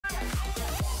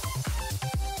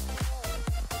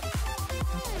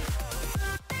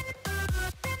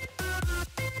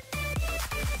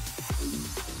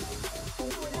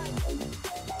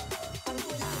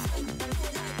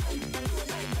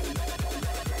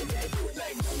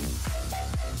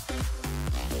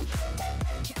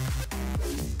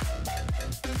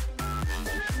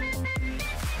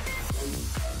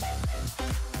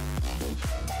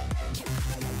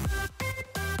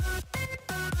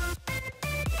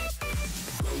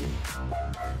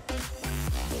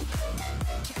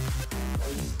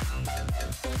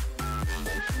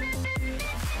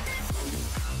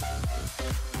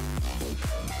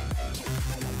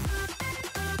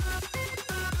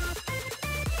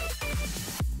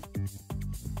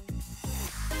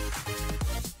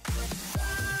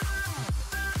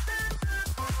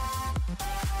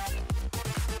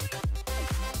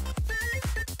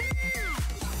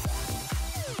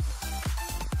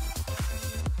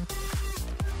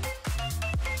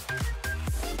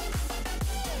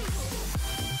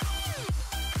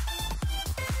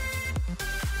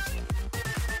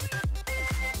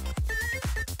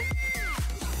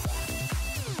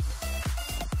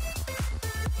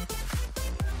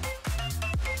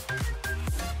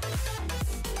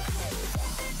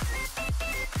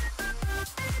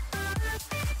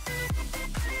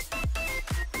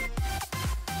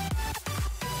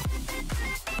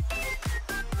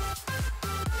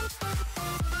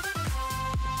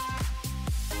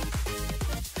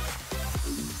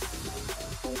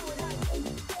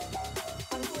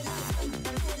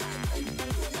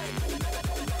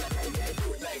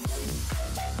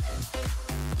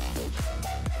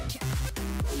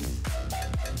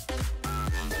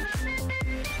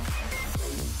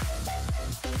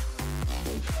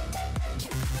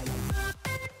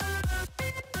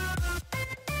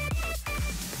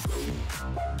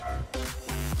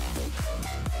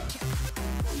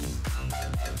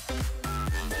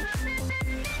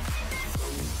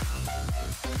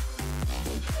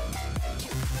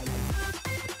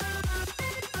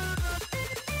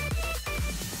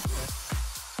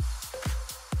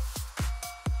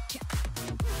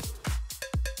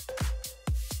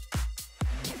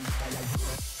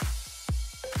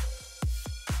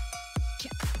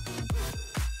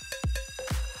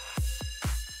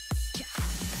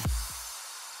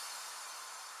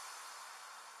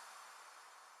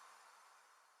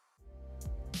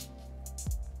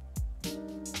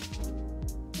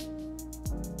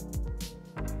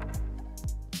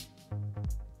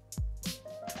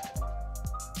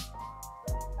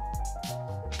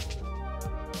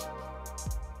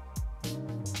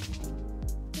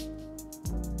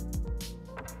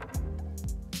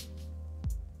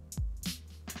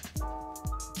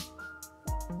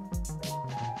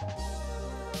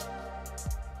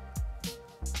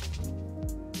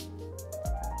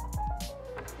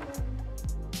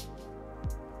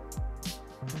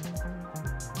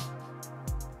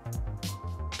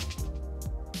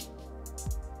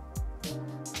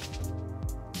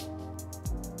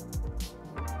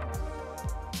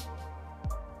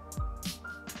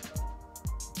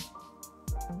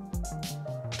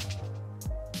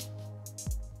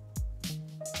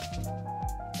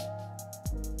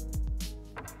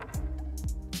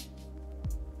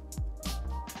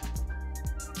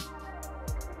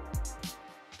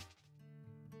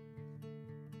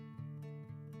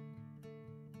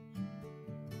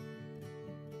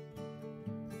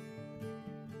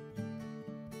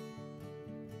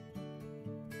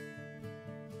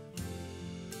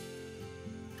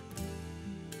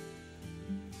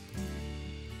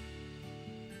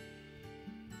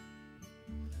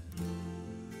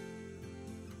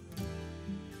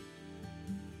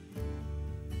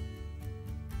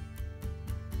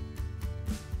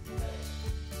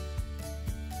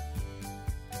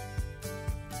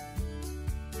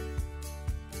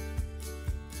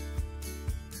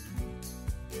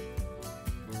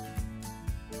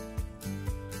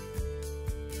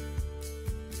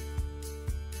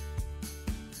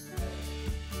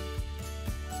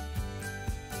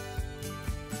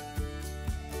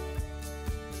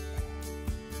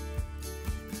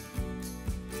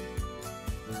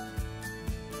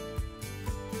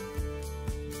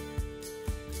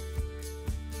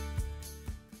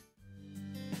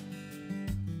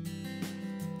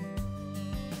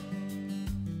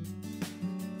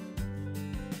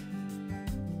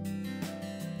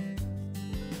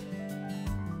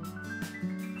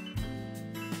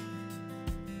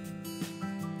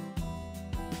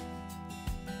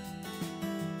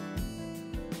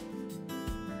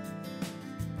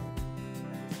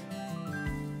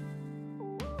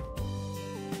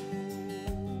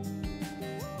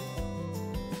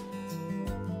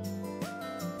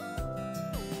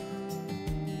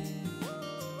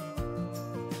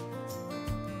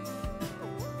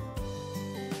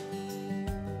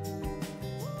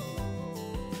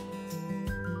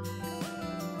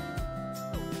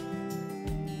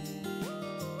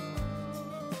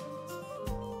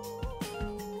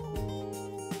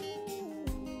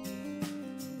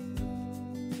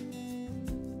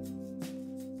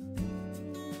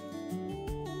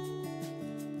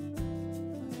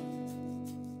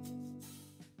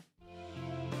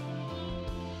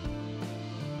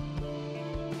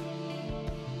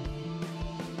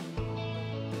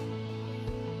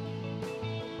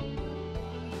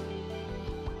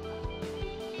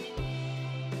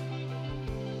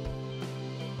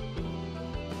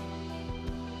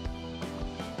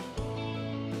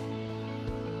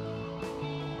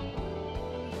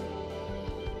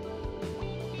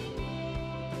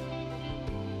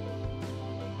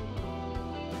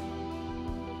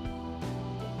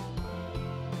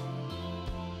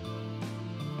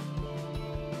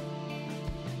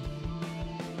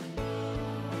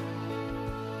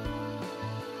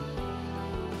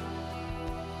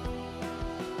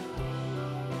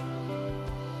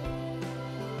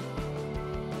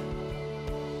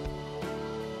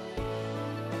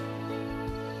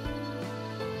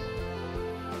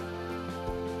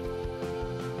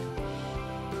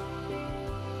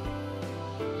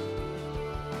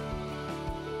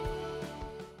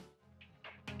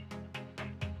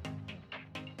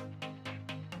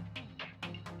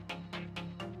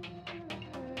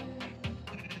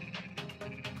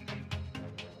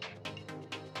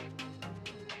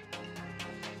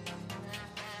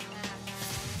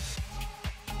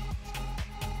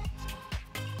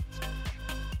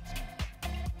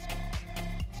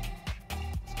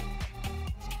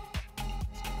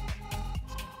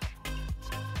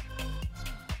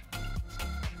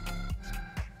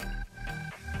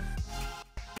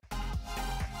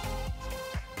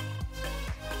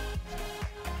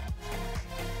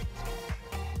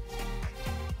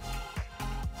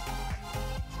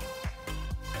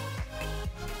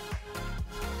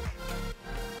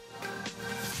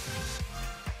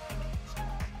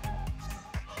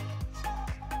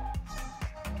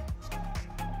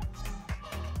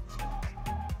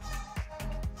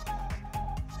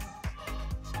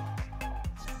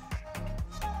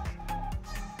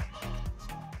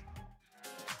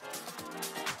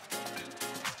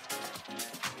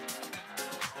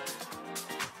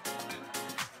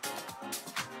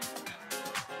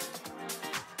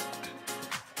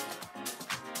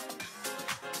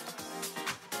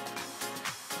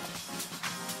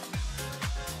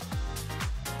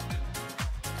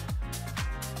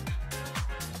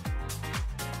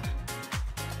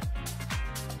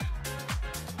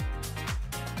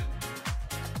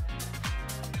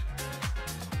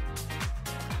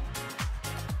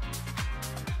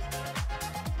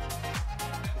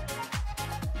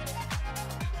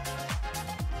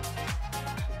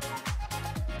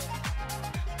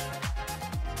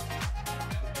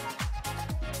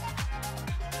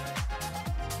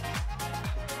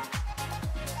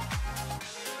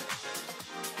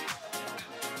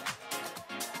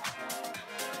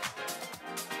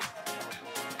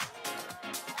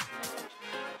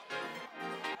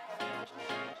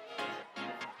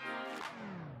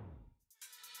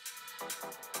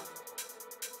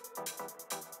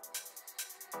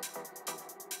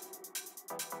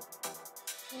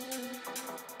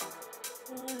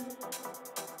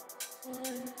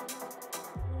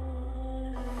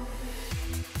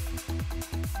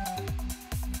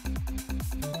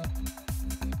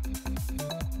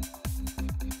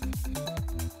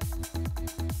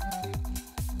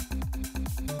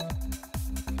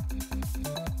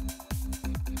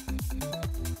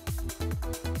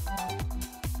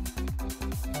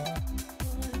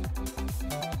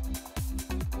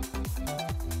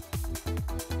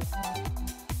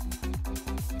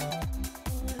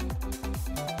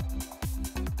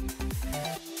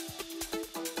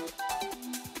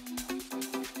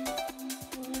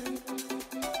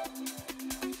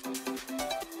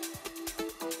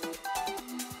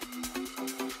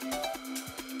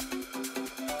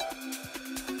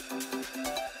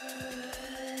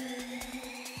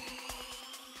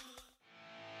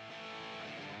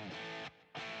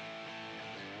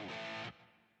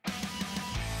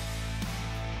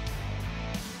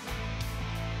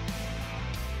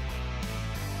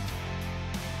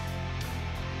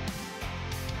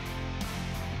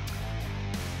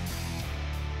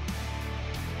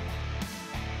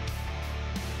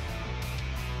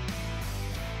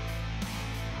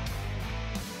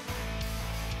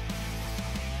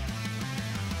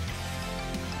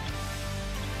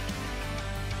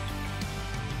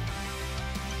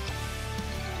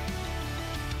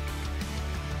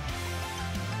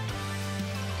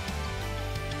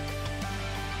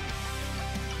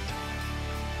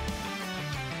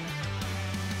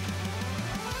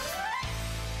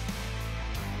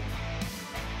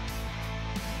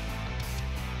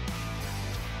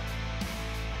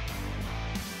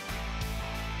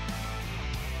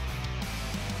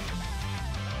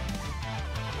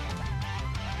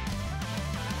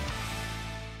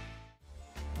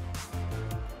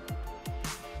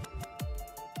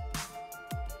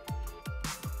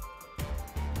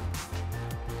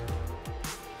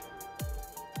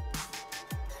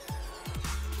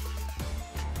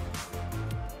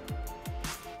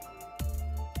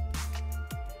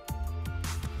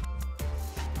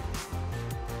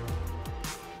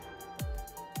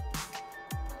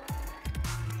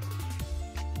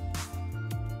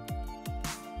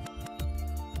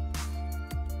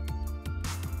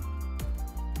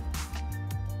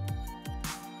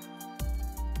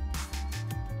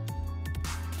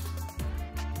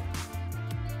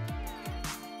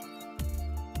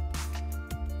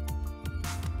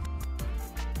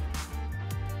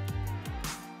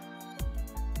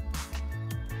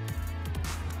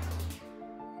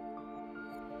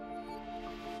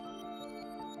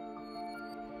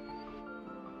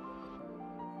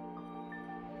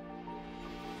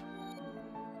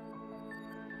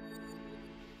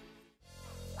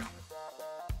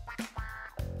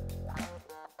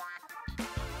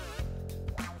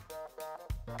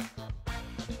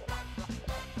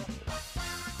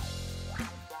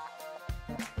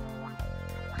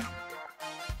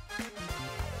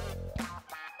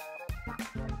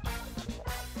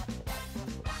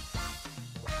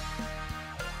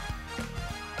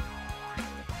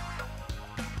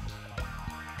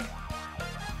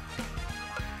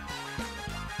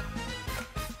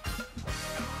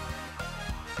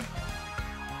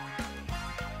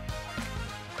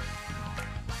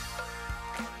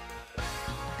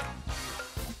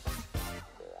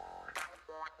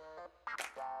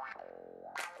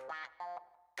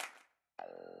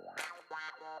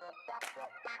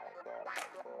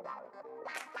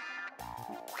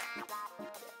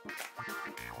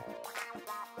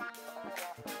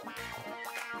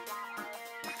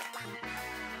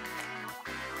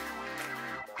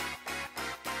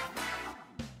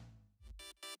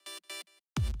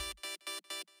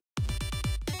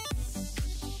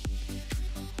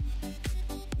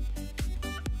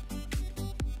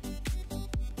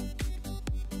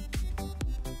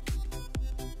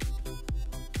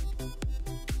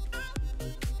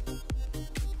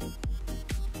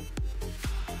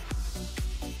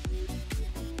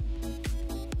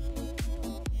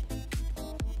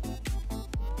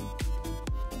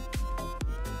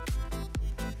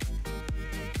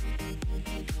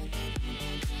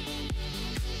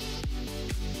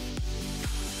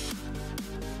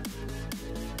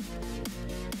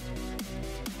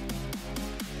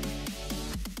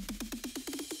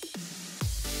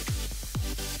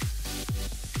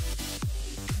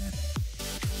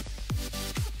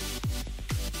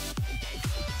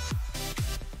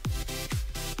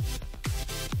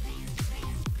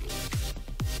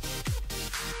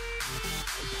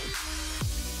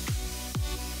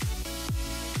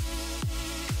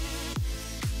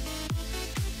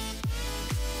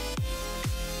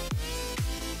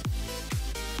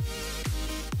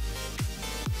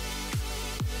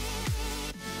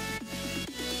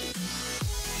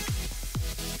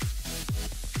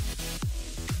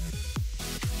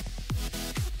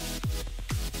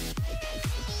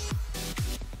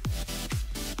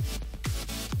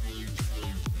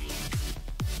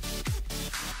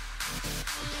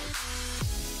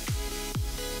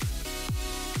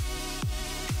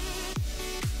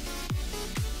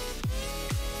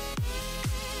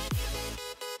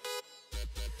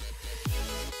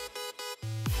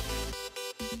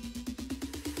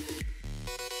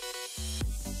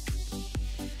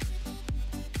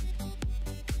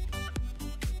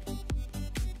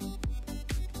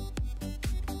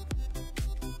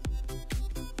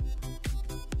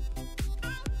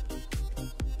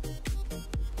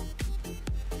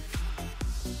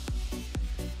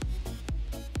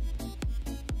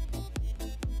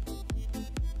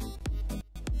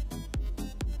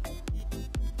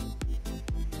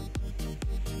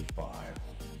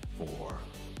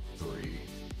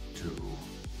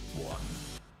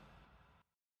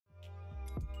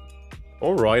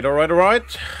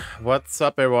Alright. What's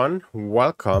up, everyone?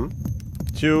 Welcome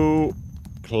to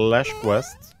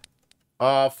clashquest.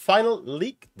 Final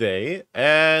league day,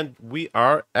 and we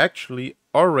are actually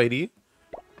already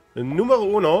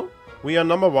numero uno. We are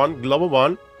number one, global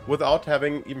one, without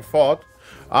having even fought.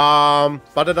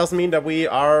 But it doesn't mean that we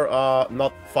are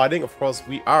not fighting. Of course,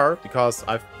 we are, because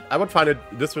I would find it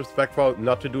disrespectful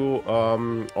not to do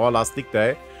our last league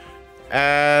day.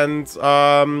 And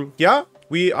yeah.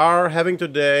 We are having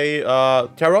today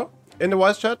Terror in the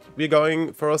voice chat. We're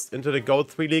going first into the Gold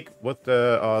 3 League with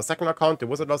the second account, the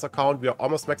WIZARDLOST account. We are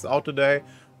almost maxed out today.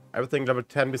 Everything level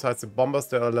 10 besides the bombers,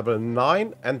 they are level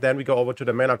 9. And then we go over to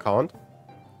the main account.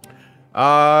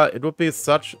 It would be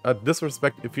such a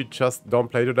disrespect if you just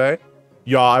don't play today.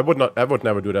 Yeah, I would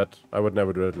never do that. I would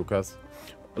never do that, Lucas.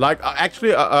 Like,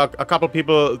 actually, a couple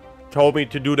people told me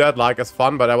to do that, like, as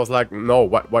fun, but I was like, no,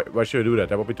 why should I do that?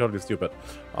 That would be totally stupid.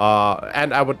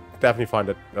 And I would definitely find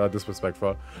it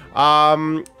disrespectful.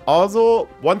 Also,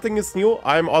 one thing is new.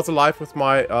 I'm also live with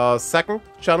my second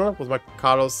channel, with my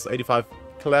Carlos85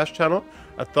 Clash channel.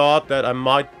 I thought that I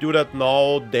might do that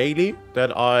now daily,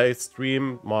 that I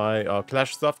stream my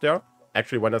Clash stuff there.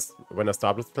 Actually, when I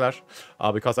start with Clash,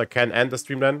 because I can end the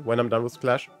stream then when I'm done with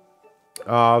Clash.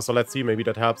 So let's see, maybe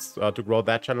that helps to grow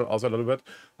that channel also a little bit.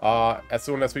 As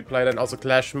soon as we play then also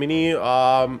Clash Mini,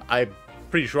 I'm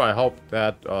pretty sure, I hope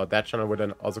that that channel will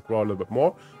then also grow a little bit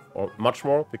more, or much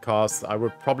more, because I will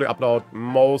probably upload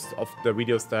most of the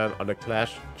videos then on the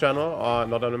Clash channel,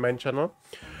 not on the main channel.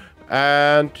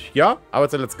 And yeah, I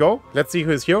would say let's go. Let's see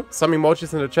who is here. Some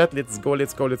emojis in the chat. Let's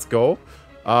go.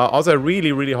 Also, I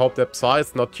really hope that Psy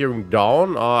is not tearing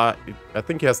down. I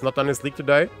think he has not done his league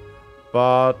today.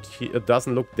 But it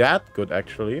doesn't look that good,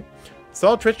 actually.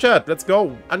 So, Twitch chat, let's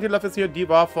go. Antilef is here,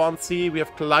 Diva, Fonzie, we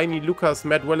have Kleiny, Lucas,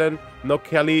 Matt Willen, No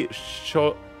Kelly,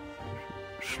 Shlomo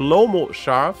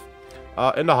Sharf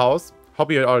in the house.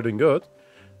 Hope you're all doing good.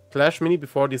 Clash Mini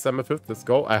before December 5th, let's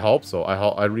go. I hope so.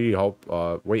 I really hope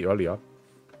way earlier.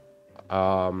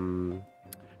 And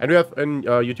we have in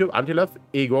YouTube, Antilef,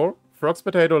 Igor, Frogs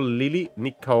Potato, Lily,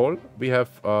 Nicole. We have,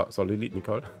 Lily,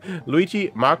 Nicole, Luigi,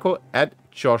 Marco, and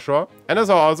Joshua. And I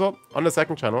saw also on the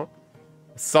second channel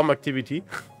some activity.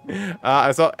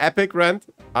 I saw Epic Rant.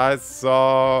 I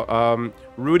saw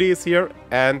Rudy is here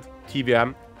and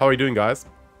TVM. How are you doing, guys?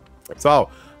 So,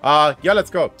 yeah,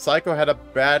 let's go. Psycho had a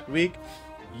bad week.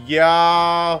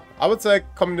 Yeah, I would say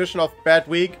combination of bad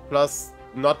week plus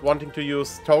not wanting to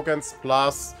use tokens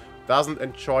plus doesn't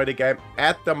enjoy the game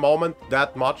at the moment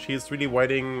that much. He's really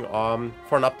waiting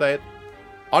for an update.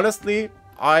 Honestly,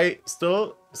 I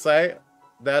still say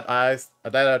that I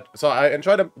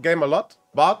enjoy the game a lot,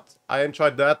 but I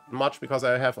enjoyed that much because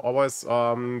I have always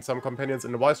some companions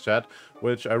in the voice chat,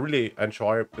 which I really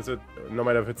enjoy. No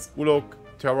matter if it's Ulok,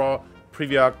 Terror,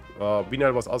 Priviak,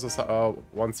 Vinel was also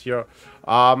once here.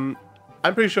 I'm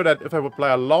pretty sure that if I would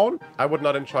play alone, I would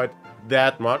not enjoy it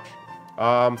that much.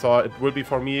 So it will be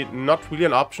for me not really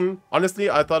an option. Honestly,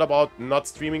 I thought about not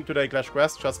streaming today Clash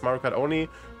Quest, just Mario Kart only.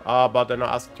 But then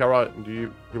I asked Terra, he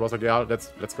was like, yeah,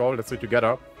 let's go, let's do it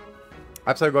together.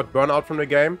 I've got burnout from the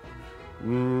game.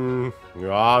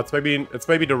 Yeah, it's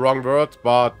maybe the wrong word,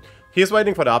 but he's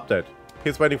waiting for the update.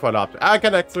 I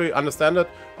can actually understand it.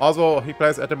 Also, he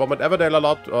plays at the moment Everdale a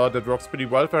lot. That works pretty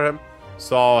well for him.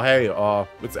 So hey,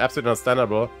 it's absolutely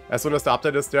understandable. As soon as the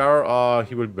update is there,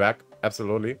 he will be back.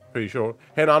 Absolutely, pretty sure.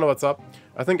 Hey Nano, what's up?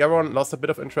 I think everyone lost a bit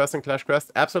of interest in Clash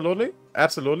Quest. Absolutely.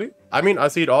 I mean, I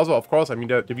see it also, of course. I mean,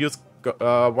 the views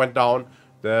went down,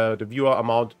 the viewer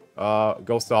amount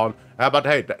goes down. But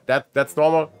hey, that's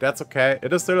normal. That's okay.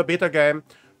 It is still a beta game.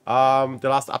 The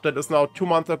last update is now 2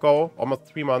 months ago, almost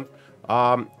 3 months.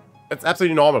 It's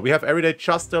absolutely normal. We have every day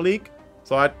just a league,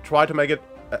 so I try to make it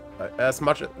as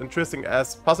much interesting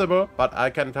as possible, but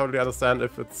I can totally understand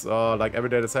if it's like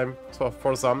every day the same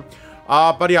for some.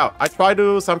 But yeah, I try to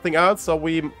do something else. So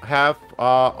we have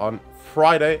on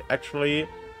Friday actually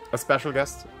a special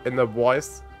guest in the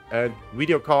voice and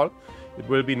video call. It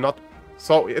will be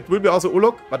also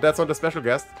Uluk, but that's not a special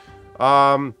guest.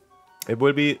 It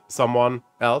will be someone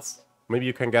else. Maybe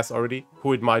you can guess already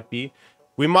who it might be.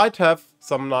 We might have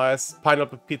some nice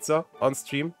pineapple pizza on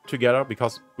stream together,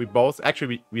 because we both,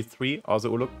 actually we three,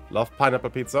 also Uluk, love pineapple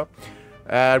pizza.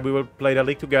 And we will play the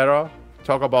league together,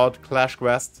 talk about Clash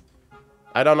Quest.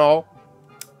 I don't know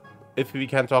if we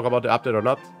can talk about the update or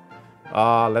not.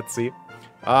 Let's see.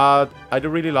 I do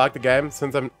really like the game,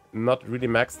 since I'm not really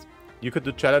maxed. You could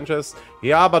do challenges.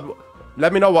 Yeah, but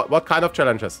let me know what kind of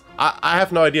challenges. I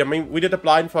have no idea. I mean, we did the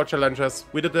blindfold challenges.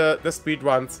 We did the speed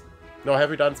runs. No,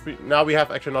 have we done speed? No, we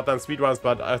have actually not done speedruns,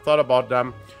 but I thought about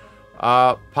them.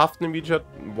 Puffed in WeChat.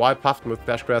 Why Puffed with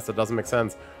clashquest? That doesn't make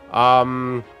sense.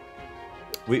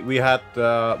 We have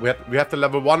the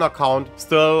level 1 account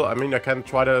still. I mean, I can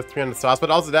try the 300 stars, but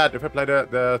also that if I play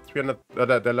the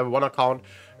 300 the level 1 account,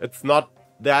 it's not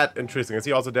that interesting. I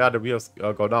see also there the wheels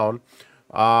go down.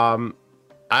 I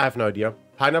have no idea.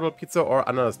 Pineapple pizza or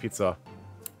ananas pizza?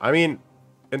 I mean,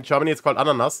 in Germany it's called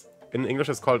ananas. In English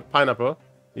it's called pineapple.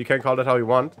 You can call it how you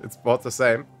want. It's both the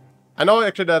same. I know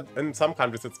actually that in some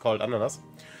countries it's called ananas.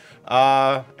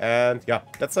 And yeah,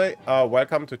 let's say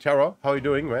welcome to Terror. How are you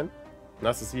doing, man?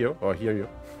 Nice to see you or hear you.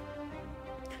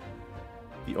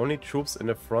 The only troops in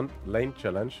the front lane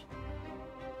challenge.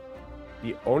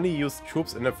 The only used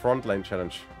troops in the front lane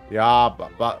challenge. Yeah,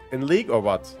 but in League or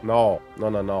what? No.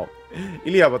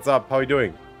 Ilya, what's up? How are you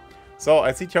doing? So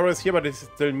I see Terror is here, but he's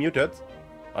still muted.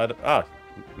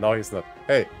 No, he's not.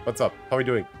 Hey, what's up? How are you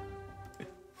doing?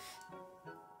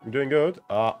 I'm doing good.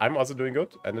 I'm also doing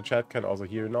good, and the chat can also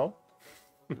hear you now.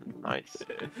 Nice.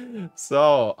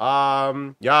 So,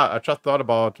 yeah, I just thought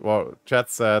about, well, chat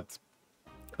said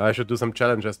I should do some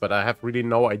challenges, but I have really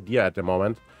no idea at the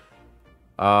moment.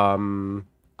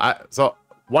 So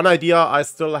one idea I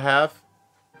still have,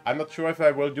 I'm not sure if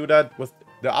I will do that with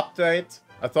the update.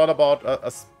 I thought about a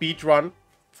speed run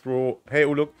through, hey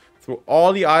Uluk, through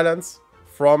all the islands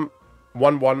from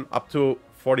 1.1 up to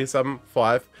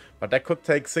 47.5, but that could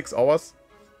take 6 hours.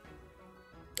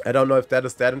 I don't know if that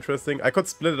is that interesting. I could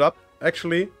split it up,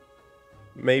 actually.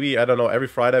 Maybe, I don't know, every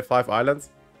Friday 5 islands.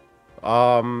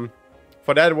 For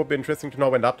that, it would be interesting to know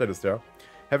when the update is there.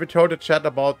 Have you told the chat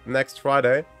about next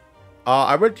Friday?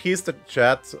 I will tease the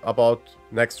chat about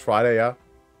next Friday, yeah.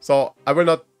 So, I will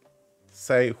not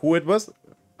say who it was.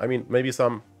 I mean, maybe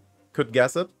some could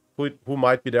guess it, who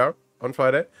might be there on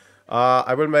Friday.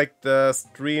 I will make the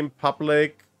stream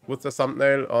public with the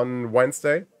thumbnail on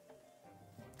Wednesday.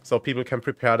 So people can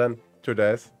prepare then 2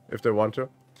 days if they want to.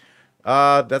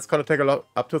 That's gonna take a lot,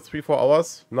 up to 3-4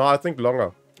 hours. No, I think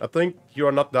longer. I think you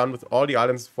are not done with all the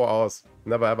islands in 4 hours.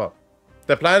 Never ever.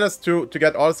 The plan is to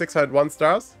get all 601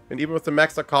 stars. And even with the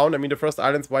max account, I mean the first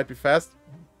islands might be fast.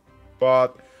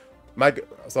 But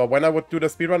so when I would do the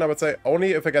speedrun, I would say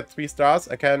only if I get 3 stars,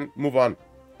 I can move on.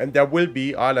 And there will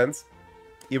be islands,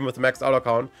 even with the maxed out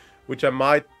account, which I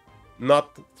might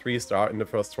not 3-star in the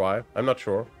first try. I'm not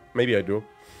sure. Maybe I do.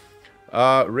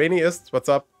 Rainiest, what's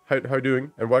up? How are you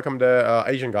doing? And welcome the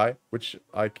Asian guy, which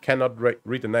I cannot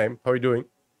read the name. How are you doing?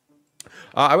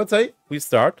 I would say we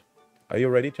start. Are you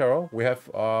ready, Taro? We have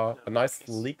a nice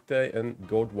league day in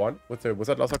Gold 1 with the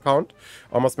WIZARDLOST account.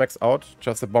 Almost maxed out,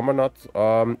 just a bomber knot.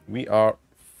 We are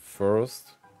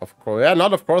first, of course. Yeah,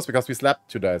 not of course, because we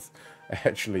slept 2 days,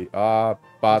 actually.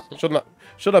 But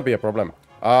should not be a problem.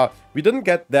 We didn't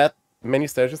get that many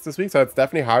stages this week, so it's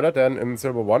definitely harder than in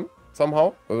Silver 1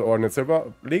 somehow, or in the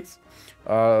Silver leagues.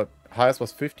 Highest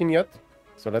was 15 yet,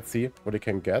 so let's see what we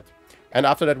can get. And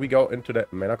after that we go into the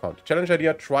main account. Challenge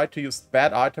idea, try to use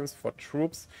bad items for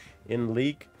troops in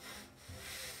League.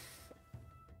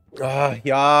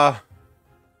 Yeah.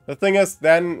 The thing is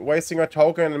then wasting a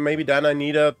token and maybe then I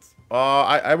need it.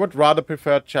 I would rather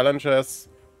prefer challenges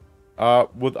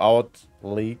without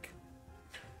League.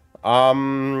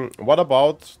 What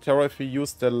about, Terror, if we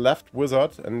use the left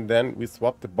wizard and then we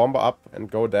swap the bomber up and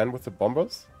go then with the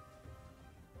bombers?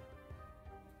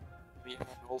 We have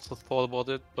also thought about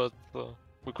it, but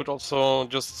we could also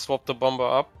just swap the bomber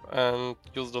up and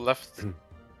use the left.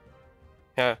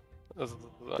 Yeah,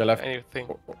 the left anything.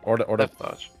 Or the left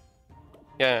arch.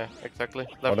 Yeah, exactly.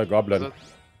 Left or the goblin. wizard.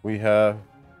 We have,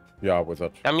 yeah,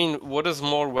 wizard. I mean, what is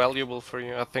more valuable for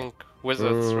you? I think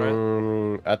wizards,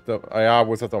 right? At the yeah,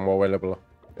 wizards are more valuable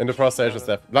in the first stages.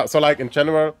 So like in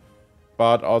general,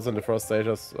 but also in the first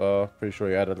stages. Pretty sure.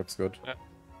 Yeah, that looks good. Yeah,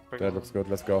 that looks good.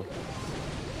 Let's go.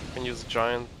 Can use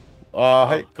giant.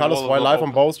 Hey, Carlos, why live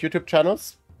on both YouTube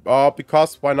channels?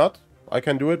 Because why not? I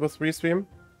can do it with Restream.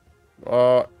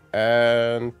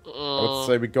 And I would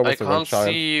say we go with the red giant. I can't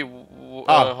see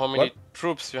how many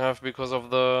troops you have because of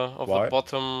the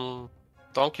bottom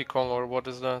Donkey Kong, or what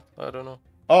is that? I don't know.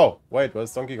 Oh, wait, what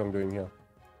is Donkey Kong doing here?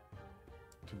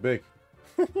 Too big.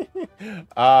 Okay,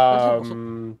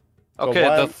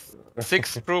 the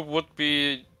 6th troop would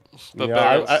be the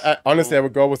I honestly, I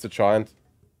would go with the giant.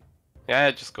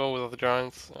 Yeah, just go with the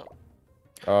giants.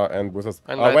 Yeah. And wizards.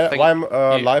 Why I'm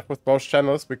live with both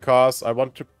channels? Because I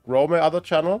want to grow my other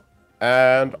channel,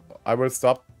 and I will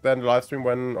stop then the live stream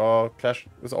when Clash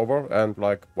is over. And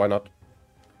like, why not?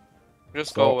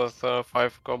 Just go with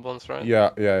 5 goblins, right?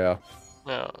 Yeah. Yeah.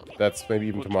 That's maybe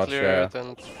even too much. Yeah.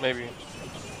 And maybe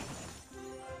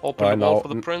open the wall for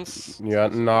the prince. Yeah.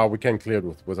 No, we can clear it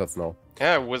with wizards now.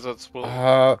 Yeah, wizards will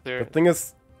clear. The thing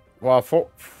is, Well,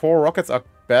 four rockets are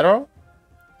better,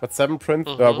 but 7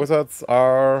 wizards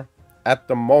are at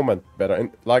the moment better.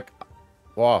 And like,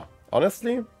 wow,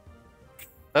 honestly,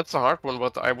 that's a hard one.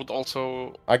 But I would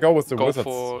also I go with the go wizards.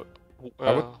 for.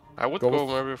 I would go go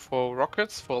with... maybe for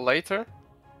rockets for later.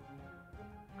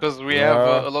 Because we Yeah,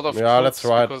 have a lot of yeah.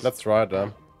 troops. Let's try it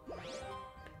then.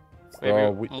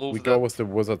 So we go with the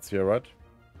wizards here, right?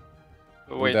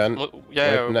 Wait, then,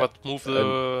 but move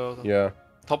the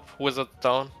top wizard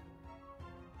down.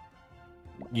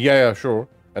 Yeah, sure.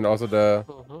 And also the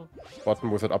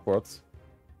bottom wizard upwards.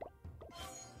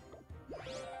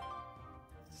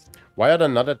 Why are they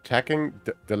not attacking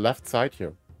the left side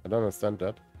here? I don't understand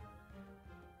that.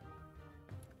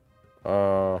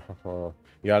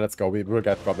 Yeah, let's go. We will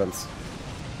get goblins.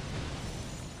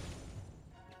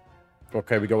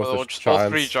 Okay, we go with the giants. All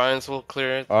 3 giants will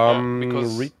clear it.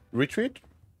 Because retreat?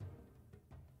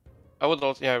 I would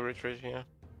also retreat here.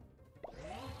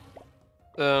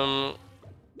 That's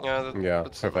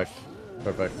perfect.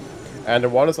 Perfect. And the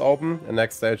wall is open. The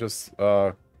next stage is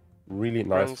really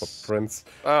nice for Prince.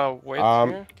 Wait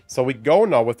here. So we go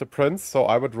now with the Prince, so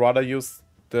I would rather use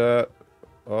the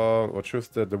or choose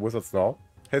the wizards now.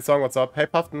 Hey Song, what's up? Hey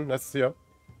Puffton, nice to see you.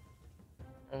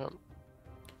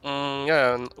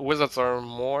 Yeah, wizards are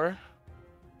more.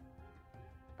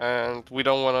 And we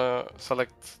don't want to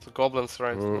select the goblins,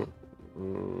 right?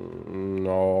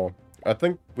 No. I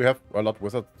think we have a lot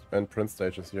wizard and prince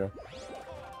stages here.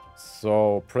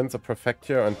 So prince are perfect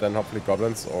here, and then hopefully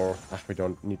goblins, or we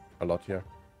don't need a lot here.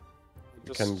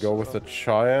 We can go with the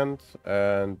giant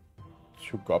and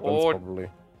 2 goblins probably.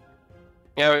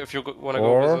 Yeah, if you want to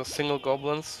go with a single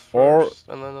goblins first,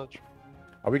 and then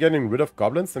are we getting rid of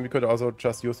goblins? Then we could also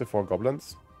just use the 4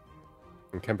 goblins.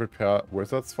 And can prepare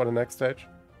wizards for the next stage.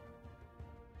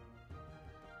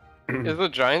 Is the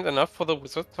giant enough for the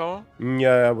wizard tower?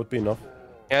 Yeah, would be enough.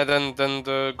 Yeah, then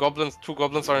the goblins, 2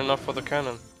 goblins are enough for the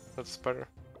cannon. That's better.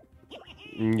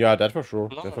 Yeah, that for sure.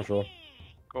 No. That for sure.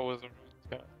 Go with it.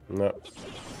 Yeah. No.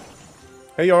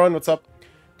 Hey Joran, what's up?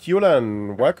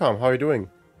 Tulan, welcome. How are you doing?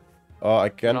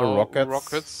 Again, the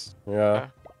rockets. Yeah.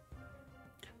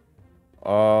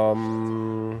 I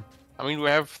mean, we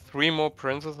have 3 more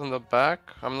princes in the back.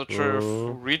 I'm not sure if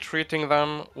retreating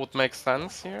them would make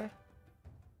sense here.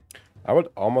 I would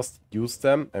almost use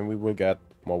them, and we will get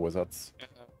more wizards. Yeah,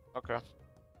 okay.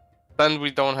 Then we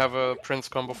don't have a prince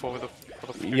combo for the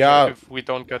future if we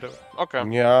don't get it. Okay.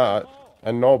 Yeah,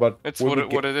 I know, but it's what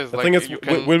it is. The thing is,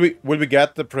 will we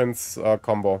get the prince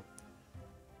combo?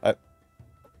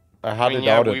 I hardly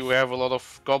doubt it. We have a lot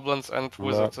of goblins and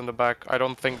wizards in the back. I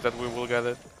don't think that we will get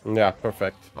it. Yeah,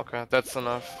 perfect. Okay, that's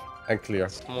enough. And clear.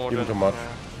 It's more Even too much.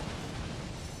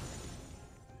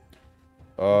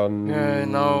 Yeah,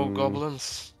 now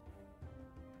goblins.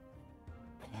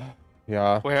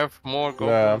 Yeah. We have more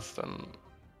goblins than...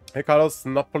 Hey Carlos,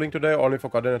 not pulling today, only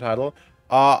forgotten the title.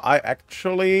 I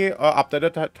actually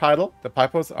updated the title. The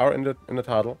pipers are in the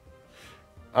title.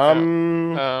 I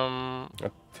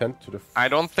tend to the I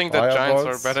don't think that giants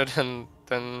are better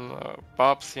than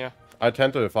bobs here. I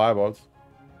tend to the fireballs.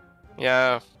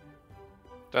 Yeah.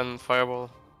 Then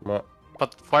fireball. No.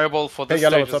 But fireball for this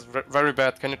stage is very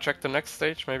bad. Can you check the next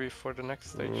stage? Maybe for the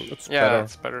next stage. It's better.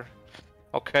 It's better.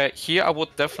 Okay, here I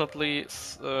would definitely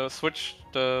switch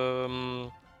the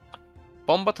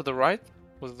bomber to the right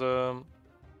with the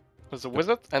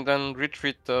wizard, and then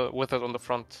retreat the wizard on the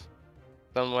front.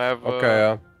 Then we have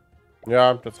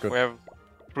yeah, that's good. We have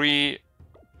 3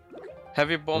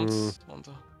 heavy bombs on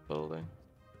the building.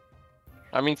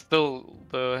 I mean, still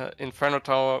the Inferno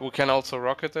Tower. We can also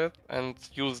rocket it and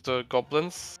use the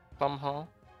goblins somehow.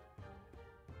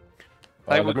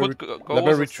 Like we could go let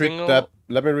me retreat that.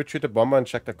 Let me retreat the bomber and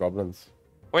check the goblins.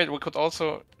 Wait, we could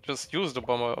also just use the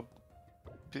bomber.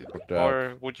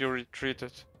 Or would you retreat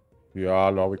it? Yeah,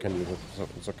 no, we can use it.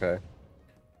 It's okay.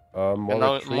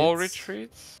 More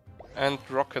retreats and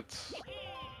rockets.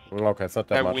 Okay, it's not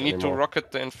that much we need anymore. to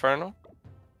rocket the Inferno.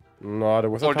 No, the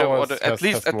wizard tower is at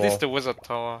least the wizard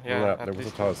tower. Yeah, the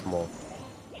wizard tower is small.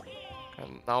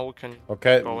 And now we can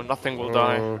go. Nothing will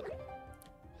die.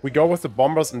 We go with the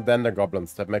bombers and then the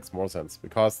goblins. That makes more sense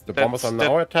because the bombers are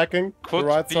now attacking the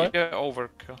right side. Could be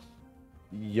overkill.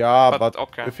 Yeah, but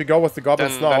if you go with the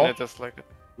goblins now, then it is like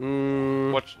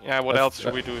what else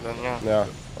should we do then? Yeah.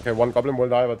 Okay, 1 goblin will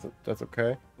die, but that's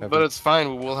okay. But it's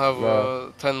fine. We will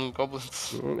have 10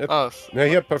 goblins.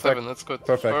 Here, perfect. 7. That's good.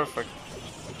 Perfect.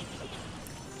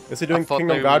 Is he doing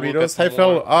Kingdom Guard videos? Hey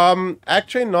Phil,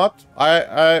 actually not.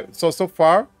 So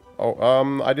far,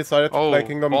 I decided to play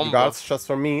Kingdom Guards just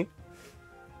for me.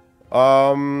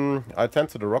 I tend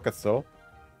to the rockets though.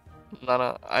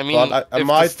 No. I mean, But I if the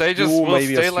might stages do will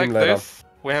maybe a stay stream like later. this,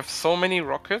 we have so many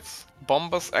rockets.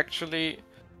 Bombers actually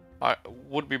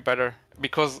would be better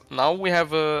because now we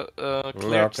have a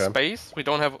cleared Okay. space. We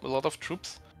don't have a lot of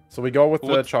troops. So we go with the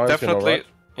Would giants, you know, definitely, right?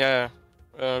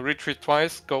 yeah. Retreat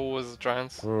twice. Go with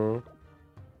giants, and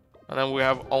then we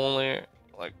have only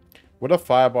like. Would a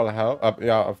fireball help?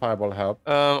 Yeah, a fireball help.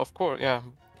 Of course, yeah.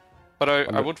 But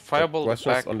I would fireball the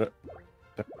back. On the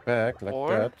back, like Or-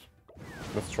 that.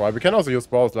 Let's try. We can also use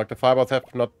both. Like the fireballs have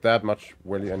not that much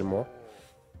really anymore.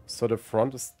 So the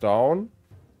front is down,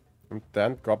 and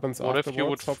then goblins What afterwards. if you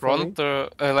would hopefully. front the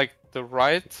like the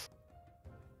right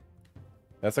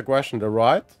That's a question. The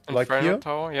right, like Inferno here,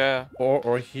 tower? Yeah,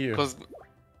 or here. because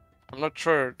I'm not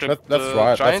sure. The, That's the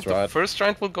right. giant, That's right. the first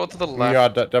giant will go to the left.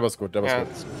 Yeah, that was good. That was yeah,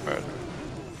 good. it's better.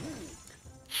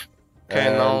 Okay,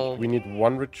 And now we need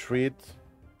one retreat.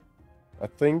 I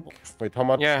think. Wait, how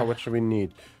much? Yeah. How much do we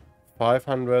need?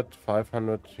 500,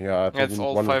 500. Yeah, I think it's we need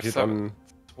all one 5, retreat 7. on.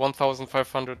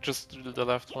 1,500. Just the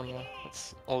left one. Yeah,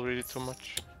 it's already too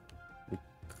much. You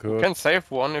Good. can save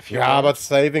one if you Yeah, want. but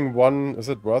saving one, is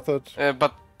it worth it?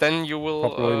 But then you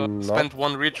Probably will not. spend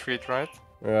one retreat, right?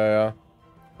 Yeah.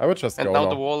 I would just And go now now.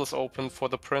 the wall is open for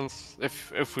the prince,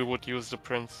 if we would use the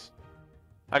prince.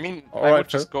 I mean, I Alright, would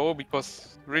just go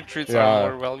because retreats Yeah,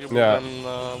 are more valuable yeah. than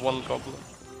one goblin.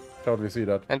 Totally see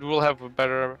that. And we will have a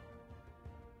better...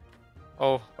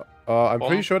 Oh, I'm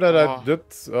pretty Bomb? sure that I Oh. did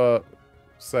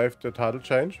save the title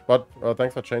change, but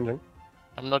thanks for changing.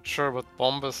 I'm not sure, but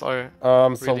bombers are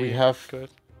So we really have, good.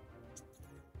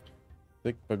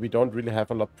 but we don't really have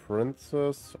a lot of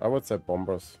princes. I would say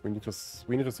bombers. We need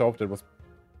to solve that with.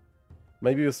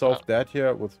 Maybe we solve that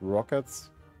here with rockets.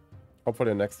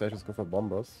 Hopefully the next stage is good for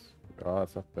bombers. Ah,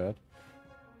 it's not bad.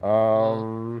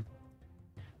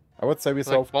 I would say we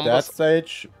solve that bombers-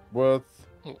 stage with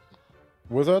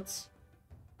wizards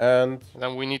and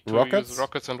Then we need to rockets? use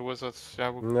rockets and wizards. Yeah,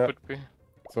 we Yeah. could be.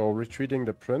 so retreating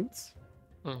the prince.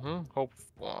 Hope,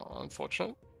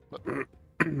 unfortunate. But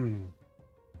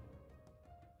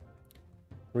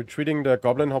Retreating the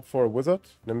goblin, hope for a wizard.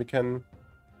 Then we can.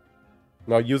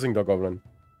 No, using the goblin.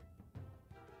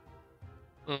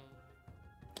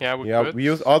 yeah, we Yeah, could. we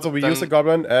use then- the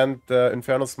goblin, and the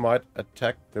Infernus might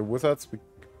attack the wizards.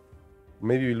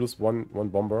 Maybe we lose one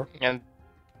bomber. And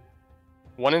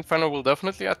one Inferno will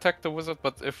definitely attack the wizard,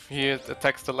 but if he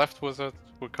attacks the left wizard,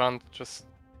 we can't just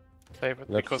save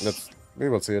it because... We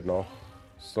will see it now.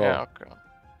 So Yeah, okay.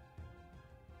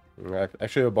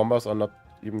 actually, the bombers are not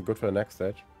even good for the next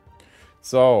stage.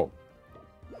 So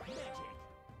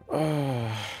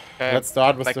let's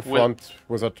start with like the front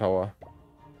wizard tower.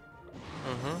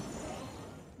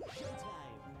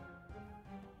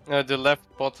 The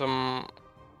left bottom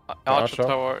archer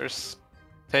tower is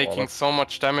taking so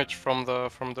much damage from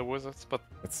the wizards, but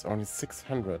It's only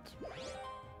 600.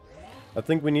 I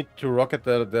think we need to rocket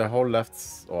the whole left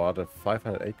or the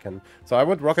 508 cannon. So I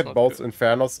would rocket not both good.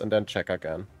 Infernos and then check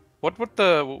again. what would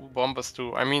the bombers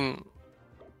do? I mean,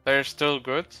 they're still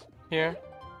good here.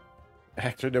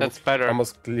 Actually, they That's would better.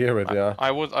 almost clear it, yeah.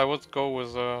 I would go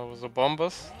with the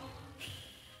bombers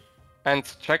and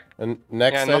check. And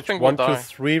next Yeah, stage, nothing will 1, 2, die.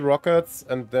 3 rockets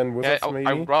and then Yeah, wizards maybe.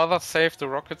 I'd rather save the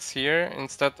rockets here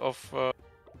instead of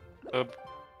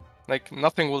like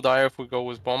nothing will die if we go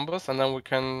with bombers, and then we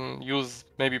can use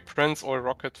maybe prince or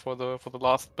rocket for the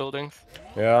last buildings.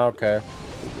 Yeah, okay.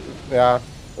 Yeah,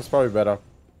 that's probably better.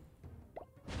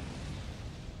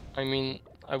 I mean,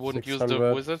 I wouldn't use 600.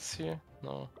 the wizards here.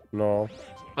 No. No.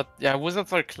 But yeah,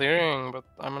 wizards are clearing, but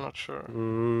I'm not sure.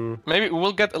 Mm, Maybe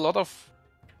we'll get a lot of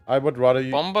I would rather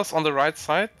bombers on the right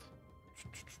side.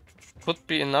 Could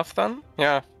be enough then.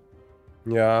 Yeah.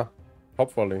 Yeah,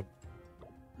 hopefully.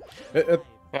 Yeah,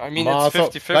 I mean, Nah, it's so,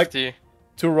 50-50.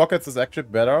 2 rockets is actually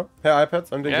better. Hey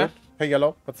iPads, I'm doing Yeah. good. Hey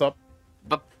Yellow, what's up?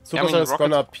 But Supercell is rockets-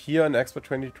 gonna appear in Expert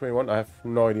 2021. I have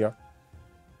no idea.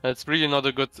 it's really not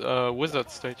a good wizard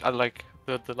stage. I like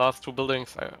the last 2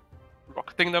 buildings.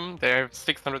 Rocketing them, they have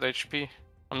 600 HP.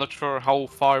 I'm not sure how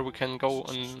far we can go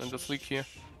in this league here.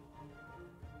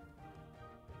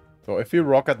 So if you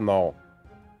rocket now,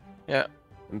 Yeah.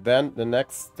 and then the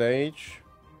next stage,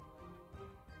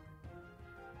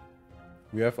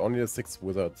 we have only the 6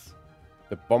 wizards.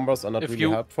 The bombers are not If really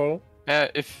you- helpful.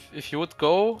 If you would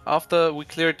go after we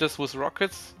cleared this with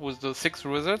rockets, with the 6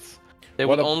 wizards, they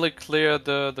What would ab- only clear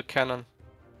the cannon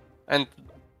and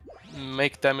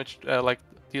make damage, like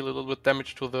deal a little bit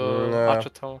damage to the Nah. archer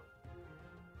tower.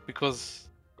 Because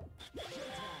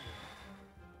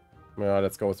Yeah,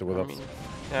 let's go with the I wizards. mean,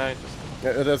 yeah, it just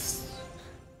Yeah, it is.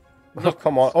 Oh,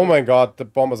 come on! Oh my God, the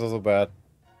bombers are so bad.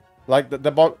 Like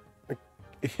the bomb,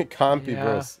 it can't be Yeah.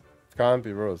 worse. It can't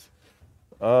be worse.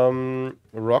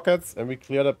 Rockets, and we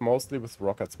cleared it mostly with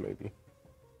rockets, maybe.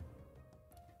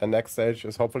 And next stage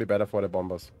is hopefully better for the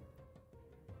bombers.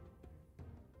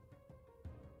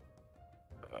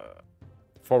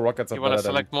 4 rockets are You want to better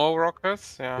select more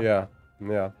rockets? Yeah.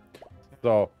 Yeah.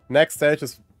 So, next stage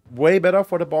is way better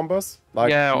for the bombers. Like,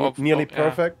 Yeah, nearly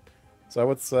perfect. So I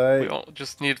would say... We all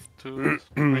just need to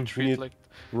retreat need like...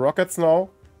 rockets now.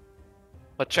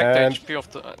 But check the HP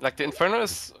of the... Like, the Inferno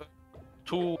is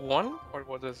 2-1? Or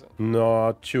what is it?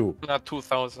 No, 2. Not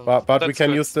 2,000. But we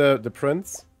can use the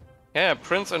Prince. Yeah,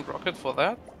 Prince and Rocket for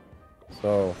that.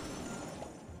 So...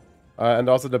 and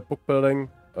also the book building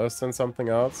send something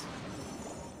else.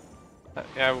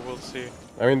 Yeah, we'll see.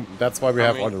 I mean, that's why we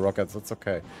have all the rockets. It's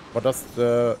okay. What does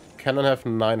the cannon have?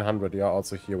 900. Yeah,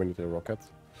 also here we need the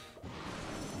rockets.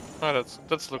 Oh,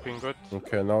 that's looking good.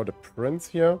 Okay, now the Prince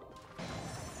here.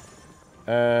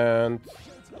 And...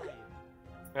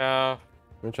 yeah.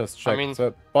 Let me just check.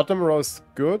 So bottom row is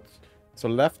good. So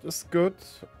left is good.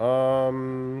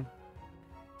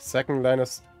 Second line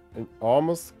is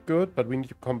almost good, but we need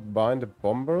to combine the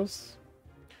bombers.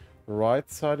 Right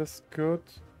side is good.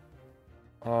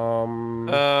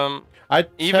 Even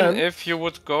if you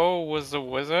would go with the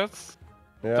wizards,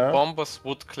 the bombers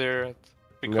would clear it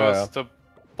because the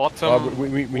bottom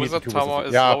wizard tower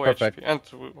is low perfect. HP. And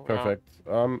perfect.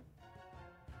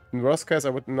 In worst case, I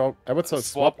would say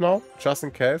swap now, just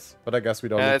in case. But I guess we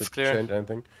don't need to change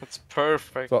anything. It's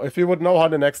perfect. So if you would know how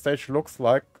the next stage looks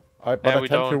like, I tend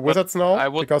to wizards now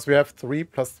because we have 3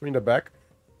 plus 3 in the back.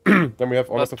 Then we have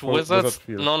almost a full wizard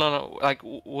field. No. Like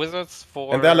wizards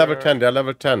for. And they're level 10. They're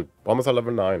level 10. Bombers are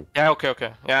level 9. Yeah.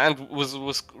 Okay. Yeah, and with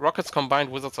rockets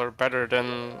combined, wizards are better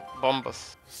than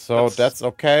bombers. So that's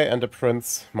okay, and the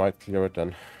prince might clear it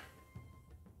then.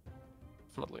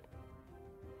 Definitely.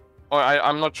 Or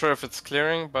I'm not sure if it's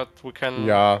clearing, but we can.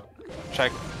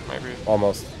 Check maybe.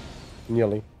 Almost.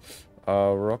 Nearly.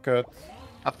 Rocket.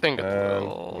 I think it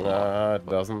will. Nah, it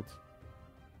doesn't.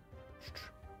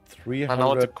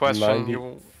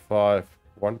 395.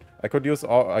 I could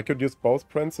use both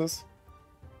princes.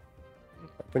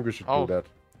 I think we should do that.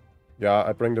 Yeah,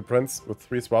 I bring the prince with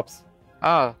 3 swaps.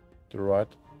 To the right.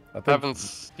 I haven't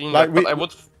seen that, but I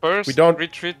would first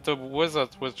retreat the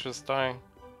wizard, which is dying.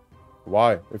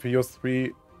 Why? If you use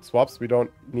 3 swaps, we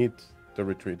don't need the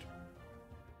retreat.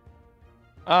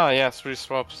 Yeah, 3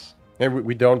 swaps. Yeah,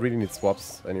 we don't really need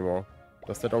swaps anymore.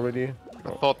 Does that already?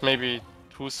 No. I thought maybe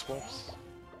 2 swaps.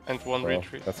 And 1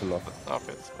 retreat. That's enough.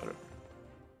 Okay, it's better.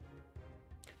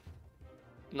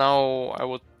 Now I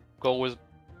would go with...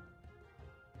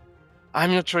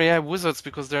 I'm not sure, wizards,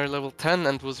 because they're level 10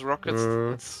 and with rockets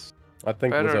it's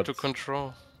better wizards. to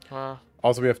control.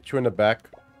 Also we have 2 in the back.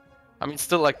 I mean,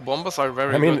 still, like, bombers are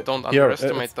very good, don't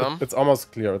underestimate them. It's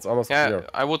almost clear, clear.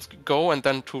 I would go and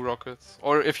then 2 rockets.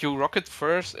 Or if you rocket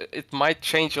first, it might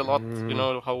change a lot, you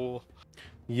know, how...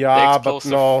 Yeah, but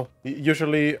no.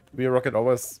 Usually, we rocket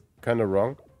always kind of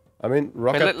wrong. I mean,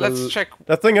 rocket... let's check.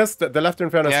 The thing is, the left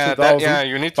inferno is 2000.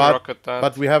 You need to rocket that.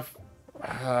 But we have...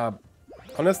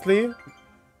 honestly...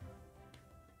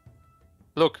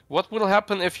 Look, what will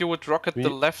happen if you would rocket the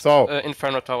left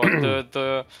inferno tower?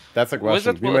 That's a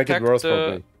question. We make it worse,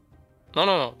 probably.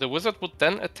 No. The wizard would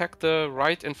then attack the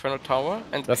right inferno tower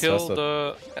and kill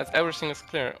the... as everything is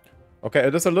clear. Okay,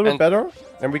 it is a little bit better,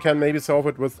 and we can maybe solve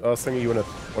it with a single unit.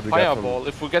 What we Fireball.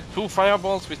 If we get 2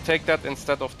 fireballs, we take that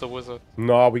instead of the wizard.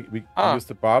 No, we use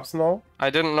the barbs now. I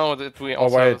didn't know that we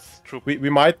also have troop. We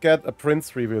might get a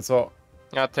prince reveal, so...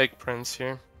 Yeah, take prince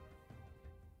here.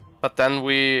 But then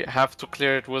we have to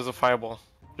clear it with a fireball,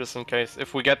 just in case.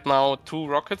 If we get now 2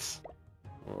 rockets,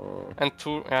 and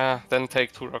 2... then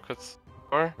take 2 rockets.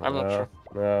 Or? I'm not sure.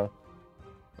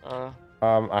 Yeah.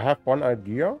 I have one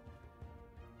idea.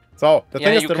 So, the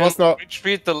thing is, there was no...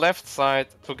 retreat the left side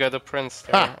to get a prince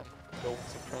there. Go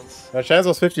with the prince. The chance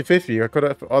was 50-50. I could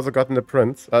have also gotten the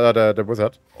prince, the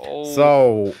wizard.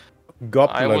 So,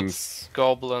 goblins.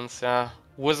 Goblins, yeah.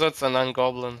 Wizards and then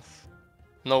goblins.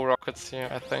 No rockets here,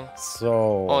 I think.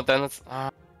 So... Oh, then it's...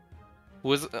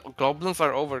 goblins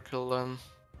are overkill then.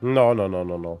 No.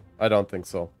 I don't think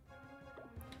so.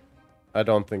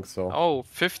 Oh,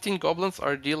 15 goblins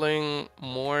are dealing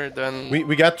more than...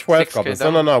 We got 12 goblins.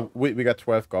 Damage. No. We got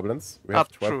 12 goblins. We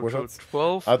have 12 wizards.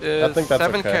 12 I is think that's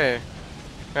 7k. Okay.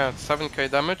 Yeah, 7k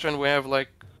damage, and we have like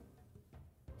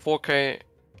 4k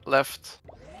left.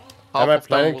 Am I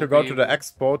planning to go to the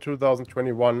Expo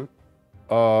 2021?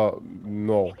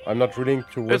 No. I'm not willing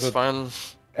to visit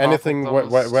anything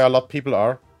where a lot of people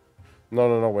are.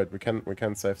 No, wait. We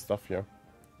can save stuff here.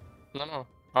 No.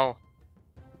 Oh.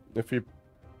 If we...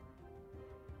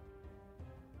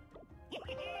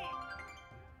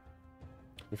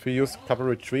 If we use couple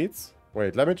retreats...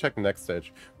 Wait, let me check the next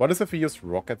stage. What is if we use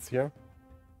rockets here?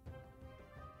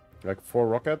 Like 4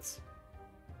 rockets?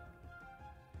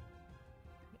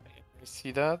 You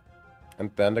see that?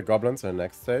 And then the goblins in the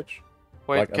next stage?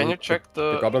 Wait, like, can you check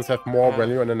the goblins have more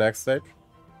value in the next stage?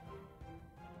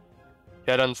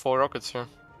 Yeah, then 4 rockets here.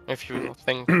 If you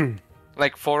think.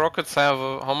 Like 4 rockets have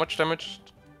how much damage?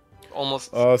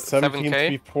 Almost 17, 7k?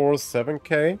 3, 4,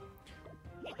 7k.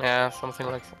 Yeah, something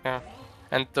like that. Yeah.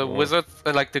 And the wizards,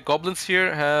 like the goblins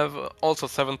here, have also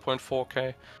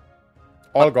 7.4k.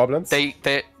 All goblins?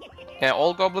 Yeah,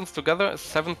 all goblins together is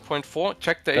 7.4.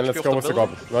 Check the then HP let's of go the with the build.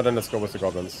 goblins. No, then let's go with the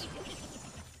goblins.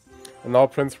 And now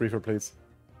Prince Reaver, please.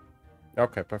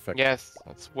 Okay, perfect. Yes,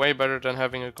 that's way better than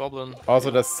having a goblin.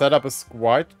 Also, the setup is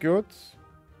quite good.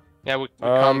 Yeah, we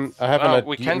can't. I have an idea.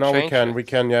 We can no, change we can. it. We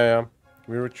can. Yeah.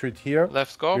 We retreat here.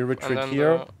 Left scope. We retreat and then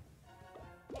here.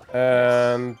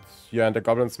 And yeah, and the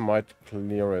goblins might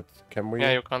clear it. Can we?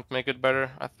 Yeah, you can't make it better,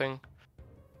 I think.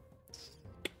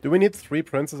 Do we need 3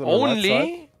 princes on the right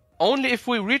side? Only if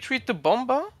we retreat the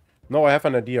bomber? No, I have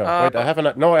an idea. Wait, I have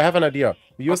an idea.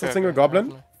 We use a single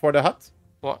goblin for the hut.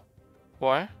 What?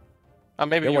 Why?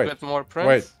 Maybe yeah, you wait. get more prince.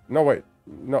 Wait, no, wait,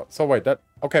 no. So wait, that.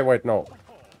 Okay, wait, no.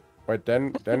 Wait,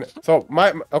 then. So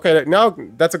okay, now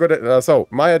that's a good. So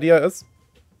my idea is,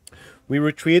 we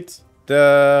retreat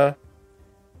the.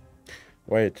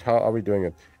 Wait, how are we doing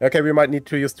it? Okay, we might need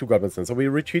to use 2 goblins then. So we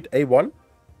retreat A1.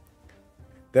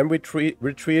 Then we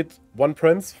retreat 1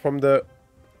 prince from the...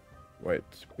 Wait,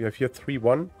 we have here 3,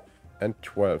 1, and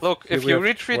 12. Look, here if you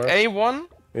retreat 12. A1...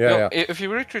 Yeah, no, yeah. If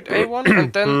you retreat A1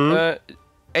 and then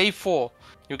A4,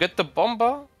 you get the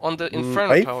bomber on the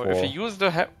Inferno A4. Tower. If you use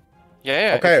the...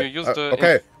 Yeah, okay. if you use the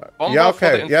okay. bomber yeah, for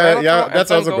okay. the Inferno yeah, Tower, that's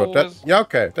also good. Yeah,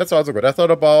 okay. That's also good. I thought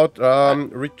about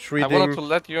retreating... I wanted to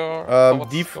let your...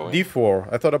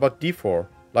 D4. I thought about D4.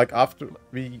 Like after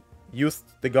we used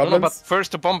the goblins. No, but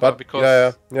first the bomber,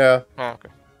 because... Yeah. Ah, okay.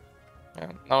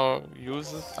 Yeah, now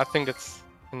use it. I think it's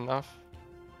enough.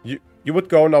 You would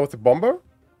go now with the bomber?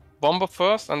 Bomber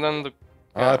first, and then the...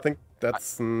 I think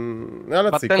that's... yeah,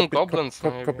 let's but see. then goblins,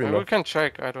 could be maybe. enough. We can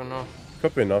check, I don't know.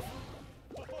 Could be enough.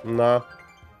 Nah.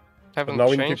 Haven't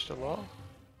now changed a lot.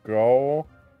 Go.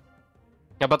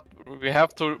 Yeah, but we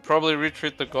have to probably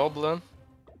retreat the goblin.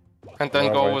 And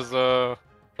then go with the...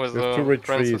 With the 2 retreats.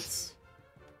 princess.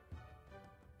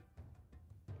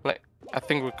 Like, I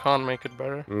think we can't make it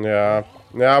better.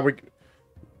 Yeah, we...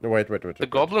 Wait. The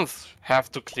goblins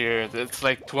have to clear it. It's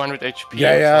like 200 HP.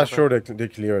 Yeah, sure, they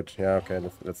clear it. Yeah, okay,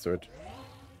 let's do it.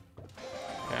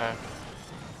 Yeah.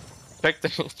 Check the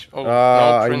HP. Oh,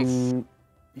 no prince.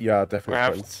 Yeah,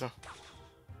 definitely prince.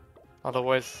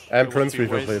 Otherwise... And Prince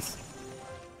Reaver, please.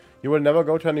 You will never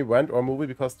go to an event or movie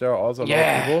because there are also a lot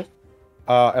of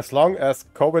people. As long as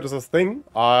COVID is a thing,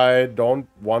 I don't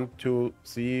want to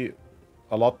see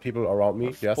a lot of people around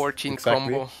me. Yes, 14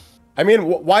 exactly. combo. I mean,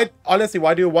 honestly,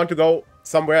 why do you want to go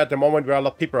somewhere at the moment where a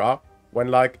lot of people are?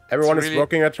 When, like, everyone is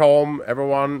working at home,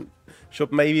 everyone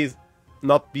should maybe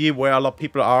not be where a lot of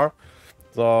people are.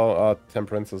 So, 10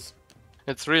 princes.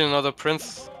 It's really not a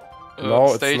prince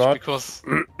no, stage it's not. because...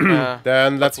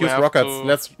 then let's use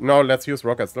rockets. Let's use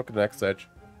rockets. Look at the next stage.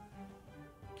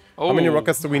 Oh, how many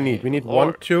rockets do we need? We need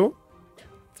 1, 2,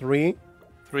 3,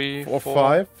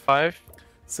 4, 5,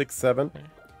 6, 7,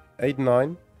 8,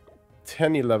 9,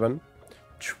 10, 11,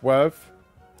 12.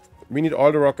 We need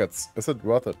all the rockets. Is it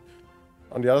worth it?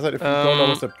 On the other side, if we don't know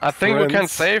what's the I think we can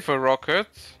save a rocket.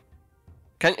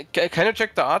 Can you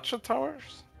check the archer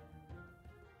towers?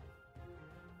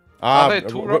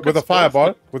 With a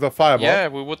fireball? With a fireball? Yeah,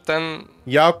 we would then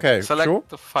select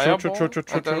the fireball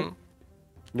and then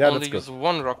yeah, only that's use good.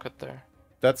 1 rocket there.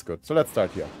 That's good. So let's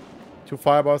start here. 2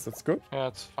 fireballs, that's good. Yeah,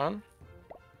 it's fun.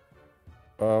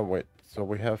 Wait. So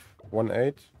we have 1,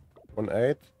 8, 1,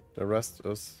 8. The rest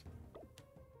is...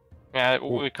 Yeah,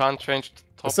 we can't change the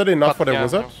top. Is that enough for the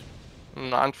wizard?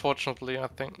 No, unfortunately, I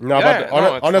think. No, yeah,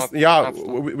 but honestly,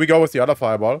 we go with the other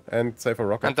fireball and save a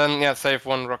rocket. And then, save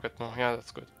 1 rocket more. Yeah,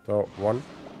 that's good. So, 1,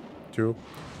 2.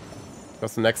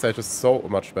 Because the next stage is so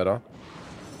much better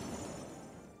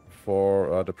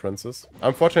for the princes.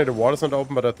 Unfortunately, the wall is not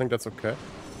open, but I think that's okay.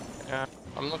 Yeah,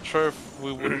 I'm not sure if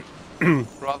we would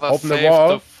rather open save the wall.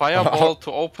 The fireball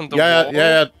to open the wall.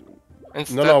 Yeah.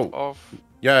 Instead of...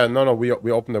 Yeah, no, we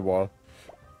open the wall.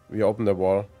 We open the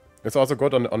wall. It's also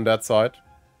good on that side.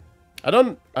 I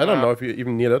don't know if you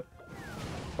even need it,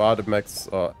 but it makes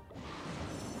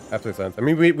absolute sense. I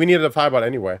mean, we needed a fireball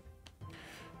anyway.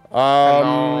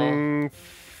 5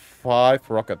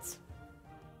 rockets.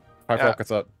 5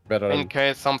 rockets are better. In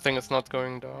case something is not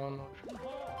going down.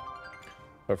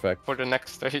 Perfect. For the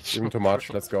next stage. Even too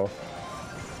much. Let's go.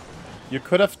 you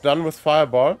could have done with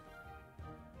Fireball.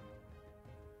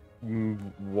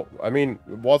 I mean,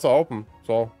 walls are open,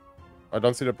 so I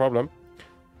don't see the problem.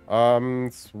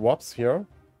 Swaps here.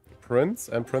 Prince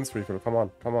and Prince refill. Come on,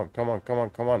 come on, come on, come on,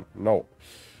 come on. No.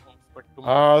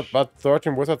 But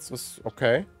 13 Wizards is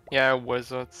okay. Yeah,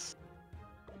 Wizards.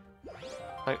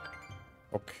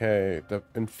 Okay, the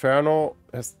Inferno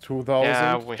has 2000.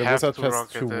 Yeah, we the have Wizard to has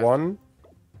rocket 2-1.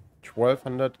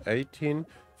 1218.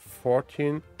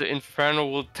 14. The Inferno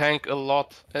will tank a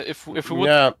lot. If we would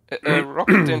Yeah.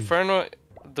 rocket the Inferno,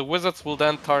 the Wizards will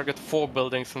then target 4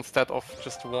 buildings instead of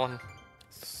just 1.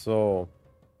 So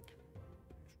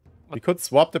we could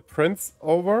swap the Prince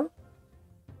over.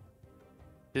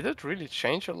 Did it really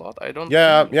change a lot? I don't.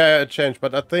 Yeah, yeah, it changed.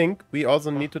 But I think we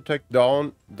also need to take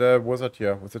down the Wizard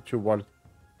here with the 2-1.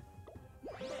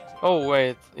 Oh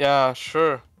wait, yeah,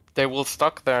 sure. They will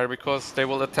stuck there because they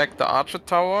will attack the Archer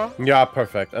Tower. Yeah,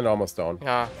 perfect. And almost down.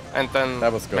 Yeah, and then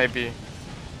that was good. Maybe.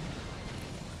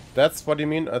 That's what you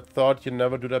mean? I thought you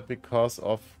never do that because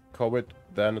of COVID.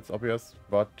 Then it's obvious.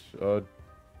 But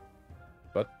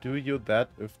do you that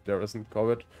if there isn't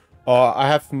COVID? I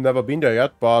have never been there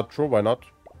yet, but true, why not?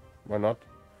 Why not?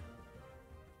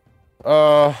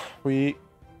 We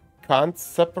can't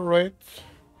separate.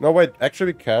 No, wait,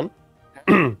 actually we can.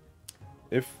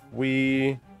 If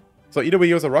we... So either we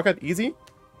use a rocket, easy.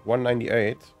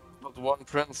 198. But 1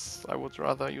 Prince. I would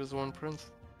rather use 1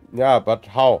 Prince. Yeah, but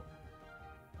how?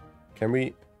 Can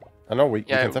we... I know we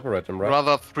can separate them, right?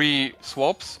 Rather 3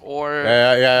 swaps or...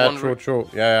 Yeah, true.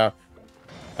 Yeah.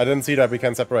 I didn't see that we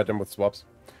can separate them with swaps.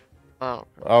 Oh,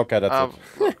 okay, that's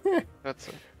it. That's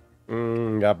it.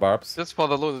 Yeah, barbs. Just for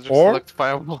the loot, just select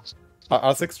fireballs.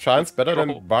 Are 6 giants better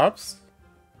than barbs?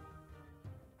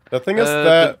 The thing is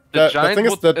the thing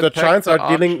is that the giants are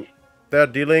dealing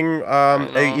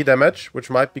AE damage, which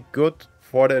might be good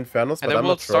for the Infernos, but I'm not sure. And they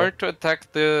will start to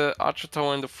attack the Archer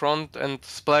Tower in the front and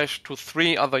splash to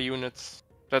 3 other units.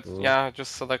 That's yeah,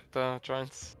 just select the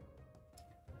giants.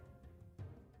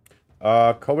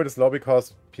 COVID is low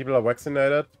because people are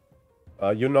vaccinated.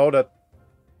 You know that.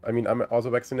 I mean, I'm also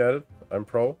vaccinated. I'm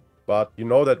pro, but you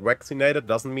know that vaccinated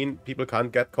doesn't mean people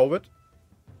can't get COVID.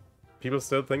 People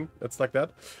still think it's like that.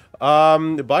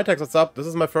 Bytex, what's up? This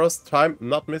is my first time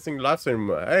not missing live stream.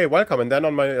 Hey, welcome. And then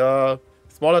on my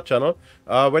smaller channel.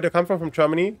 Where do you come from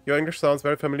Germany? Your English sounds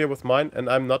very familiar with mine, and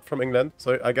I'm not from England,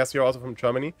 so I guess you're also from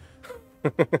Germany.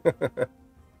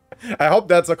 I hope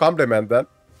that's a compliment then.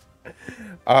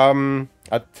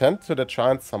 I tend to the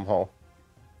giants somehow.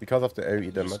 Because of the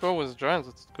AoE damage. Just go with giants,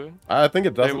 it's good. I think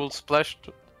it doesn't. They will splash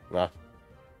to... Nah.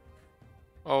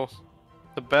 Oh.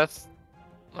 The best...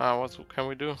 what can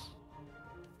we do?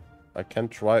 I can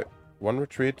try 1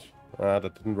 retreat. That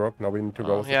didn't work. Now we need to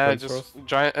go with the Prince just first.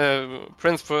 Giant,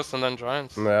 Prince first and then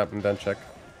giants. Yeah, and then check.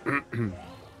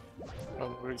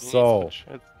 Really so...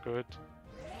 It's good.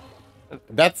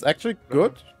 That's actually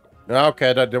good.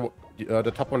 Okay,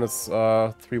 the top one is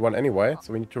 3-1 anyway,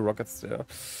 so we need 2 rockets there.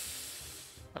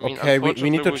 I mean, okay, we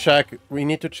need to check. We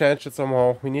need to change it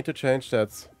somehow. We need to change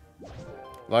that.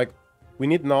 Like, we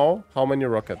need now how many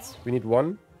rockets? We need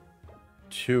 1,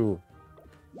 2,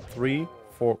 3,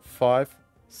 4, 5,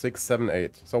 6, 7,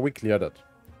 8. So we cleared it.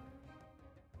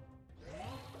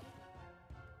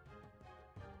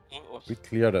 We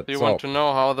cleared it. Do you want to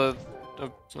know how the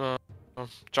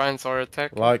giants are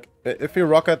attacked? Like, if you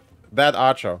rocket that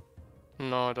archer.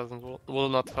 No, it doesn't. Will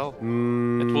not help.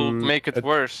 It will make it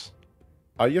worse.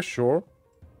 Are you sure?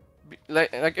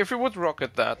 Like if you would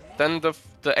rocket that, then the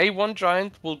A1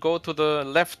 giant will go to the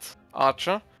left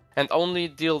archer and only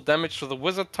deal damage to the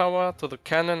wizard tower, to the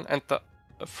cannon, and the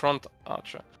front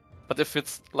archer. But if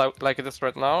it's like it is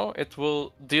right now, it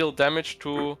will deal damage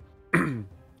to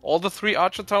all the 3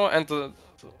 archer tower and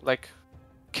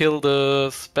kill the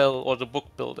spell or the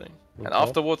book building. Okay. And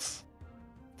afterwards,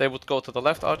 they would go to the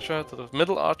left archer, to the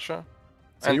middle archer,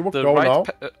 so and you would the go right.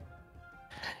 now?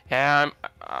 Yeah,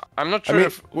 I'm not sure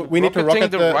if we need to rocket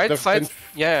the right side.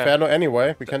 Yeah. Inferno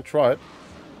anyway. We can try it.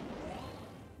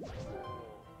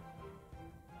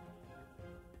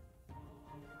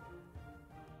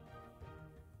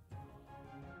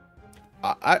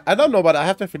 I don't know, but I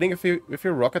have the feeling if you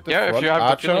rocket the front if you have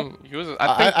archer, the feeling, use it.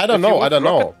 I don't know. I don't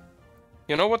know.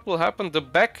 You know what will happen? The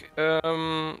back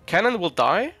cannon will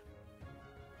die.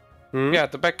 Yeah,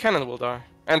 the back cannon will die,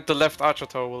 and the left archer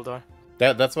tower will die.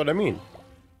 That's what I mean.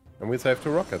 And we save 2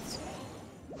 rockets.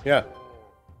 Yeah.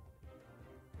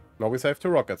 Now we save 2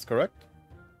 rockets, correct?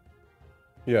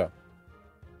 Yeah.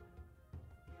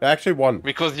 Actually 1.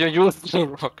 Because you used the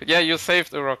rocket. Yeah, you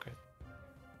saved a rocket.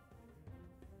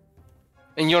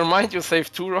 In your mind, you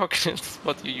save 2 rockets,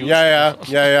 but you use. Yeah.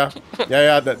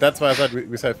 That's why I said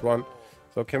we saved 1.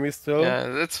 So can we still?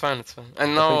 Yeah, it's fine. It's fine.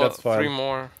 And I now think that's fine. 3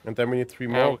 more. And then we need 3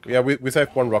 more. Okay. Yeah, we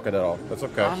saved 1 rocket at all. That's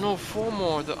okay. Ah no, 4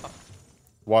 more.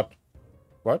 What?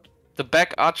 What? The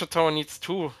back archer tower needs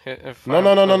 2. If No.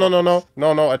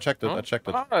 I checked it. No? I checked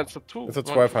it. Ah, it's a 2. It's a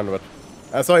 1200.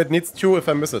 So it needs 2 if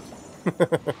I miss it.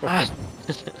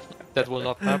 That will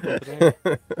not happen today.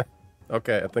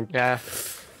 Okay, I think. Yeah.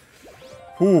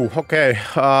 Ooh, okay.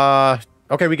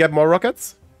 Okay, we get more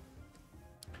rockets.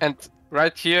 And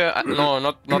right here, no,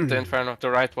 not the Inferno, the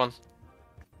right one.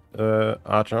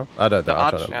 Archer. The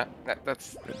Archer. Yeah,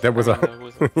 that's. There was a.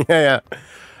 Yeah,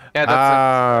 Yeah,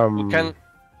 that's it. You can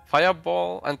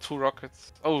fireball and 2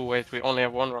 rockets. Oh wait, we only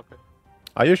have 1 rocket.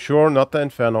 Are you sure not the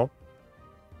Inferno?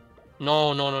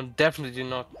 No, definitely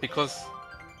not. Because,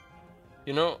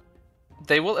 you know,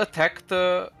 they will attack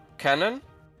the cannon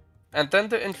and then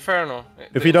the Inferno.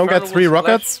 If we don't get 3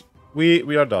 rockets,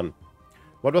 we are done.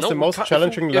 What was the most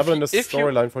challenging level in the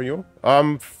storyline for you?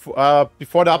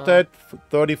 Before the update,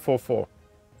 34-4.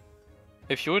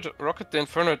 If you would rocket the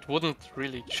Inferno, it wouldn't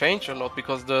really change a lot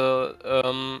because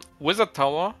the Wizard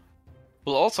Tower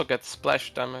will also get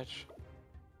splash damage.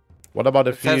 What about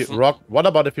if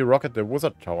you rocket the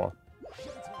Wizard Tower?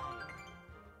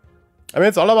 I mean,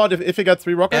 it's all about if you get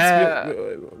 3 rockets,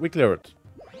 we clear it.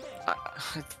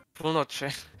 It will not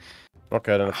change.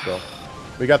 Okay, then let's go.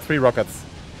 We got 3 rockets.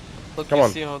 Look, Come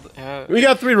on. We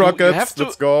got 3 rockets.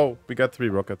 Let's go. We got 3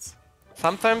 rockets.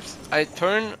 Sometimes I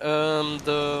turn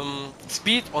the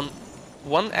speed on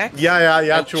 1x.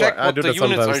 Yeah, sure. Check I what do the that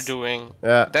units sometimes. are doing.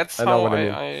 Yeah, that's I know how what I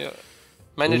mean. I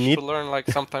managed to learn, like,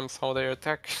 sometimes how they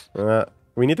attack.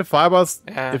 We need the fibers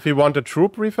Yeah. if we want the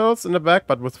troop refills in the back,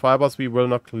 but with fibers we will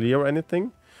not clear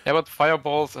anything. Yeah, but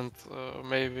fireballs and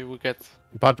maybe we get.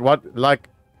 But what, like,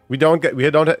 we don't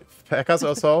have packers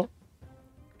or so.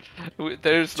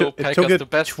 There's no It packers. took it The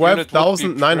best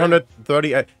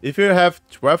 12,938. If you have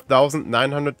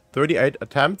 12,938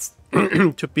 attempts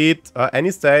to beat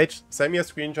any stage, send me a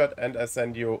screenshot and I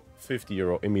send you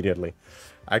 €50 immediately.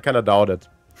 I kinda doubt it.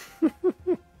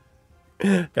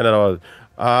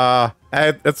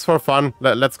 It's for fun.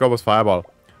 Let's go with fireball.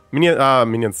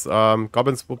 Minions.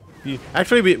 Goblins would be.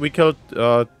 Actually, we killed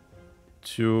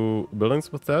 2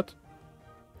 buildings with that.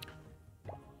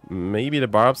 Maybe the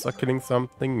barbs are killing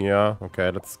something. Yeah.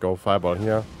 Okay. Let's go fireball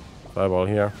here. Fireball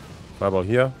here. Fireball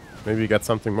here. Maybe we get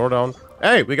something more down.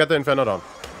 Hey, we got the Inferno down.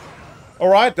 All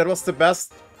right. That was the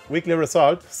best weekly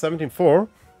result. 17-4.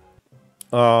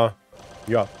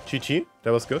 Yeah. GG.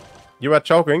 That was good. You were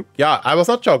joking? Yeah, I was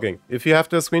not joking. If you have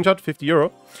the screenshot,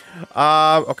 €50.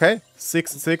 Okay,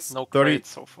 6-6, No 30,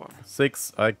 so far.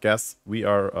 6. I guess we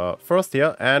are first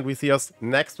here, and we see us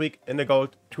next week in the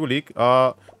Gold 2 League.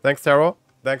 Thanks, Taro.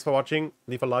 Thanks for watching.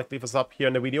 Leave a like, leave a sub here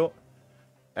in the video,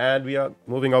 and we are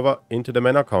moving over into the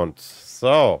main account.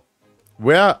 So,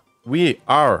 where we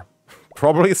are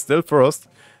probably still first,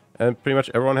 and pretty much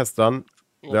everyone has done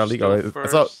their league already.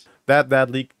 So, that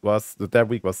week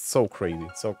was so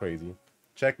crazy.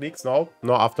 Check leagues now?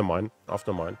 No, after mine. I'm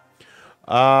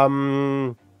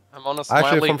on a smiley.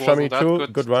 Actually, from Shami too.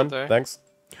 Good one. Today. Thanks.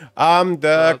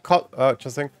 The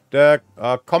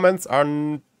comments are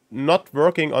not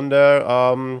working on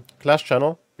the Clash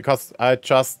channel because I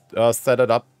just set it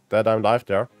up that I'm live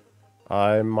there.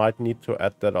 I might need to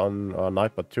add that on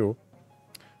Nightbot too.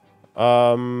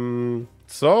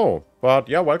 But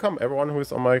yeah, welcome everyone who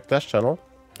is on my Clash channel.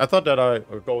 I thought that I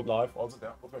would go live also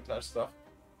there with my Clash stuff.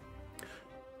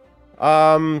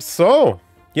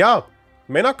 Yeah,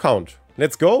 main account.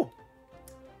 Let's go.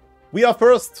 We are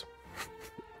first.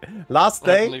 Last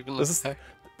day. This is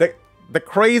the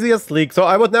craziest league. So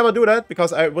I would never do that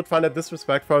because I would find it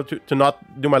disrespectful to not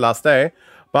do my last day.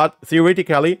 But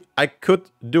theoretically, I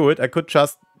could do it. I could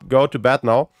just go to bed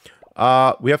now.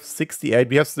 We have 68.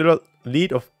 We have still a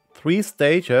lead of 3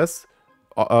 stages.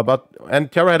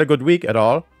 And Terra had a good week at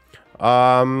all.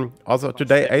 Also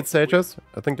today 8 stages.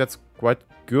 I think that's quite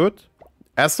good.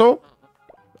 Esso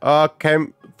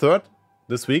came 3rd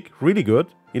this week. Really good.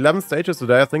 11 stages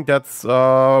today. I think that's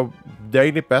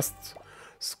daily best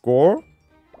score.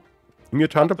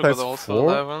 Mutante plays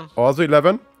 4. Also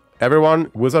 11. Everyone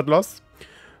WIZARDLOST.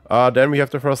 Then we have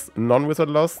the first non-Wizard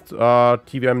Lost.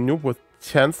 TVM Noob with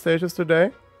 10 stages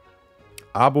today.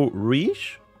 Abu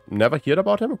Rish. Never heard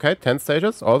about him. Okay, 10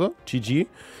 stages also. GG.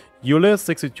 Yule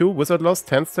 62, Wizard Lost,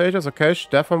 10 stages. Okay,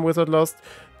 Stefan Wizard Lost,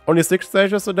 only 6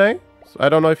 stages today. So I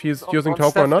don't know if he's using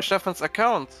Topo or not. Stefan's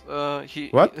account.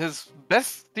 What? His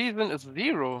best season is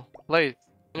 0 played.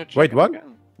 Wait, what?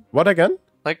 Again. What again?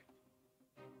 Like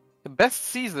the best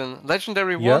season,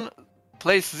 Legendary 1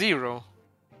 plays 0.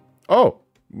 Oh,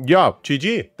 yeah,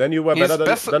 GG. Then you were He's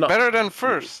better than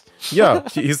first. Yeah,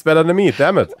 he's better than me.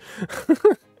 Damn it.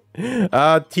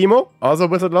 Timo, also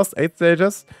Wizard Lost, 8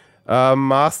 stages.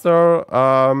 Master,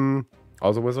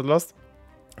 also Wizard Lost,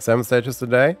 7 stages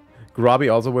today. Grubby,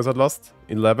 also Wizard Lost,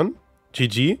 11.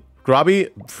 GG. Grubby,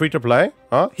 free to play.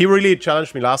 Huh? He really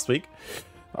challenged me last week.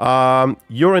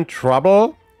 You're in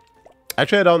trouble.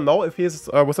 Actually, I don't know if he's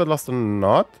Wizard Lost or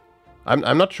not.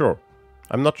 I'm not sure.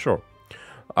 I'm not sure.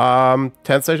 10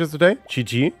 stages today.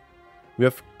 GG. We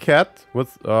have Cat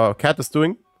with Cat is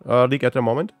doing league at the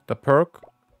moment. The perk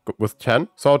with 10.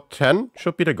 So 10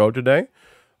 should be the goal today.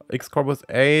 X-Corp with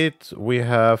 8. We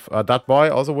have that boy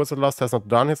also Wizard Lost has not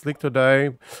done his league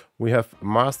today. We have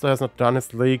Master has not done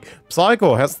his league.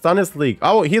 Psycho has done his league.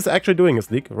 Oh, he's actually doing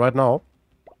his league right now.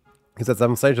 He's at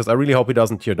 7 stages. I really hope he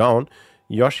doesn't tear down.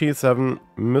 Yoshi 7.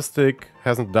 Mystic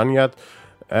hasn't done yet.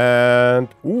 And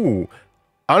ooh.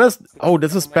 Honest, oh,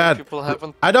 this is bad.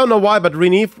 I don't know why, but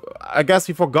Renif, I guess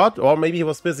he forgot, or maybe he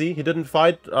was busy. He didn't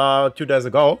fight 2 days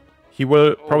ago. He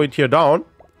will probably tear down.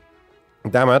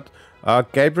 Damn it.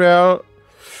 Gabriel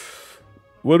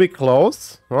will be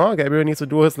close. Gabriel needs to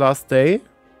do his last day.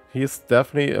 He's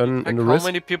definitely in the risk. How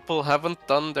many people haven't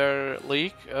done their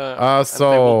league?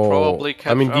 So,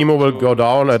 I mean, Demo will go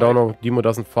down. I don't know. Demo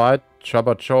doesn't fight.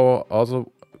 Chaba Cho also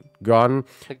gone.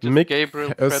 Mick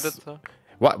Gabriel, Predator.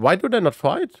 Why do they not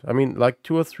fight? I mean, like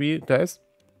 2 or 3 days.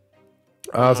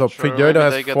 So Predator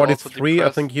has 43. I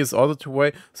think he's also 2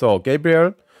 away. So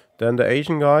Gabriel, then the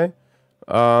Asian guy,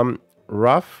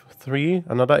 Ruff 3,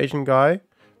 another Asian guy.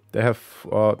 They have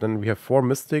then we have 4.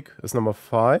 Mystic is number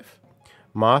 5,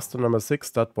 Master number 6,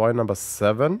 that boy number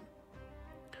 7.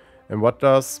 And what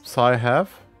does Psy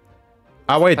have?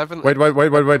 Ah, wait.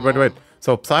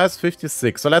 So Psy has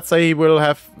 56. So let's say he will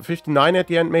have 59 at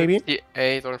the end, maybe.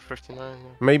 58 or 59.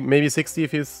 Yeah. Maybe 60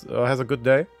 if he has a good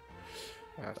day.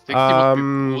 Yeah,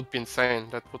 60 would be insane.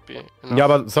 That would be enough. Yeah,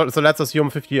 but so let's assume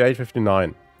 58,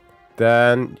 59.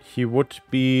 Then he would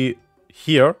be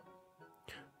here,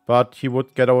 but he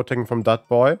would get overtaken from that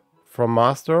boy, from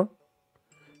Master,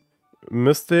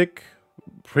 Mystic,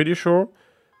 pretty sure.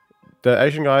 The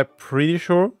Asian guy, pretty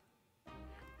sure.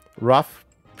 Ruff,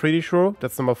 pretty sure.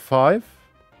 That's number 5.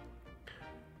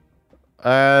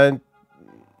 And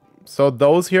so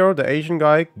those here, the Asian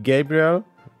guy, Gabriel,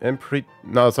 and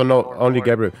only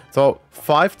Gabriel. So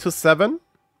 5 to 7,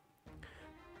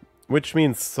 which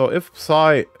means so if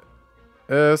Psy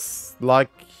is like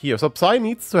here, so Psy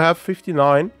needs to have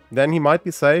 59, then he might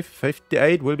be safe.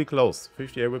 58 will be close.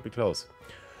 58 will be close.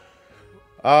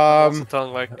 Also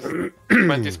telling like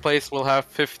 20th place will have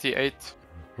 58.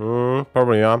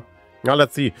 Probably, yeah. Now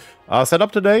let's see.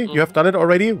 Setup today. You have done it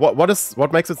already.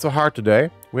 What makes it so hard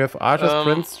today? We have Archers,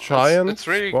 Prince, Giant. It's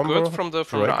really Bomber, good from the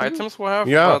items we have.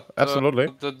 Yeah, but, absolutely.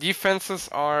 The defenses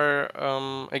are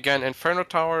again Inferno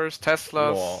Towers,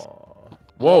 Teslas.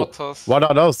 Whoa! Mortars. What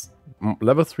are those?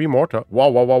 Level 3 mortar.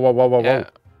 Wow! Yeah.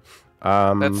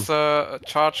 That's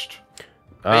charged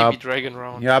baby dragon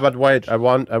round. Yeah, but wait. I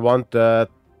want the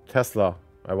Tesla.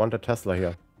 I want a Tesla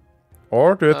here.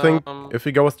 Or do you think if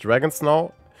we go with dragons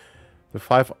now? The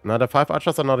 5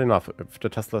 archers are not enough if the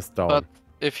Tesla is down. But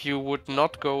if you would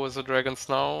not go with the dragons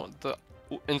now, the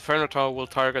Inferno Tower will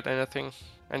target anything,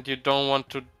 and you don't want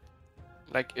to,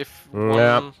 like, if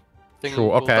one thing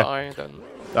will die, then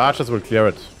the archers will clear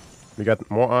it. We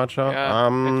get more archer. Yeah,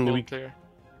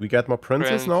 we get more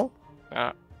princes now.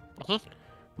 Yeah.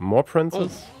 More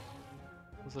princes.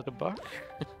 Oh. Was it a bug?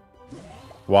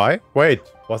 Why? Wait.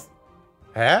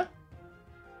 Huh?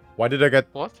 Why did I get?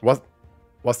 What?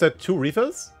 Was there 2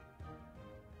 refills?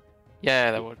 Yeah,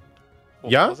 that would.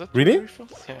 Yeah? Was it really?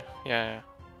 Refills? Yeah.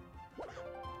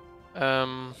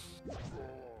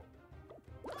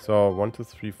 So 1, 2,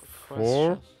 3,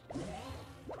 4.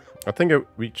 I think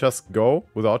we just go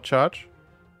without charge.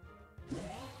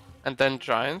 And then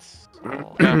giants.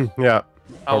 Oh, yeah. Yeah.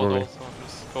 I would also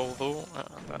just go though,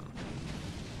 and then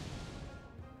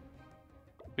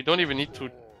we don't even need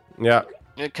to. Yeah.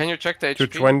 Can you check the HP?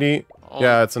 220.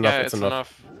 Yeah, it's enough. Yeah, it's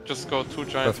enough. Just go 2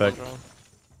 giants. Perfect.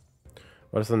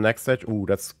 What is the next stage? Ooh,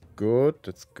 that's good.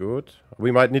 That's good.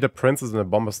 We might need a princess and a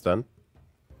bomber stand.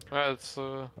 It's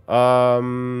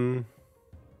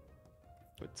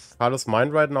Carlos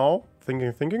mind right now?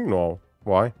 Thinking? No.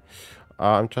 Why?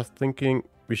 I'm just thinking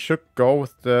we should go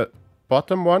with the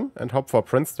bottom one and hope for a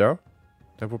prince there.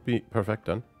 That would be perfect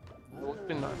then. That would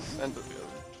be nice. And the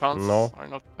chances are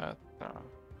not bad.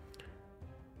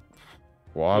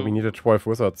 Wow, we needed 12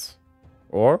 wizards.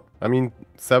 Or, I mean,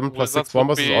 7 plus 6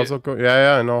 bombers is also good.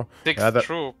 Yeah, I know. 6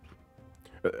 troop.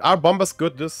 Are bombers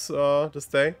good this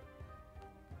day?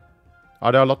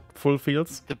 Are there a lot full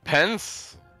fields?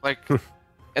 Depends. Like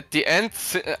at the end,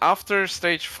 after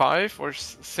stage 5 or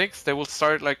 6, they will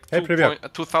start like Hey,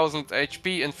 2000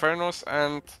 HP Infernos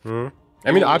and.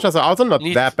 I mean, archers are also not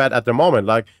need- that bad at the moment.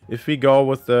 Like, if we go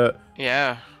with the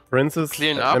princes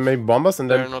clean and up, maybe bombers and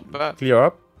they're then not bad. clear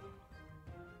up.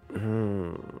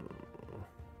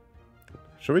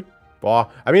 Should we? Oh,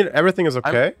 I mean, everything is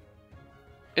okay.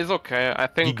 It's okay. I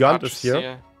think Gigant is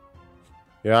here.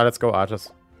 Yeah, let's go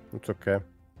archers. It's okay.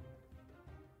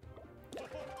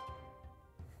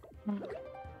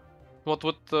 What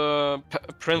would the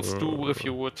prince do if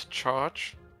you would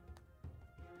charge?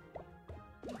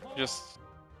 Just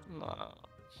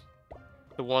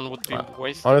the one would be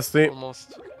wasted. Honestly,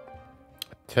 almost.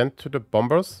 Tend to the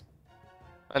bombers.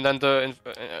 And then the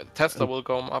Tesla will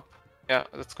go up. Yeah,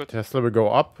 that's good. Tesla will go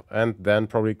up, and then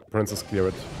probably princes clear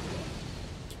it.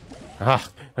 Ah,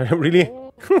 really?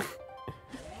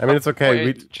 I mean, it's okay.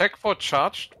 Wait, check for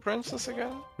charged princes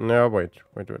again? No, wait.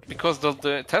 Because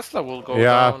the Tesla will go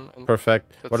down. Yeah,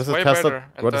 perfect. What is the Tesla?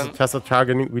 What is the Tesla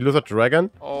targeting? We lose a dragon?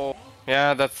 Oh,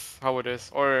 yeah, that's how it is.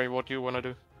 Or what you wanna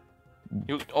do?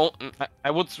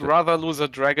 I would rather lose a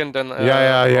dragon than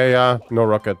yeah. No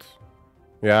rocket.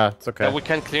 Yeah, it's okay. Yeah, we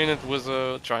can clean it with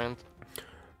a giant.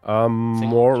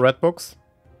 More red books?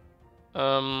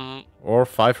 Or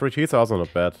 5 retreats, also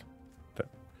not bad.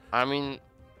 I mean,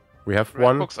 we have red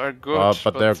one. Books are good,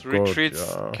 but they're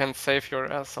retreats good, can save your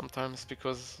ass sometimes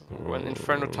because when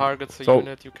Inferno targets a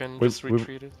unit, you can just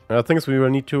retreat it. I think we will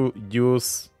need to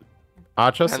use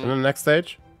archers in the next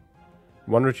stage.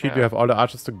 One retreat, we have all the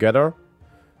archers together.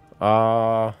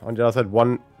 On the other side,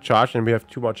 one charge, and we have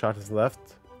 2 more charges left.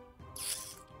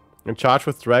 And charge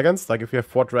with dragons, like if you have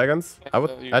 4 dragons,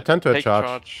 I tend to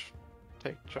charge.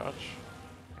 Take charge.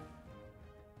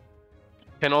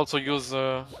 Can also use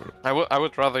I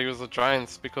would rather use the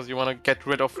giants because you want to get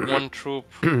rid of one troop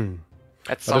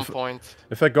at some point.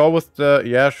 If I go with the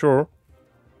sure.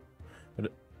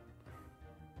 But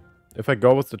if I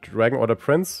go with the dragon or the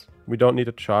prince, we don't need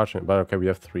to charge him. But okay, we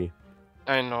have 3.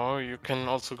 I know you can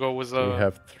also go with a we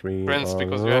have 3 prince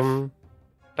because you have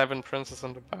 7 princes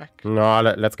in the back. No,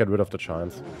 let's get rid of the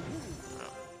giants.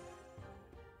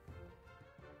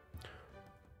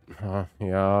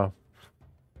 Yeah.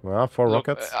 Well, 4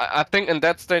 rockets. I think in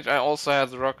that stage I also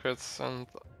had rockets, and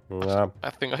I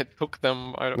think I took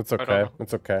them. It's okay.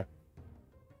 It's okay.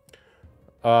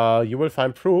 You will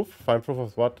find proof. Find proof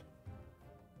of what?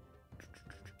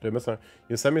 You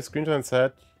sent me a screenshot and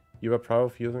said you were proud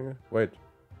of using it. Wait.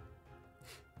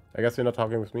 I guess you're not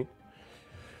talking with me.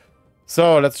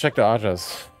 So let's check the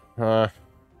archers.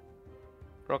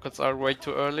 Rockets are way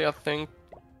too early, I think.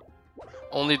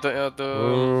 Only the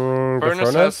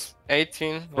furnace has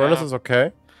 18. Furnace is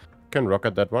okay. Can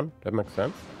rocket that one. That makes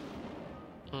sense.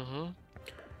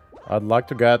 I'd like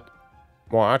to get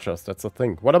more archers. That's the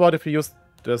thing. What about if you use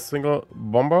the single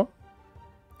bomber?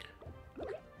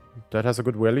 That has a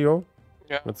good value.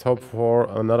 Yeah. Let's hope for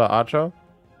another archer.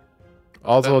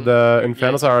 Also, the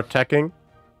Infernos are attacking.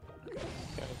 Yeah,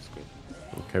 that's good.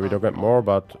 Okay, we don't get more,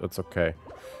 but it's okay.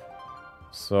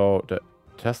 So the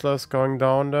Tesla is going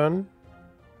down then.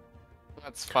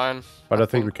 That's fine. But I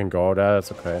think we can go there.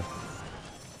 That's okay.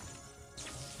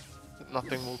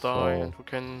 Nothing will die, and we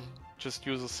can just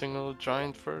use a single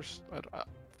giant first. I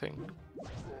think.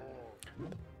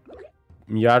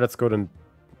 Yeah, that's good. And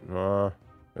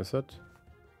is it?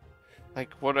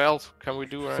 Like, what else can we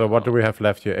do? So what do we have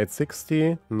left here?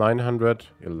 860, 900,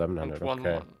 1100.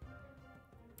 Okay.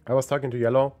 I was talking to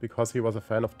Yellow because he was a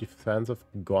fan of defensive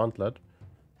gauntlet,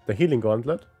 the healing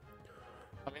gauntlet.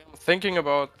 I mean, I'm thinking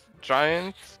about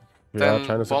giant, then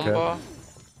bomber, okay.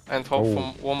 and hope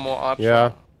for one more archer.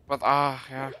 Yeah. But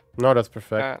yeah. No, that's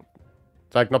perfect. Yeah.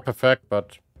 It's like not perfect,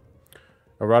 but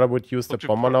I rather would use the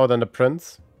bomber now than the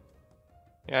prince.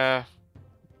 Yeah.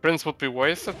 Prince would be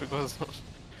wasted because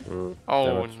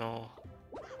oh no.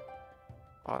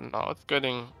 Oh no, it's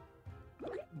getting.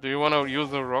 Do you want to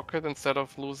use a rocket instead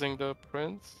of losing the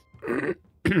prince?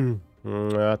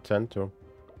 I tend to.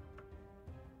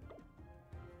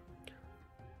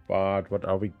 But what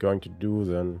are we going to do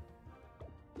then?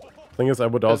 Thing is, I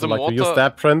would also like to use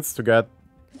that prince to get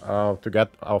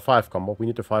our 5 combo. We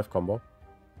need a 5 combo.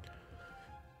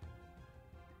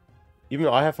 Even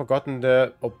though I have forgotten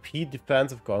the OP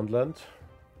defensive gauntlet.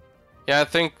 Yeah, I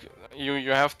think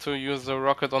you have to use the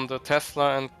rocket on the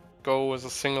Tesla and go with a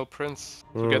single prince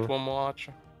to get one more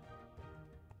archer.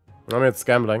 I mean, it's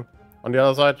gambling. On the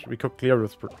other side, we could clear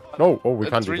with... No, we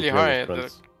can't do really high.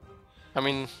 I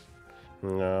mean,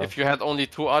 if you had only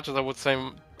 2 archers, I would say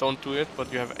don't do it,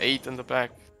 but you have 8 in the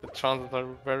back. The chances are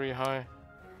very high.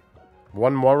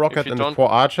 One more rocket and 4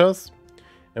 archers.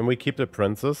 and we keep the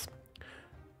princes.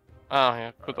 Ah,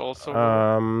 yeah, could also.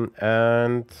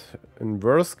 And in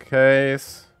worst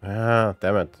case,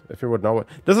 damn it! If you would know it,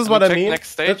 this is Can what we I check mean. next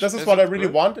stage? This is Is what I it really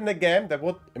good? want in the game. That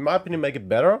would, in my opinion, make it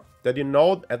better. That you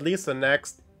know at least the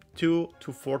next 2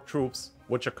 to 4 troops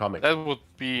which are coming. That would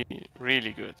be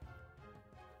really good.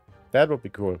 That would be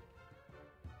cool.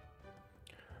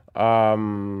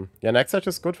 Yeah, next stage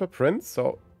is good for Prince,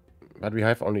 so but we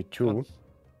have only 2.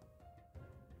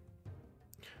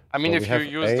 I mean, So if we you have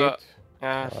use 8, the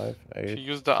 5, if 8. you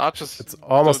use the archers, It's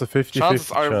almost the a 50-50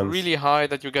 chances are chance. really high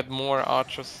that you get more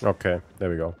archers. Okay, there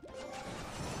we go.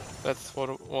 That's what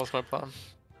was my plan.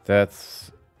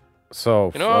 That's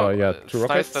so. You know, yeah, 2 it's rockets,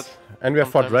 nice that and we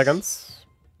have 4 sometimes dragons.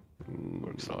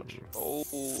 works out. Oh,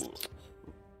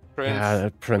 Prince. Yeah,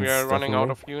 Prince. We are running out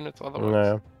definitely. of units otherwise.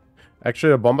 Yeah.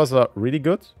 Actually, the bombers are really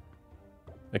good,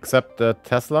 except the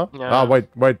Tesla. Yeah. Ah, wait,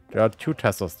 there are 2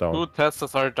 Teslas down. 2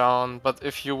 Teslas are down, but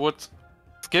if you would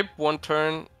skip 1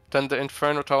 turn, then the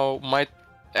Inferno Tower might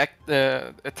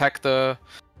attack the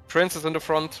Princess in the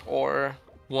front or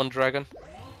 1 dragon.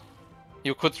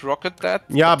 You could rocket that.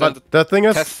 Yeah, then but the thing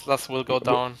is, Teslas will go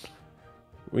down.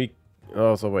 we.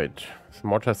 Oh, so wait.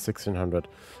 Mortar 1600.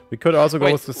 We could also go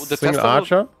Wait, with the the single Tesla will-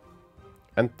 archer,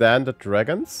 and then the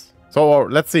dragons. So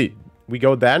let's see. We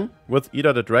go then with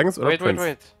either the dragons or the prince.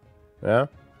 Wait. Yeah.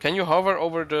 Can you hover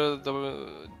over the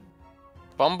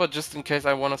bomber just in case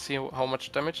I want to see how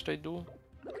much damage they do?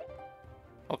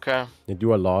 Okay. They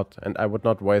do a lot, and I would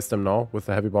not waste them now with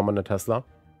the heavy bomb and the Tesla.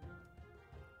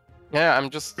 Yeah, I'm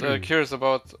just curious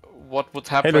about what would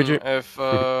happen Luigi. if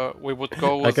we would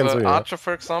go with can see the that. archer,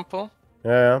 for example,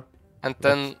 Yeah, and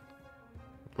then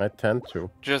might tend to.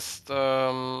 just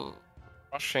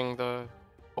rushing the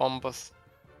bombers.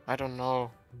 I don't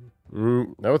know.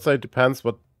 I would say it depends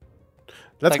what...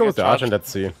 Let's Like go a with the archer charge. and let's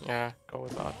see. Yeah, go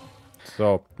with that.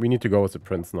 So, we need to go with the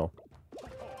prince now.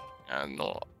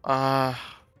 No.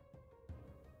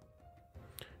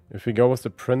 If we go with the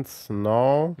prince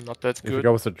now... Not that If we good.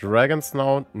 go with the dragons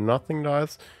now, nothing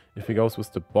dies. If we go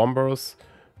with the bombers...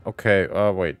 Okay,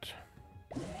 wait.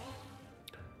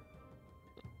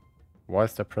 Why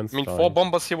is the prince I mean, dying? 4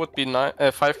 bombers here would be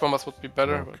 5 bombers would be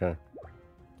better. But Okay.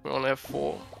 we only have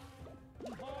 4.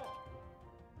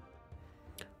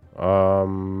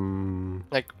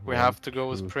 Like, we have to go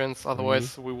with Prince,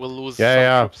 otherwise we will lose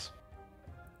some troops.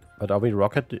 But are we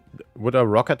rocket? Would a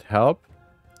rocket help?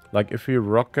 Like if we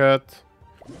rocket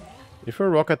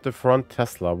the front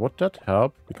Tesla, would that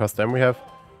help? Because then we have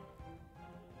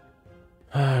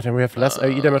less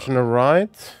AE damage on the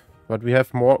right, but we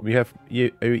have more. We have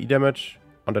AE damage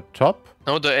on the top.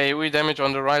 No, the AoE damage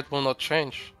on the right will not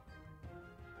change.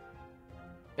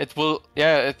 It will,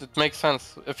 yeah, it makes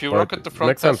sense. If you Well, rocket the it front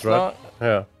makes sense, Tesla, right?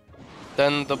 Yeah.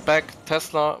 then the back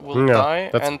Tesla will Yeah, die,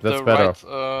 that's and better. the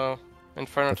right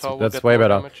Inferno Tower will That's get way more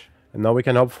better. damage. And now we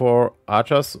can hope for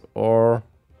archers or...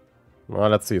 Well,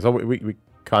 let's see. So we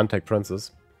can't take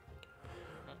princes.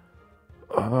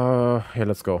 Yeah,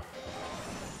 let's go.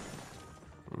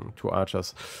 2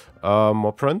 archers.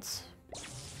 More prince.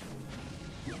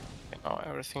 Now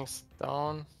everything's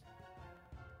down.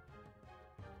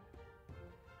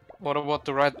 What about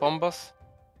the right bombers?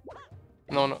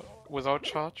 No, without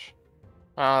charge.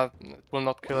 It will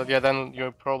not kill it. Yeah, then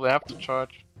you probably have to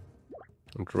charge.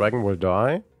 And dragon will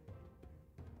die.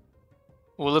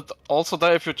 Will it also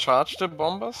die if you charge the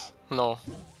bombers? No.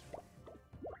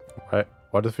 Right.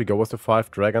 What if we go with the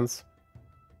 5 dragons?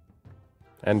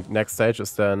 And next stage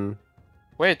is then...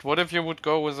 Wait, what if you would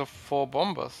go with the 4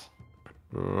 bombers?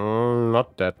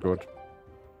 Not that good.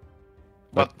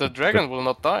 But the dragon will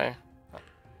not die.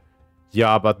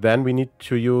 Yeah, but then we need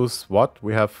to use what?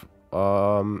 We have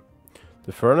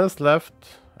the furnace left.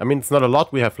 I mean, it's not a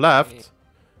lot we have left.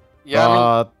 Yeah,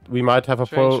 But we might have a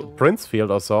full change- prince field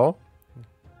or so.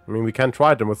 I mean, we can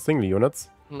try them with single units.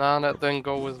 nah, then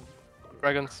go with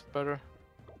dragons better.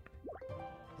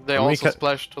 They And we also can-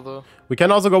 splash to the... We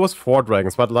can also go with 4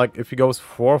 dragons, but like if we go with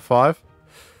 4 or 5...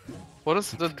 What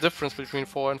is the difference between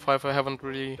 4 and 5? I haven't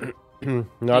really... No, Seen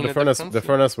the a furnace, difference? the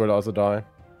furnace will also die.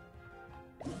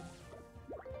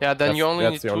 Yeah, then you only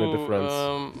That's need the only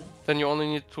difference. then you only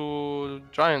need 2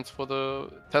 giants for the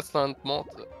Tesla and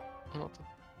Mortar. Yeah,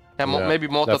 Yeah, maybe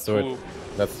Mortar let's do it. 2.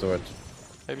 Let's do it.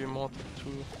 Maybe Mortar 2.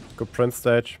 Good prince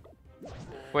stage.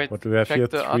 Wait, What do we have check here?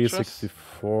 the archers.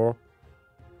 364.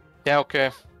 Yeah,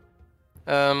 okay.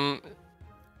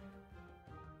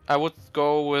 I would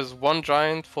go with 1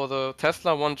 giant for the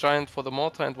Tesla, 1 giant for the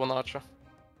Mortar, and 1 archer.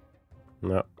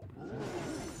 No.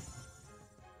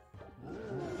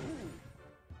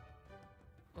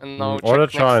 And now Or check the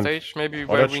next giant. stage, maybe Or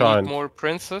where the we giant. need more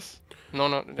princes. No,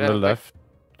 On the left.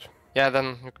 Yeah,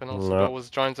 then you can also go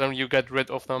with joints and you get rid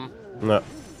of them. No.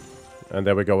 And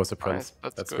there we go with the prince.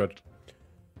 Nice, That's good.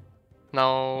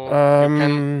 Now you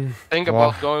can think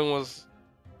about going with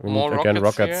more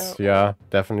rockets here. Yeah,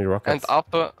 definitely rockets.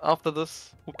 And after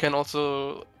this, we can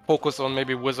also focus on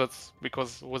maybe wizards,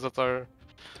 because wizards are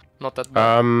not that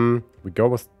bad. We go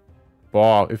with...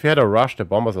 Wow, if you had a rush, the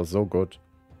bombers are so good.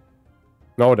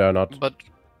 No, they're not.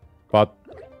 But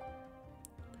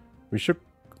we should...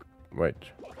 Wait.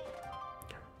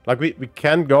 Like, we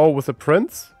can go with the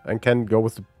prince and can go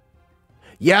with the...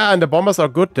 Yeah, and the bombers are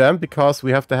good then, because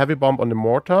we have the heavy bomb on the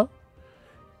mortar.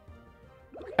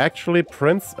 Actually,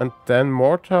 prince and then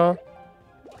mortar...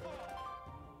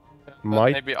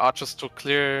 might... Maybe archers to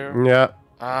clear... Yeah.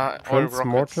 Prince,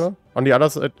 mortar. On the other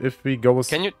side, if we go with...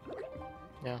 Can you...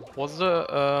 Yeah, was the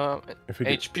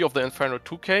HP of the Inferno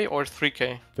 2k or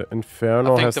 3k? The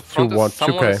Inferno has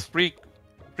 2k.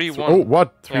 3-1. Oh,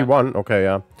 what? 3-1? Okay,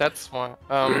 yeah. That's why.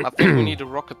 I think we need a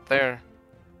rocket there.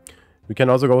 We can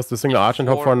also go with the single arch and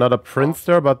hope for another prince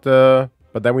there, but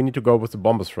then we need to go with the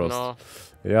bombers first. No.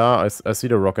 Yeah, I see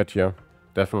the rocket here.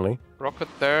 Definitely. Rocket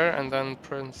there and then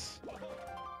prince.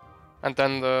 And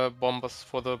then the bombers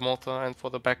for the mortar and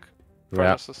for the back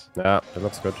furnaces. Yeah, that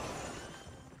looks good.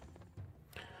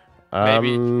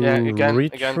 Maybe,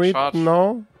 again charge.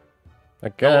 No?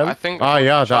 Again? No, I think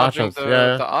yeah, the archers.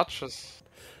 The archers.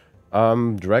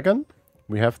 Dragon?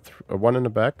 We have one in the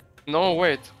back. No,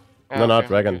 wait. No, not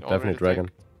dragon. Definitely dragon.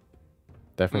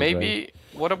 Definitely maybe,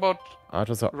 dragon. What about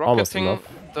archers are almost enough.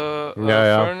 The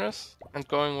furnace and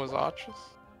going with archers?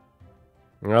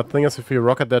 The thing is, if we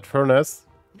rocket that furnace,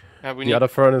 the other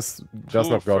furnace does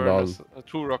not go down.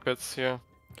 2 rockets here.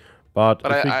 But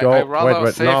if we go...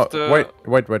 Wait.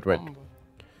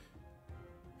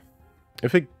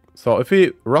 If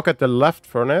we rocket the left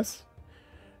furnace...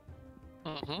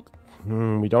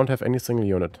 we don't have any single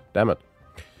unit. Damn it.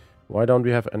 Why don't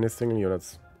we have any single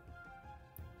units?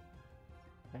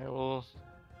 Well,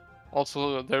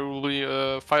 also, there will be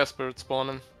fire spirit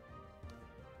spawning.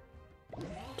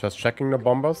 Just checking the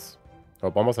bombers. Oh,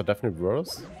 bombers are definitely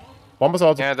worse. Bombers are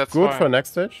also good for next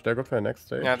stage. They're good for the next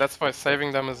stage. Yeah, that's why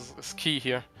saving them is key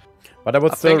here. But I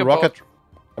would still rocket...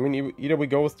 I mean, either we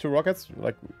go with 2 rockets,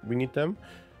 like, we need them.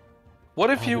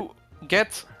 What if you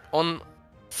get on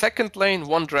second lane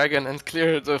 1 dragon and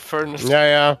clear the furnace?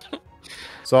 Yeah.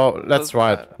 So, let's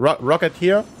try it. Rocket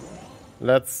here.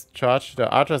 Let's charge the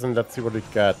archers and let's see what we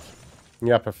get.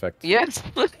 Yeah, perfect. Yes!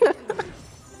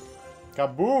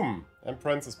 Kaboom! And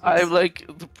Princess. I'm like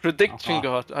the prediction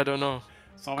god, I don't know.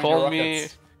 So many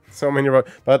rockets. So many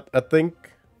rockets. But I think...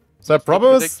 So the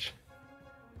problem is...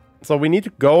 So we need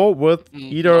to go with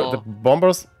either the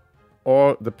bombers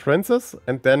or the princes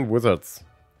and then wizards.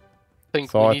 I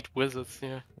think we need wizards,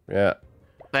 yeah. Yeah.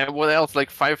 Now, what else? Like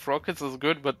 5 rockets is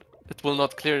good, but it will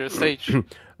not clear the stage.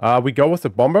 We go with the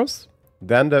bombers.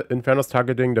 Then the Inferno's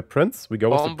targeting the prince. We go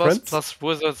with the prince. Bombers plus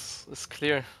wizards is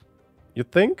clear. You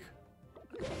think?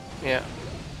 Yeah.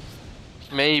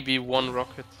 Maybe 1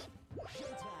 rocket.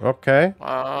 Okay.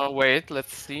 Wait,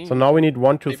 let's see. So now we need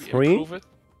 1, 2, maybe 3.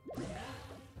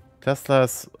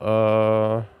 Tesla's,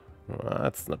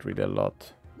 that's not really a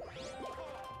lot.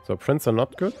 So prints are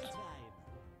not good.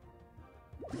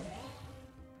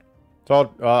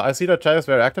 So I see that chat is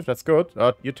very active. That's good.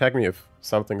 You tag me if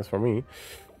something is for me.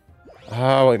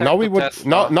 Wait, now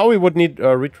we would need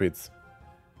retreats.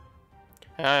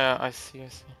 Yeah, I see.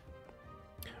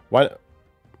 What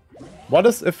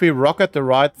is if we rocket the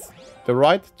right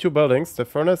 2 buildings, the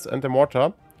furnace and the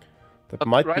mortar? That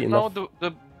might be enough. Right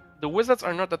now, the wizards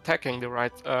are not attacking the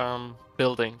right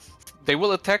buildings. They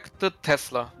will attack the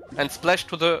Tesla and splash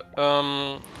to the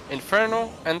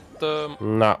Inferno and the...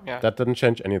 No, that didn't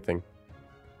change anything.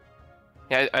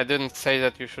 Yeah, I didn't say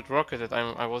that you should rocket it.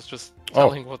 I was just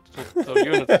telling what the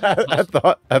unit.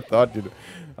 I thought you did.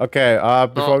 Okay,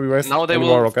 before we waste now they any will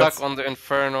more rockets. stuck on the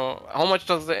Inferno. How much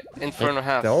does the Inferno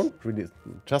have? Don't really...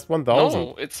 Just 1,000.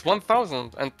 No, it's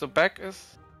 1,000 and the back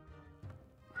is...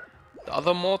 The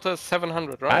other mortar is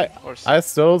 700, right? I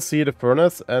still see the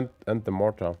furnace and the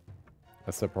mortar.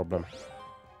 That's the problem.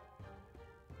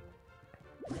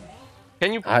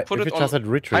 Can you put it on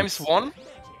 ×1?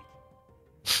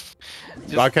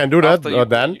 I can do that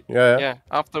then. Yeah,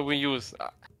 after we use.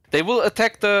 They will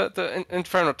attack the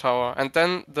Inferno Tower, and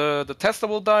then the Tesla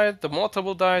will die, the mortar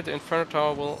will die, the Inferno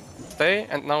Tower will stay,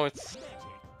 and now it's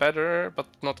better, but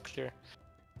not clear.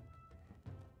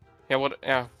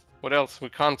 What else? We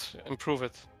can't improve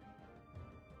it.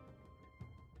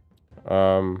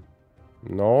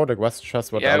 No, the question is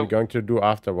just what are we going to do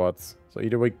afterwards. So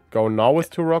either we go now with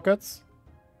 2 rockets,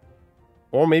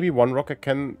 or maybe 1 rocket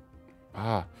can...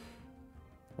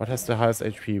 What has the highest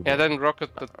HP? Yeah, then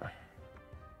rocket the...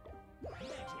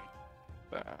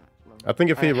 I think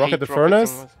if we rocket the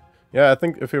furnace... Yeah, I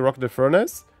think if we rocket the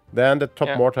furnace, then the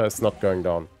top mortar is not going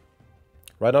down.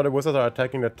 Right now the wizards are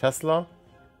attacking the Tesla.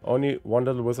 Only one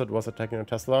little wizard was attacking the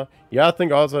Tesla. Yeah, I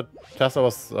think also Tesla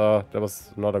was... that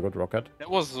was not a good rocket. That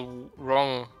was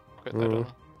wrong. I don't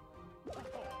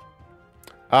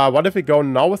know. What if we go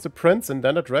now with the prince and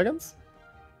then the dragons?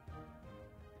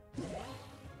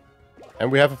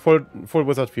 And we have a full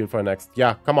wizard field for next.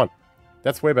 Yeah, come on.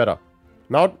 That's way better.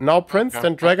 Now prince,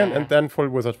 then dragon, and then full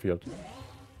wizard field.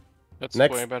 That's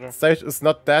way better. Next stage is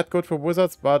not that good for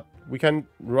wizards, but we can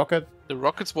rocket. The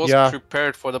rockets was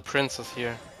prepared for the princes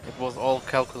here. It was all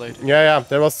calculated. Yeah,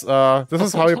 there was... this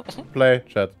is how you play,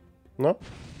 chat. No?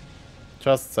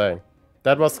 Just saying.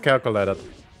 That was calculated.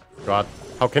 God,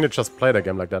 how can you just play the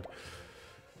game like that?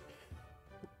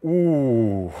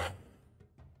 Ooh.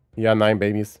 Yeah, 9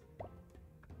 babies.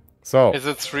 So... Is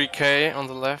it 3K on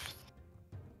the left?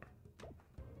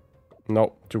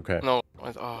 No, 2K. No,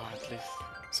 oh, at least.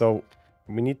 So,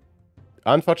 we need...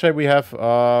 Unfortunately, we have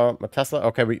a Tesla.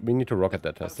 Okay, we need to rocket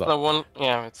that Tesla.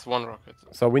 Yeah, it's one rocket.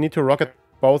 So, we need to rocket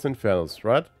both Infernos,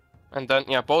 right? And then,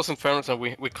 yeah, both Infernos, and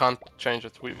we can't change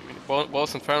it. We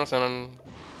both Infernos, and then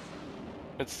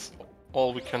it's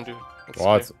all we can do.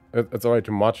 It's already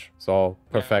too much, so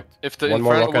perfect. If the one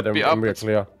more rocket and we are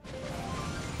clear.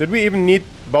 Did we even need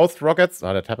both rockets?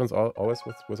 Ah, that happens always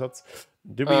with wizards.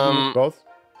 Did we even need both?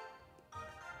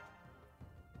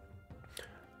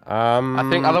 I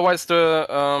think otherwise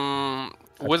the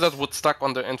wizard would stuck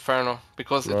on the Inferno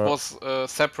because it was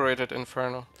separated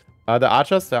Inferno. The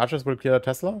archers will clear the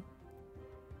Tesla?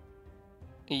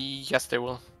 Yes, they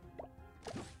will.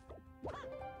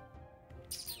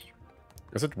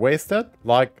 Is it wasted?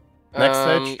 Like next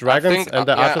stage, dragons and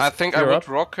the archers? I think I would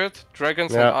rocket.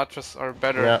 Dragons and archers are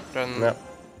better than.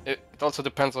 It also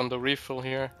depends on the refill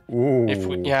here. Ooh. If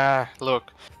we,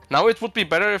 look. Now it would be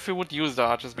better if we would use the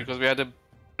archers because we had a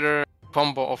better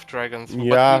combo of dragons.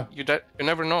 Yeah. But you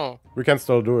never know. We can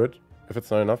still do it if it's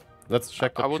not enough. Let's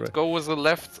check. I would go with the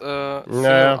left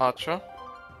single archer.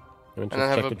 And then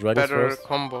have a better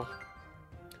combo.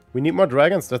 We need more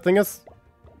dragons. The thing is,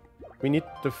 we need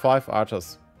the 5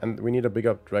 archers. And we need a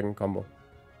bigger dragon combo.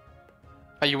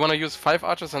 You want to use 5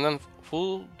 archers and then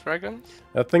full dragons?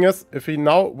 The thing is, if we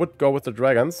now would go with the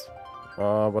dragons,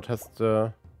 what has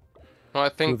the... No, I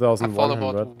think I thought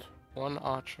about 1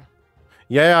 archer.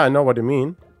 Yeah, I know what you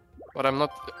mean. But I'm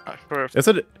not sure.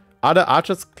 Are the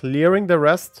archers clearing the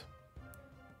rest?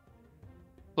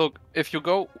 Look, if you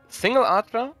go single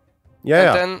archer,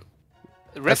 and then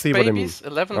rest babies,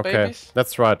 11 babies.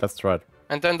 That's right.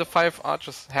 And then the 5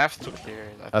 archers have to clear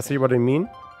it. I see what you mean.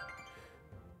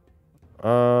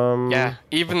 Yeah,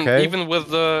 even with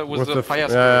the fire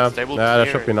spirits, they will clear that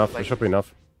should be enough. Like, that should be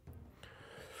enough.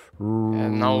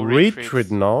 Now retreat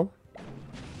now.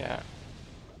 Yeah.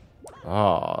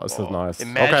 Ah, this is nice.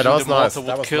 Imagine okay, that was nice.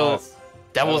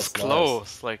 That was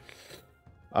close. Like.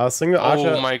 Single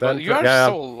archer. Oh my god, you are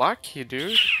so lucky,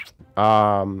 dude.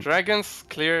 Dragons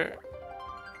clear.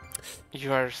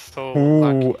 You are so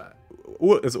lucky.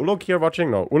 Is Uluk here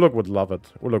watching? No, Uluk would love it.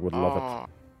 Uluk would love it.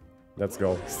 Let's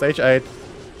go. Stage 8.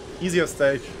 Easier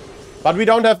stage. But we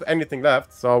don't have anything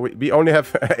left, so we only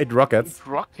have 8 rockets. 8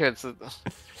 rockets?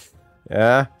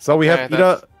 Yeah, so we have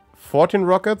either 14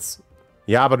 rockets.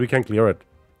 Yeah, but we can clear it.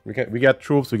 We get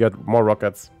troops, we get more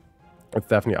rockets. It's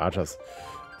definitely archers.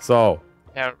 So...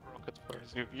 Yeah, rockets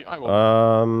first.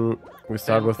 We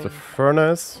start with the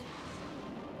furnace.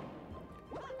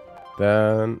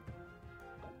 Then...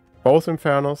 both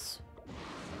Infernos.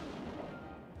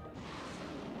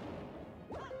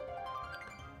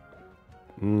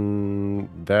 Ooh,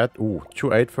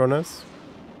 2-8 furnace.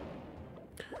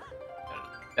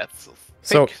 That's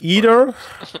so either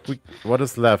what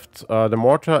is left? The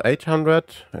mortar 800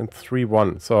 and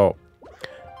 3-1. So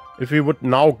if we would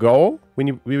now go, we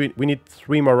need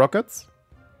 3 more rockets.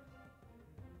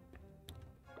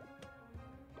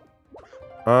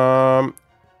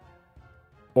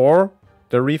 Or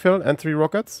the refill and 3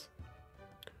 rockets.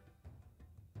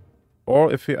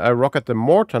 Or if I rocket the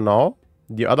mortar now,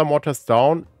 the other mortar is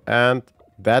down and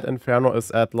that Inferno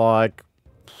is at like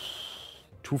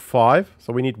 2-5.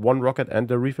 So we need 1 rocket and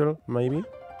the refill, maybe.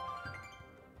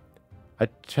 I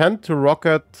tend to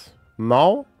rocket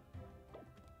now.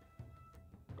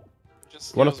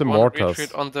 Just one of the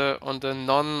mortars. On the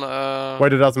non.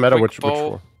 Wait, it doesn't matter which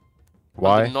one.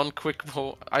 Why? Non-quick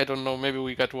bow. I don't know. Maybe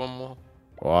we get 1 more.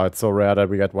 Oh, it's so rare that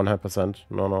we get 100%.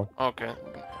 No. Okay.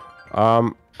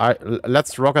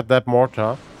 Let's rocket that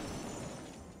mortar.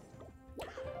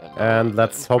 And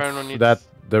let's hope that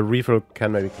the refill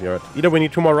can maybe clear it. Either we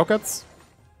need 2 more rockets.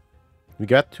 We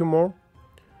get 2 more.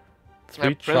 3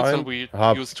 Yeah, Prince and giant. we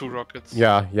use 2 rockets.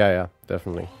 Yeah,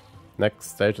 definitely. Next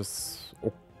stage is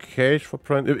okay for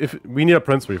Prince. If we need a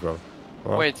Prince refill.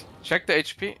 Wait, check the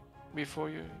HP before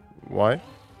you. Why?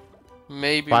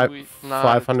 Maybe we. Nah,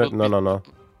 500.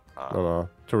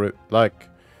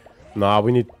 No.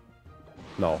 We need.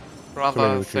 No.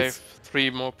 Rather save 3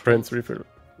 more Prince refill.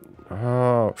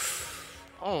 Oh.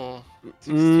 Oh.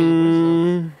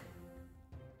 16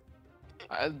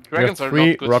 dragons are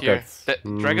not good rockets. here.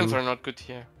 Dragons are not good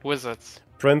here. Wizards.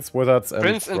 Prince, wizards, and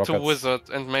Prince into rockets. wizard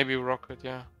and maybe rocket.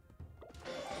 Yeah.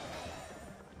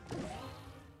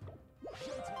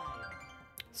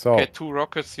 So. Okay, 2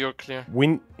 rockets. You're clear.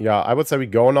 I would say we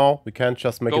go now. We can't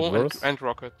just make it worse. And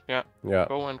rocket. Yeah. Yeah.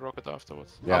 Go and rocket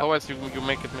afterwards. Yeah. Otherwise, you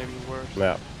make it maybe worse.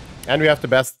 Yeah. And we have the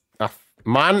best.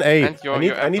 Man,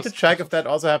 I need to check if that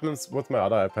also happens with my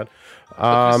other iPad.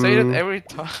 But you say it every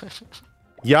time.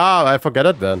 Yeah, I forget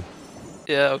it then.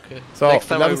 Yeah, okay. So, next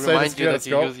time I let's remind you that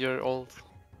you use your old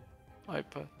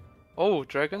iPad. Oh,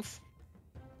 dragons?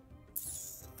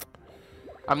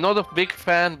 I'm not a big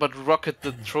fan, but rocket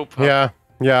the trope.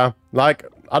 Yeah. Like,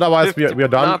 otherwise we are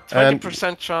done.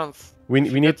 20% chance. We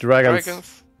need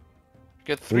dragons.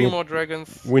 Get 3 more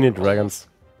dragons. We need dragons.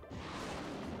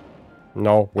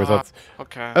 No, wizards.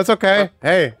 Okay. That's okay.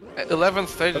 Hey. 11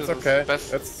 stages That's okay. is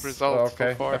best result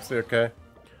so far. Absolutely okay.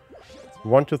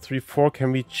 1, 2, 3, 4.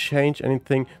 Can we change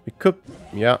anything? We could.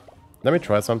 Yeah. Let me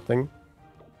try something.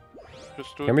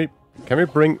 Just do Can we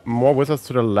bring more wizards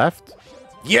to the left?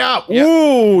 Yeah. Yeah.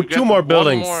 Ooh, 2 more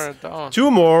buildings. More down.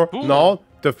 2 more. Boom. No,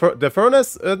 the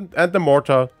furnace and the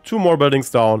mortar. 2 more buildings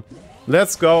down.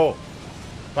 Let's go.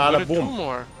 Bada boom. 2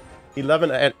 more.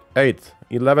 11-8.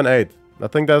 11-8. I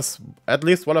think that's at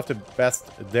least one of the best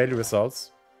daily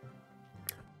results.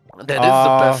 That is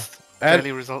the best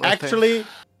daily result. Actually,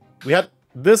 we had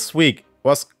this week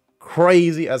was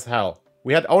crazy as hell.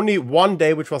 We had only one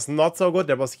day which was not so good.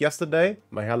 That was yesterday.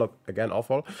 My hair looked again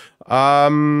awful.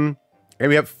 And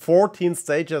we have 14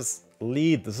 stages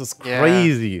lead. This is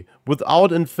crazy.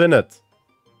 Without infinite.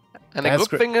 And the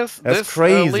good thing is, this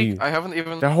crazy. Week, I haven't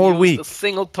even the whole used week. a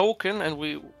single token, and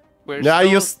we're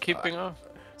still keeping up.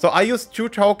 So I used 2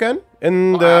 token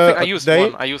in the I used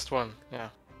day. 1. I used 1. Yeah.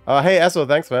 Hey Esso,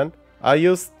 thanks man. I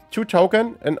used 2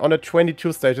 token on a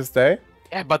 22 stages day.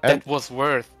 Yeah, but that was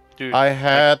worth, dude. I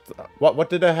had what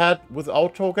did I had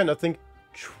without token? I think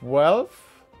 12.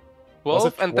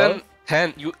 12 and then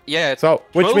 10. So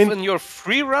 12 which means in your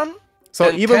free run. So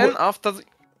and even 10 after.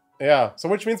 Yeah. So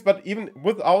which means, but even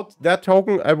without that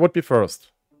token, I would be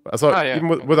first. So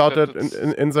even without that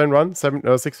insane run,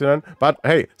 69. But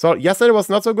hey, so yesterday was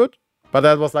not so good, but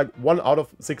that was like 1 out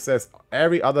of 6 days.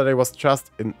 Every other day was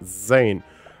just insane.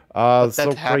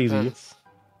 So crazy.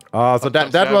 So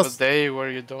that was a day where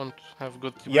you don't have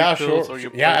good sure. Or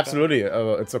you absolutely.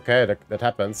 It's okay. That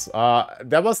happens.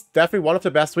 That was definitely one of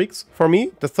the best weeks for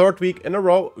me. The 3rd week in a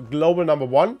row, global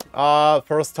 #1.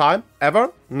 First time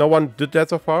ever. No one did that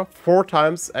so far. 4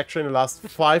 times actually in the last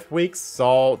 5 weeks.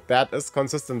 So that is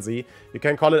consistency. You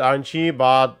can call it RNG,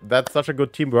 but that's such a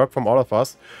good teamwork from all of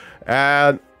us.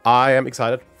 And I am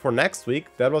excited for next week.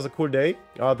 That was a cool day.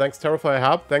 Thanks Tara for your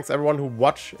help. Thanks everyone who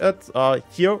watched it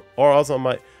here or also on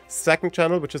my 2nd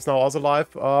channel, which is now also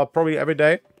live probably every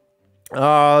day.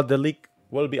 The leak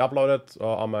will be uploaded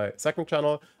on my 2nd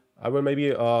channel. I will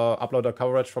maybe upload a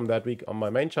coverage from that week on my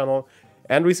main channel.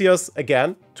 And we see us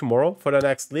again tomorrow for the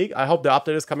next league. I hope the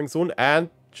update is coming soon. And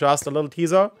just a little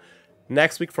teaser.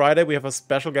 Next week, Friday, we have a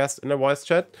special guest in the voice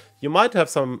chat. You might have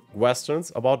some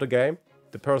questions about the game.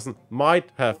 The person might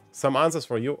have some answers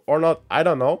for you or not. I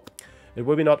don't know. It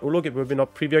will be not Uluk, it will be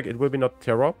not p.e.k.k.a, it will be not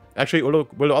Terror. Actually,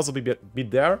 Uluk will also be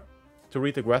there to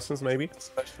read the questions, maybe.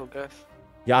 Special guest.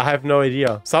 Yeah, I have no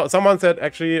idea. Someone said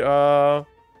actually,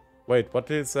 wait, what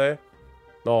did it say?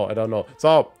 No, I don't know.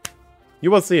 So,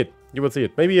 you will see it. You will see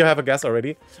it. Maybe you have a guess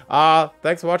already.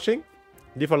 Thanks for watching.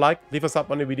 Leave a like, leave a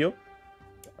sub on the video.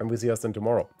 And we see us then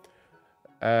tomorrow.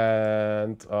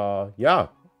 And, yeah,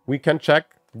 we can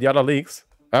check the other leagues.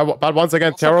 But once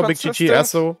again, Terror, Big GG,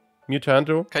 Esso,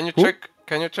 Mutanto.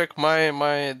 Can you check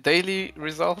my daily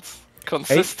results?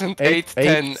 Consistent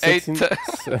 8-10.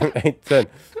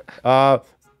 8-10.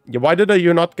 Why did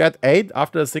you not get 8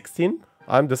 after 16?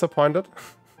 I'm disappointed.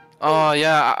 Oh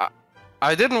yeah,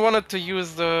 I didn't want to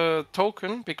use the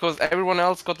token because everyone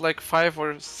else got like 5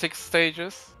 or 6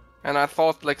 stages, and I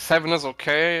thought like 7 is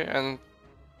okay, and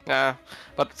yeah,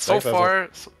 but so far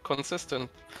consistent.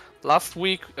 Last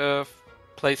week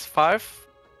place 5.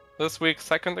 This week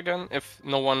 2nd again, if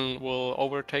no one will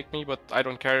overtake me, but I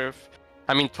don't care if...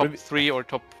 I mean top 3 or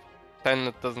top 10,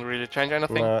 it doesn't really change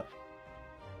anything.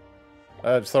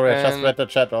 Sorry, I just read the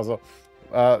chat also.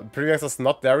 Previous is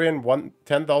not Darien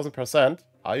 10,000%.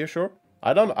 Are you sure?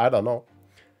 I don't know.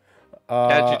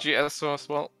 Yeah, GGS as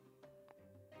well.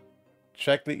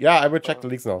 Check the I will check the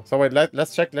leagues now. So wait,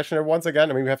 let's check legendary once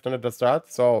again. I mean, we have done it at the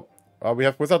start. So we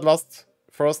have WIZARDLOST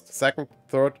first, second,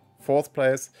 third, fourth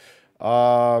place. We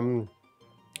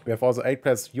have also 8th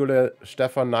place Jule,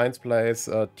 Stefan 9th place,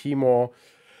 Timo,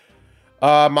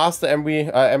 Master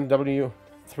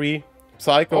MW3,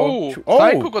 Psycho. Oh,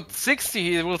 Psycho got 60.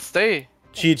 He will stay.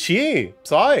 GG,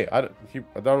 Psy. I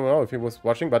don't know if he was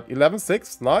watching, but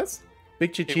 11-6, nice.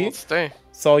 Big GG. He will stay.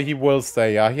 So he will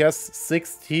stay. Yeah, he has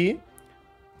 60.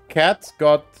 KART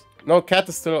got... No, KART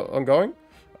is still ongoing.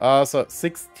 So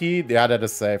 60... Yeah, that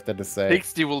is safe. That is safe.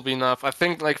 60 will be enough. I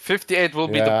think like 58 will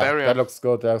be the barrier. That looks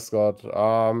good. That's good.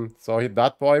 So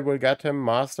that boy will get him.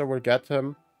 Master will get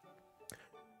him.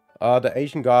 The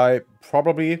Asian guy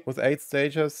probably with 8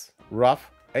 stages.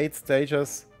 Rough 8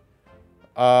 stages.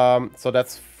 So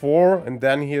that's 4. And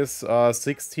then he is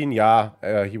 16. Yeah,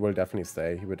 he will definitely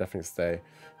stay. He will definitely stay.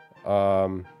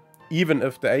 Even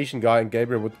if the Asian guy and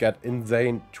Gabriel would get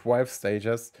insane 12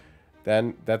 stages,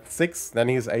 then that's 6, then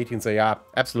he's 18. So yeah,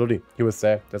 absolutely, he will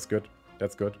stay. That's good.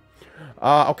 That's good.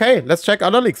 Okay, let's check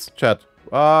other leagues, chat.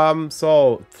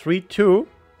 So 3-2.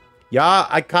 Yeah,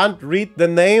 I can't read the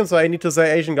name, so I need to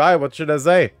say Asian guy. What should I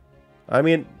say? I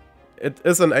mean, it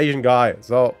is an Asian guy,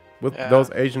 so with those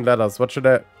Asian letters, what should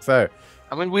I say?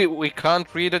 I mean, we can't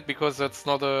read it because it's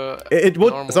not a. It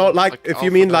would normal, so like if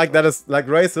you mean like that is like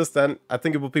racist, then I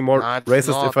think it would be more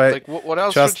racist not. if I like, what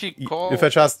else just should he call? if I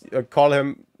just call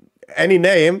him any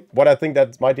name. What I think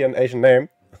that might be an Asian name.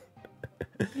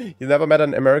 You never met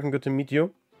an American. Good to meet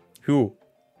you. Who?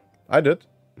 I did.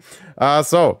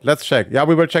 So let's check. Yeah,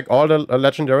 we will check all the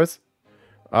legendaries.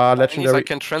 Legendary. I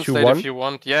can translate if you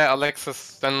want. Yeah,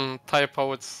 Alexis. Then type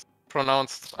how it's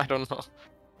pronounced. I don't know.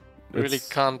 Really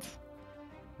can't.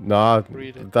 Nah,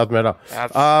 it doesn't matter.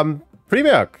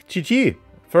 P.e.k.K.A, GG.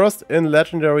 First in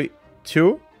Legendary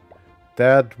 2.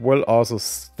 That will also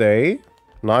stay.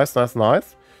 Nice, nice,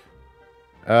 nice.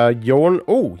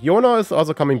 Yona is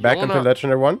also coming back into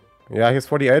Legendary 1. Yeah, he's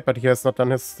 48, but he has not done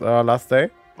his last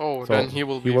day. Oh, so then he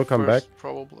will come back.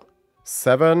 Probably.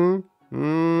 7.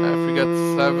 If we get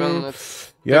 7,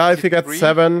 it's... Yeah, if he gets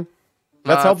 7.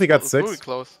 Let's hope he gets 6. Really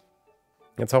close.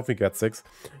 Let's hope he gets 6.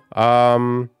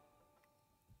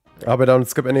 I hope I don't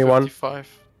skip anyone.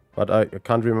 55. But I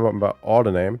can't remember all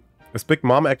the name. Is Big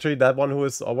Mom actually that one who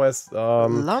is always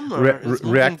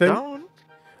reacting? Down?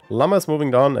 Llama is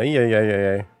moving down.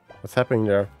 Yeah. What's happening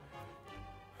there?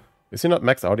 Is he not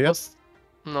maxed out yet?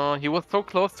 No, he was so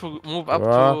close to move up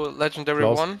to Legendary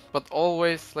 1, but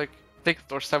always like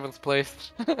 6th or 7th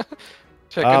place.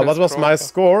 What was my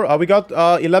score? We got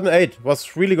 11-8.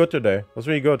 Was really good today. Was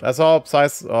really good. I saw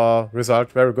Psy's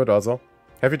result. Very good also.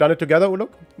 Have you done it together, Uluk,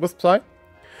 with Psy?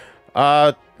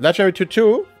 Legendary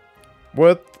 2-2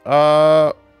 with...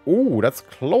 that's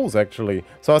close, actually.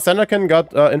 So Sanderkin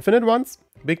got infinite ones.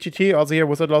 Big GT also here,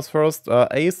 WIZARDLOST first.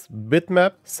 Ace,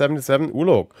 Bitmap, 77,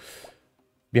 Uluk.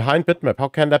 Behind Bitmap, how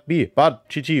can that be? But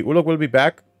GG, Uluk will be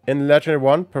back in Legendary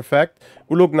 1, perfect.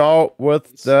 Uluk now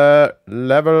with the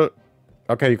level...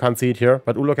 Okay, you can't see it here,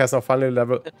 but Uluk has now finally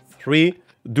level 3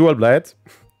 dual blades.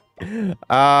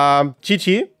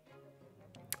 GG.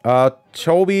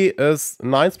 Toby is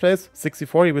 9th place,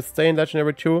 64. He will stay in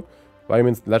Legendary 2. But I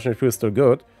mean, Legendary 2 is still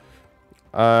good.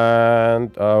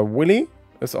 And Willy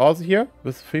is also here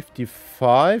with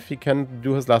 55. He can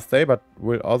do his last day, but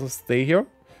will also stay here.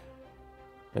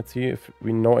 Let's see if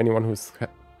we know anyone who's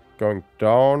going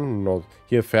down. No.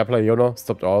 Here, Fairplay Yono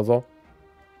stopped also.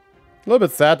 A little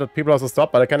bit sad that people also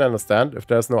stopped, but I can understand if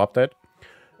there's no update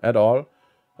at all.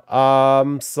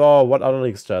 So, what other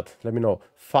leagues, chat? Let me know.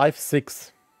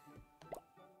 5-6.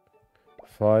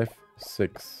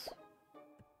 5-6.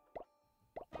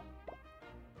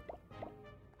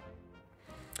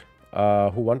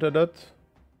 Who wanted it?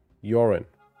 Yorin.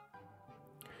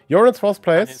 Yorin's 4th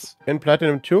place in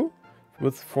Platinum 2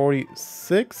 with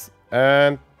 46.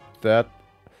 And that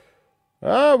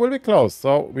will be close.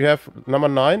 So we have number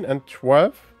 9 and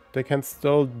 12. They can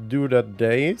still do their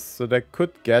days. So they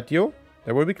could get you.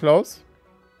 They will be close.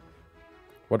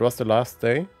 What was the last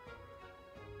day?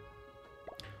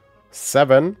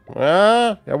 7.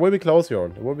 Yeah, we'll be close,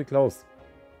 Jorn. It will be close.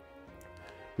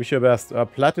 Wish you best.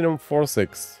 Platinum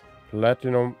 4-6.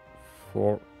 Platinum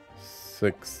 4-6.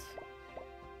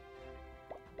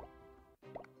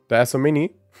 The SO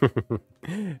Mini.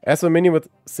 SO Mini with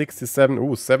 67.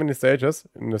 Ooh, 70 stages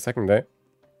in the second day.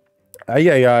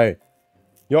 Ay.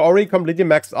 You're already completely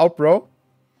maxed out, bro.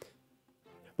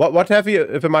 What have you,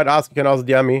 if I might ask, you can also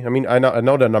DM me. I mean, I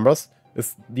know the numbers.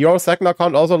 Is your second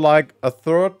account also like a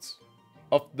third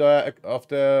of the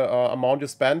amount you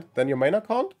spent than your main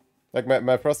account? Like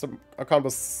my first account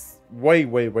was way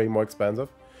more expensive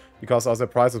because also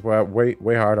the prices were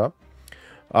way harder.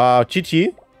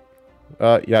 GG.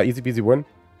 Yeah, easy peasy win.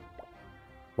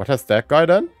 What has that guy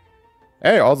done?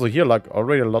 Hey, also here, like,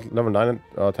 already a lot, level 9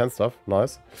 and 10 stuff.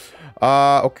 Nice.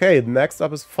 Okay, next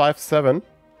up is 5-7.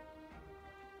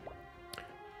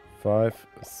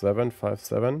 5-7,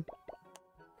 5-7.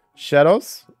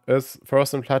 Shadows is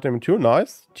first in Platinum 2.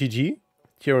 Nice. GG.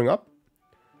 Tearing up.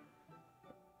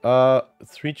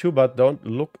 3-2, but don't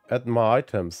look at my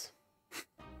items.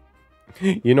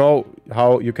 You know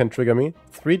how you can trigger me?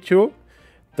 3-2,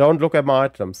 don't look at my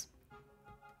items.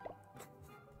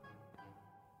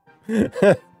 Oh,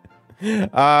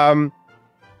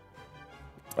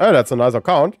 that's a nice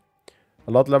account.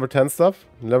 A lot level 10 stuff.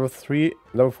 Level 3,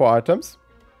 level 4 items.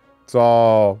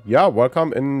 So, yeah,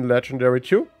 welcome in Legendary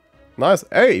 2. Nice.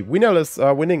 Hey, Winel is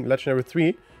winning Legendary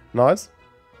 3. Nice.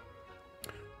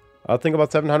 I think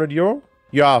about 700 euro.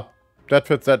 Yeah, that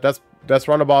fits. That's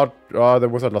run about the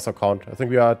WIZARDLOST account. I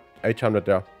think we are at 800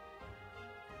 there.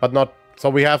 But not... So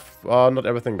we have not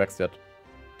everything back yet.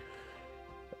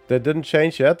 They didn't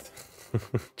change yet.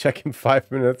 Check in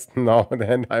 5 minutes. No,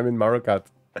 then I'm in Mario Kart.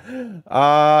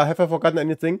 Have I forgotten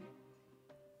anything?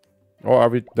 Or are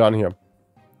we done here?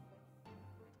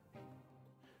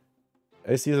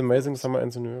 AC is amazing. Summer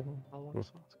ends in New York.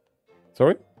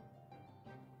 Sorry?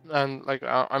 And like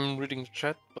I'm reading the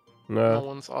chat, but No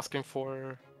one's asking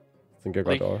for I think I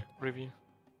got all. review.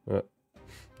 Yeah,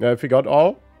 if we got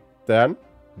all, then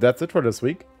that's it for this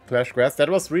week. clashquest. That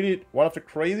was really one of the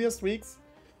craziest weeks.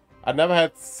 I never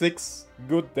had 6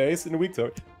 good days in a week,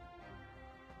 so.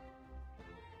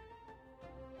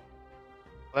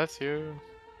 Bless you.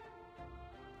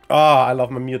 Ah, I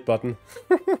love my mute button.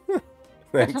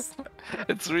 Thanks.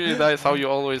 It's really nice how you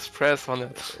always press on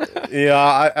it.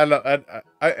 Yeah,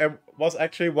 I was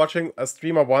actually watching a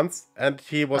streamer once, and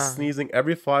he was sneezing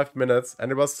every 5 minutes,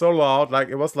 and it was so loud, like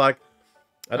it was like,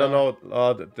 I don't know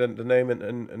the name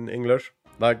in English,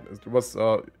 like it was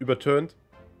übertönt,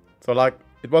 so like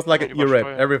it was like an ear rape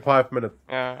every 5 minutes.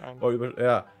 Yeah. Or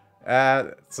yeah,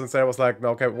 and since I was like,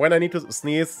 no, okay, when I need to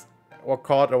sneeze or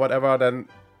cough or whatever, then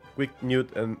quick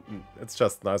mute, and it's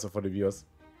just nicer for the viewers.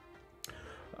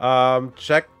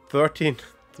 Check 13.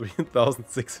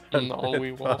 3,605. No,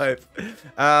 we won't.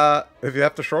 If you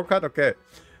have the shortcut, okay.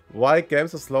 Why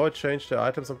games are slow to change the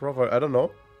items and profile? I don't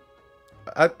know.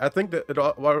 I think that it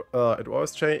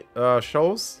always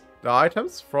shows the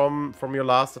items from your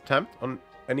last attempt on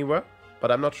anywhere,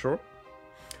 but I'm not sure.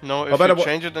 No, if you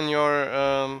change it in your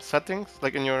settings,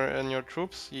 like in your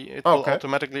troops, it will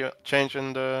automatically change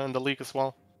in the league as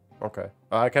well. Okay,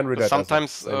 I can read that.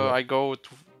 Sometimes I go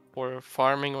for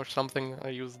farming or something. I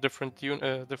use different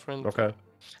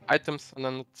items, and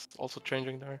then it's also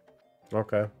changing there.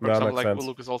 Okay, for example, like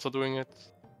Uluk is also doing it.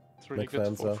 It's really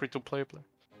good for free-to-play play.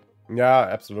 Yeah,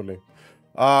 absolutely.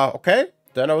 Okay,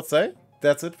 then I would say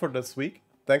that's it for this week.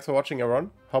 Thanks for watching,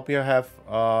 everyone. Hope you have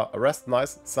a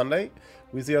nice Sunday.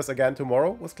 We see us again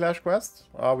tomorrow with clashquest.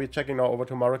 We're checking now over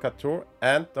to Mario Kart Tour,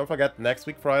 and don't forget, next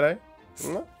week Friday,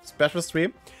 special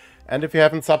stream. And if you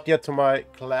haven't subbed yet to my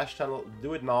Clash channel,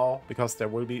 do it now, because there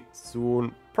will be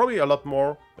soon probably a lot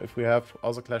more if we have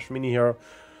also Clash Mini here.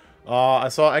 I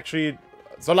saw actually,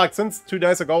 so like since 2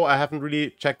 days ago, I haven't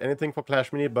really checked anything for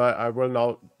Clash Mini, but I will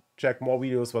now check more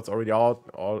videos, what's already out,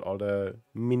 all the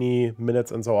mini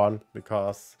minutes and so on,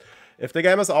 because if the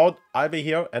game is out, I'll be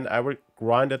here and I will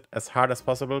grind it as hard as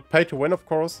possible. Pay to win, of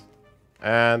course,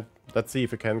 and let's see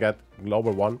if we can get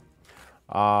Global 1.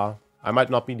 I might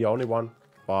not be the only one,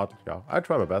 but yeah, I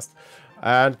try my best.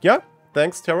 And yeah,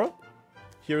 thanks, Terra.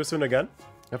 Hear you soon again.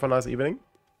 Have a nice evening.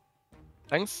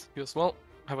 Thanks, you as well.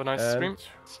 Have a nice stream.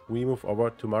 We move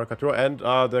over to Mario Kart Tour, and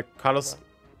the Carlos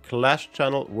Clash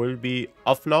channel will be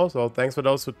off now, so thanks for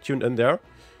those who tuned in there.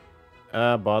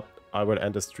 But I will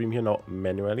end the stream here now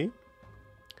manually.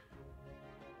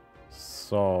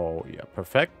 So yeah,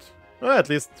 perfect. At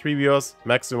least 3 viewers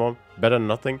maximum, better than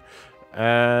nothing.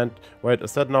 And wait,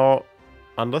 is that now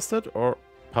unlisted or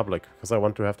public? Because I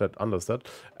want to have that unlisted.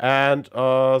 And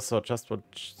so just for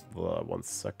 1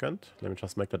 second, let me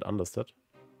just make that unlisted.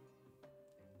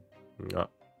 Yeah,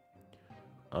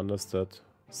 unlisted,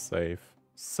 save,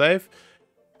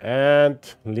 and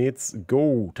let's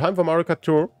go. Time for Mario Kart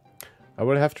Tour. I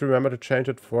will have to remember to change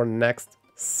it for next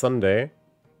Sunday.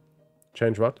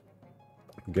 Change what?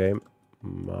 Game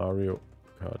Mario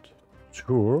Kart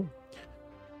Tour.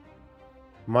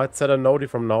 Might set a noti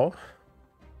from now.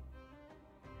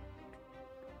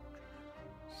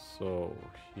 So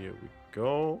here we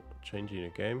go. Changing the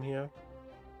game here.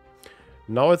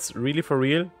 Now it's really for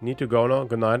real. Need to go now.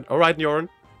 Good night. Alright, Joran.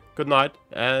 Good night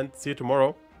and see you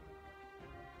tomorrow.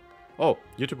 Oh,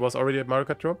 YouTube was already at Mario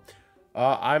Kart Tour.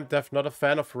 I'm not a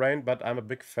fan of rain, but I'm a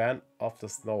big fan of the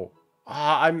snow.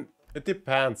 It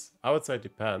depends. I would say it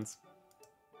depends.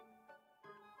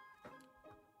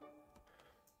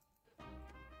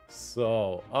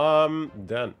 So,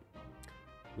 then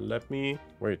let me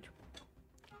wait.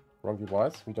 Wrong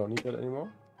device. We don't need that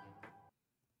anymore.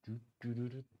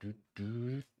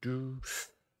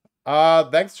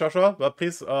 Thanks, Joshua. But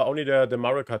please, only the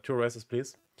Mario Kart Tour races,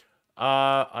 please.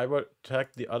 I will tag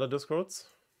the other Discords.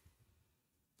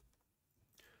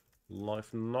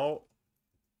 Live now.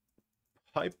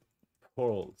 Pipe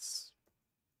pearls.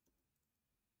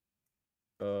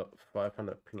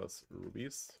 500 plus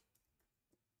rubies.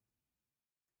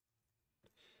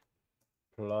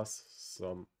 Plus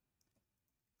some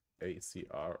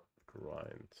ACR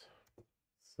grind.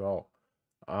 So,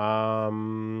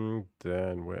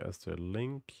 then where is the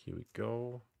link? Here we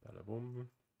go. Bada boom.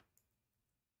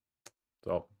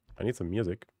 So, I need some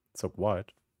music. It's so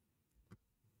quiet.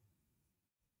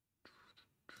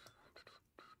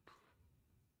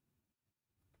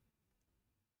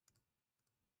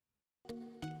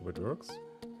 Hope it works.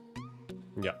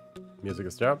 Yeah, music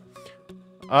is there.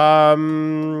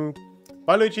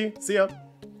 Bye, Luigi. See ya.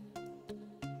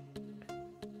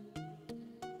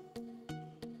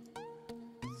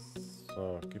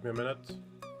 So, give me a minute.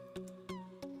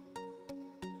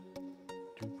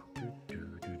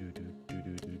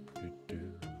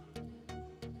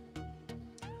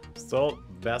 Still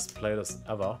best playlist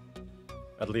ever.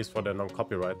 At least for the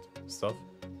non-copyright stuff.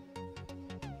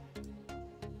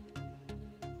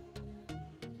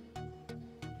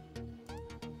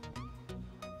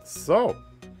 So,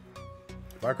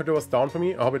 Mario Kart Tour was down for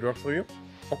me. I hope it works for you.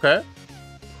 Okay.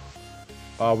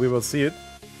 We will see it.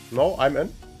 No, I'm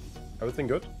in. Everything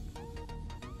good.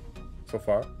 So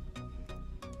far.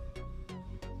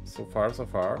 So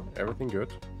far. Everything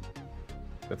good.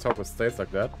 Let's hope it stays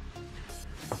like that.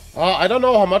 I don't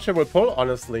know how much I will pull,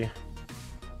 honestly.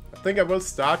 I think I will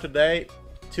start today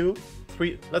 2,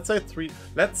 3, let's say 3.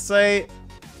 Let's say...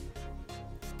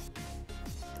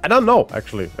 I don't know,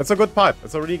 actually. It's a good pipe.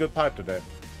 It's a really good pipe today.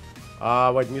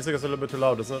 Wait, music is a little bit too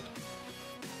loud, isn't it?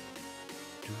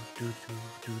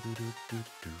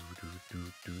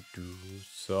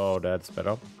 So that's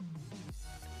better.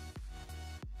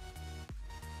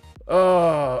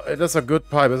 Oh, it is a good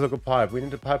pipe. It's a good pipe. We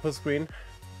need a pipe per screen.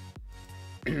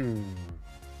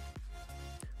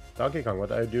 Donkey Kong,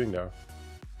 what are you doing there?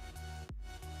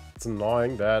 It's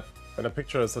annoying that when a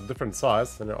picture is a different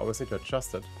size, then you always need to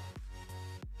adjust it.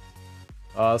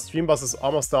 Stream bus is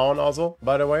almost down also,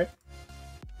 by the way.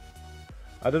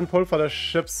 I didn't pull for the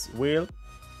ship's wheel.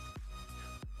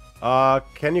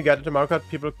 Can you get it to Mario Kart?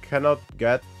 People cannot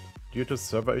get due to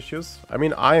server issues. I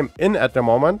mean, I am in at the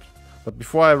moment, but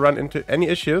before I run into any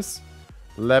issues,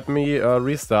 let me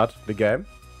restart the game.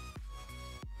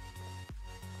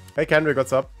 Hey Kendrick,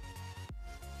 what's up?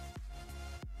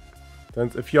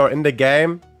 Since if you're in the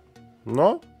game,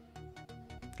 no?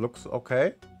 Looks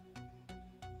okay.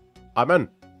 I'm in.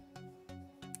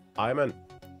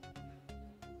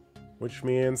 Which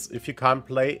means if you can't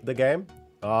play the game,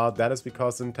 that is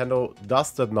because Nintendo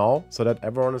does that now, so that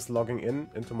everyone is logging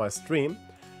into my stream.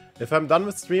 If I'm done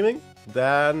with streaming,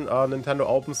 then Nintendo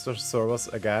opens the servers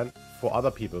again for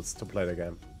other people to play the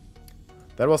game.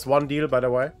 That was one deal, by the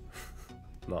way.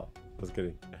 No, just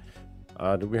kidding.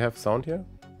 Do we have sound here?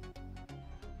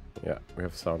 Yeah, we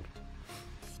have sound.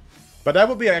 But that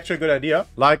would be actually a good idea.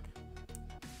 Like,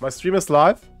 my stream is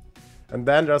live, and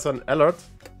then there's an alert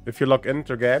if you log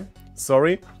into the game.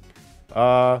 Sorry,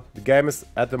 the game is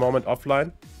at the moment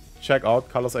offline. Check out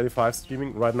Carlos85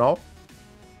 streaming right now.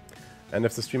 And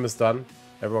if the stream is done,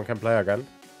 everyone can play again.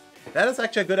 That is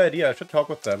actually a good idea. I should talk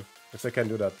with them if they can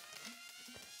do that.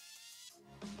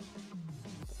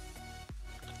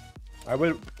 I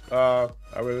will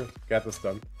get this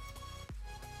done.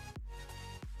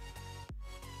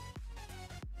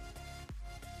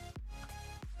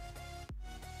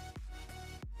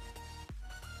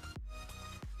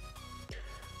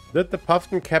 Did the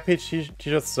Puffton Cappy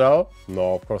t-shirt sell?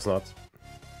 No, of course not.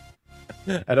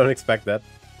 I don't expect that.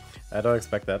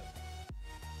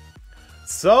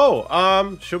 So,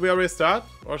 should we already start?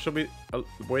 Or should we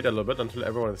wait a little bit until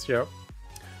everyone is here?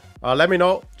 Let me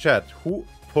know, chat, who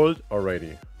pulled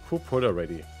already? You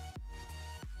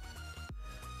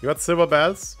got silver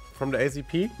bells from the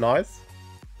ACP? Nice.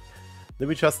 Did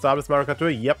we just start with Mario Kart Tour?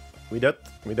 Yep, we did.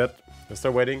 We're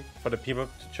still waiting for the people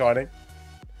to joining.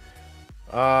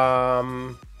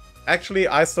 Actually,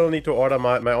 I still need to order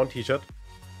my own t-shirt.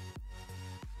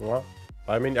 Well,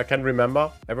 I mean, I can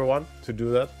remember everyone to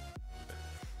do that.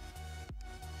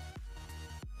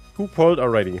 Who pulled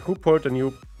already? Who pulled a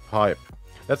new pipe?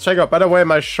 Let's check out. By the way,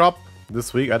 my shop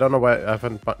this week, I don't know why I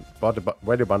haven't bought the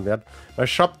value bundle yet. My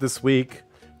shop this week,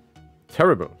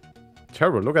 terrible.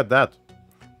 Terrible, look at that.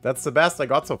 That's the best I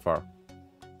got so far.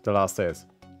 The last days.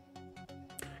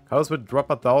 Colors would drop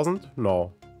 1,000?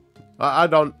 No. I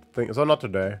don't think so. Not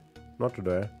today. Not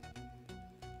today.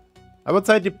 I would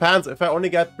say it depends. If I only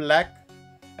get black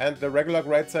and the regular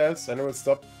great sales, then it will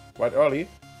stop quite early.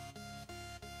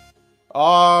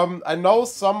 I know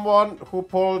someone who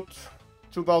pulled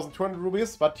 2,200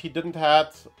 rubies, but he didn't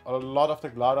have a lot of the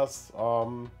gliders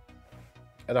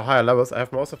at a higher levels. I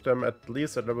have most of them at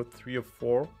least at level 3 or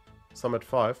 4, some at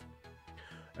 5.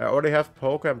 I already have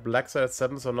poker and black sale at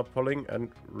 7, so not pulling and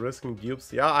risking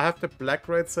dupes. Yeah, I have the black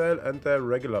great sale and the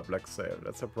regular black sale.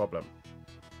 That's a problem.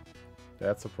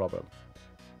 That's a problem.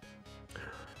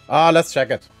 Let's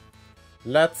check it.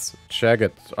 Let's check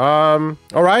it.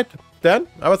 Alright, then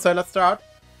I would say let's start.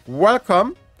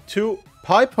 Welcome to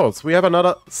pipe pulls. We have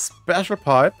another special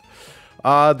pipe.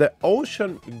 The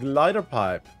ocean glider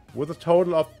pipe with a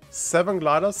total of 7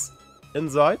 gliders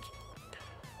inside.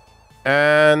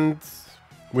 And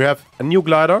we have a new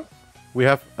glider. We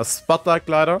have a spotlight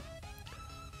glider.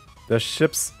 The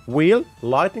ship's wheel,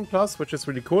 Lightning Plus, which is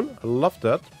really cool. I love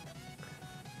that.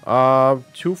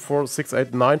 2, 4, 6,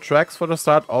 8, 9 tracks for the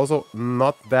start. Also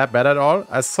not that bad at all.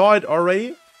 I saw it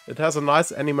already. It has a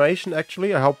nice animation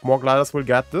actually. I hope more gliders will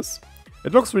get this.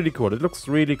 It looks really cool. It looks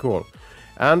really cool.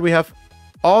 And we have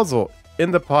also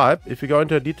in the pipe, if you go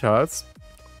into the details,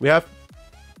 we have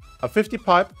a 50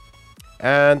 pipe.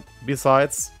 And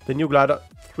besides the new glider,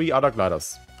 3 other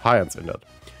gliders, high-ends in it.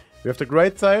 We have the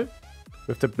great sail,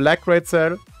 we have the black great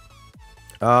sail,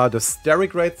 the starry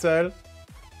great sail,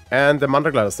 and the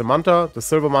manta gliders. The manta, the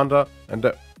silver manta, and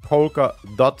the polka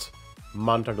dot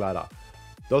manta glider.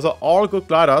 Those are all good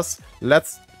gliders.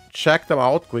 Let's check them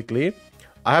out quickly.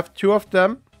 I have 2 of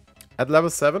them at level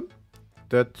 7.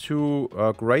 The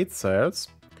 2 great sails.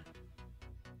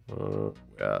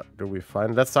 Where do we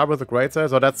find? Let's start with the great sail.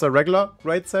 So that's a regular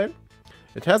great sail.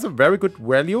 It has a very good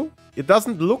value. It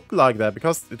doesn't look like that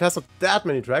because it has not that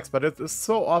many tracks, but it is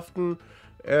so often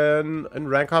in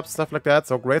rank ups, stuff like that.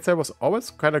 So great sail was always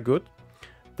kind of good.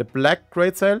 The black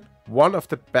great sail, one of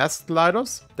the best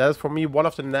gliders. That is for me one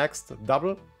of the next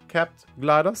double capped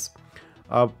gliders.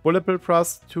 Bullet bill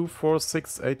plus 2, 4,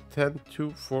 6, 8, 10,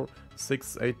 2, 4,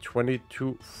 6, 8, 20,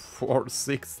 2, 4,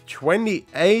 6,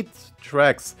 28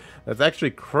 tracks. That's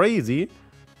actually crazy.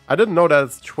 I didn't know that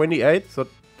it's 28, so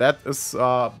that is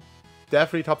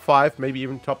definitely top 5, maybe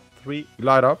even top 3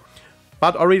 glider.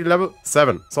 But already level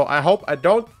 7. So I hope I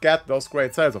don't get those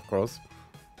great sails, of course.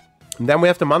 And then we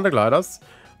have the manta gliders.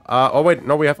 Oh wait,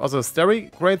 no, we have also the starry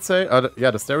great sail.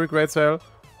 Yeah, the starry great sail.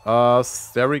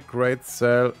 Starry great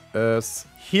sail is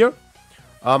here.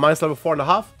 Minus level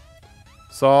 4.5.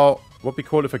 So would be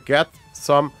cool if I get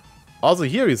some. Also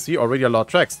here you see already a lot of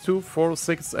tracks. 2, 4,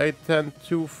 6, 8, 10,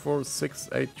 2, 4, 6,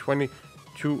 8, 20,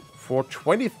 2, 4,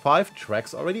 25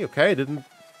 tracks already. Okay, I didn't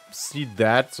see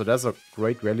that, so that's a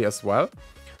great value as well.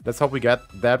 Let's hope we get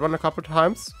that one a couple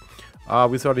times.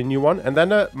 We saw the new one. And then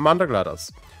the manta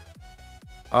gliders.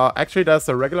 Actually, that's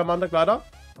the regular manta glider.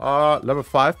 Level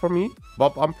 5 for me.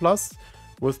 Bob on plus.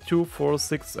 With 2, 4,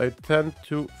 6, 8, 10,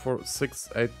 2, 4, 6,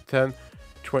 8, 10,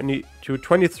 22,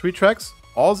 23 tracks.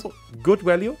 Also good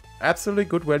value. Absolutely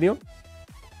good value.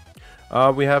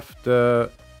 We have the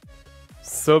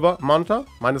silver manta.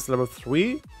 Minus level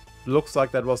 3. Looks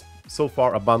like that was so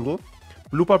far a bundle.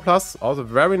 Blooper plus. Also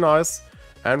very nice.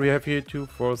 And we have here 2,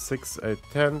 4, 6, 8,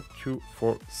 10, 2,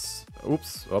 4,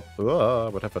 oops,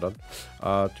 what have I done?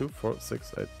 2, 4,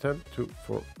 6, 8, 10, 2,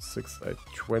 4, 6, 8,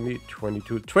 20,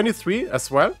 22, 23 as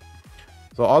well.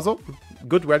 So also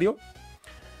good value.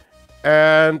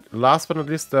 And last but not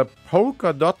least, the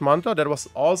polka dot manta that was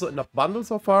also in a bundle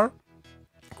so far.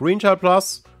 Green shell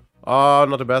plus,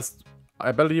 not the best,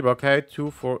 I believe. Okay,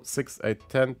 2, 4, 6, 8,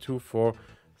 10, 2, 4,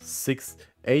 6,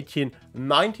 18,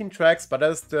 19 tracks, but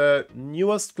that is the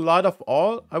newest glide of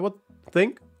all, I would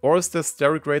think. Or is the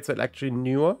starry great sail actually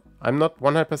newer? I'm not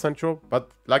 100% sure, but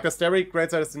like the starry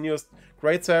great sail is the newest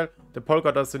great sail, the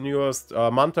polka dot is the newest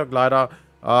manta glider.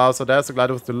 So there's a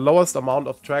glider with the lowest amount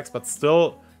of tracks, but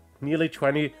still nearly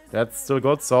 20. That's still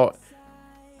good. So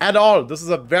at all, this is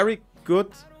a very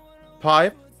good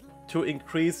pipe to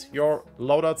increase your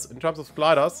loadouts in terms of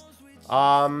gliders.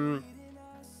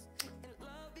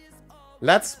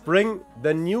 Let's bring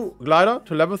the new glider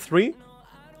to level 3.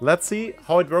 Let's see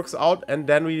how it works out, and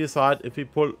then we decide if we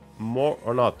pull more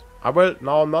or not. I will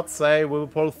now not say we will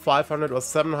pull 500 or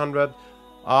 700.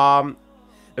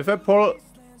 If I pull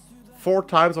 4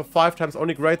 times or 5 times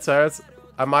only great sales,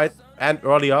 I might end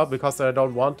earlier because I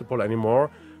don't want to pull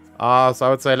anymore. So I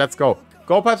would say let's go.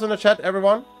 Go pipes in the chat,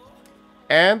 everyone.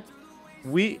 And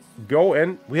we go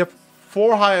in. We have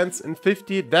 4 high ends in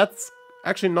 50. That's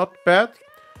actually not bad.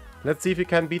 Let's see if we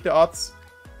can beat the odds.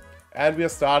 And we are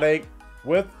starting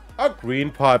with a green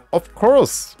pipe. Of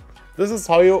course. This is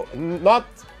how you not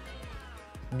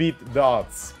beat the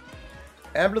odds.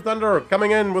 And Blue Thunder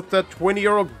coming in with the 20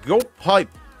 euro go pipe.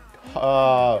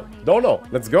 Dono,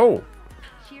 let's go.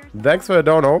 Thanks for the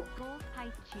dono.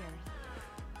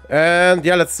 And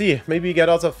yeah, let's see. Maybe we get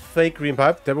also a fake green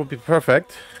pipe. That would be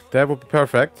perfect. That would be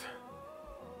perfect.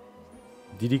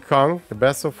 Diddy Kong, the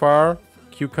best so far.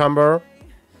 Cucumber.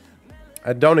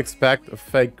 I don't expect a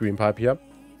fake green pipe here.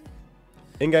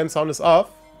 In-game sound is off.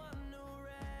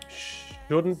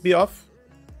 Shouldn't be off.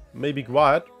 Maybe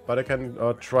quiet, but I can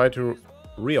try to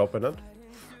reopen it.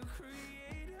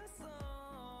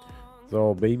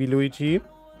 So, baby Luigi.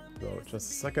 So, just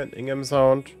a second. In-game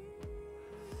sound.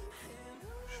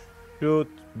 Should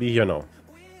be here now.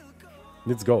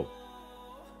 Let's go.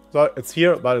 So, it's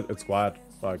here, but it's quiet.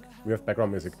 Like, we have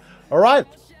background music. Alright,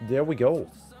 there we go.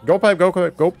 Go pipe, go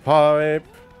pipe, go pipe.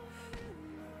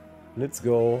 Let's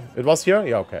go. It was here?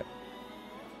 Yeah, okay.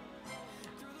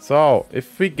 So,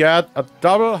 if we get a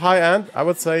double high end, I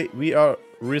would say we are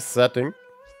resetting.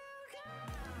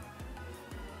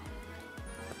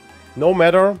 No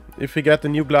matter if we get the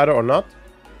new glider or not.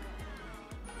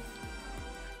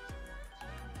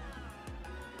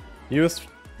 Use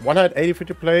 180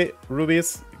 free-to-play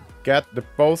rubies, get the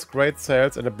both great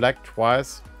sales and the black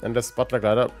twice, and the spotlight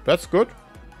glider. That's good.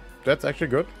 That's actually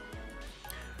good.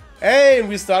 Hey, and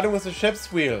we started with the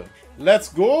ship's wheel. Let's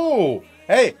go.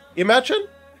 Hey, imagine.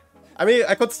 I mean,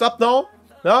 I could stop now.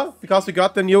 No, because we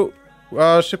got the new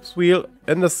ship's wheel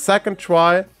in the second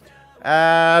try.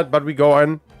 But we go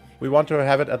in. We want to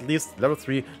have it at least level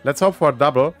 3. Let's hope for a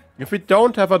double. If we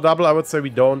don't have a double, I would say we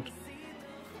don't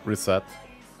reset.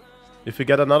 If we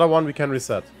get another one, we can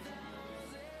reset.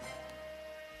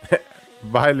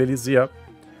 Bye, Lilizia.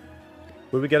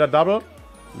 Will we get a double?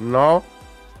 No.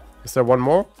 Is there one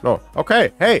more? No.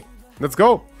 Okay, hey, let's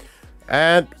go.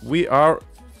 And we are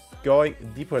going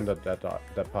deeper in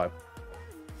that pipe.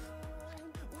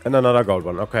 And another gold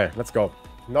one. Okay, let's go.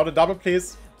 Now the double,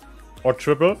 please. Or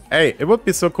triple. Hey, it would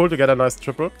be so cool to get a nice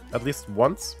triple. At least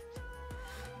once.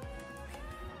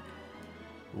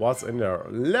 What's in there?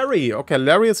 Larry. Okay,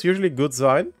 Larry is usually a good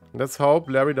sign. Let's hope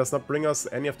Larry does not bring us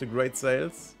any of the great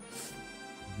sales.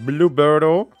 Blue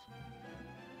Birdo.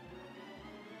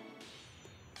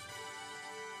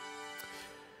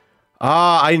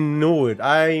 Ah, I knew it.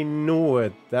 I knew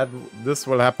it. That this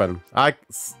will happen.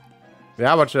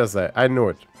 Yeah, what should I say? I knew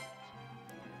it.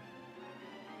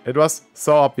 It was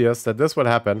so obvious that this will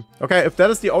happen. Okay, if that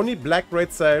is the only black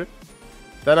great sale,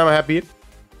 then I'm happy.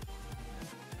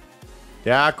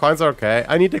 Yeah, coins are okay.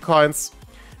 I need the coins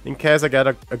in case I get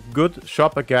a good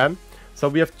shop again. So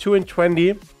we have 2 in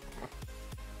 20.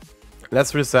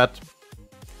 Let's reset.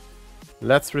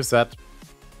 Let's reset.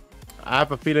 I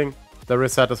have a feeling the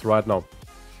reset is right now.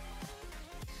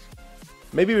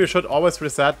 Maybe we should always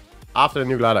reset after the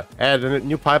new glider. And the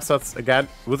new pipe starts again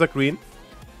with a green.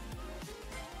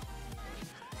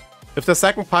 If the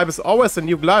second pipe is always a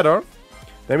new glider,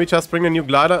 then we just bring the new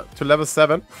glider to level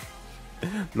 7.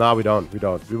 No, we don't. We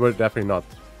don't. We will definitely not.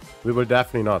 We will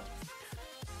definitely not.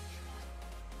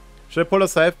 Should I pull a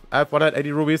safe? I have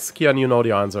 180 rubies. Kian, you know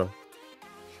the answer.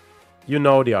 You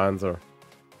know the answer.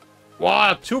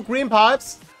 Wow, 2 green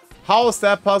pipes? How is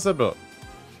that possible?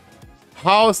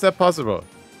 How is that possible?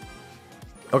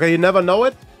 Okay, you never know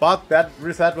it, but that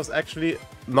reset was actually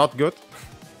not good.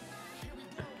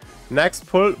 Next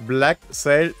pull, black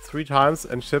sail 3 times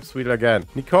and ship's wheel again.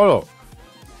 Nicolo,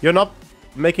 you're not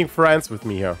making friends with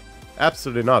me here.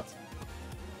 Absolutely not.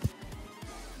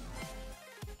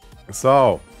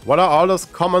 So, what are all those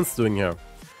commons doing here?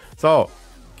 So,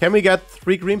 can we get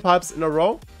 3 green pipes in a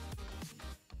row?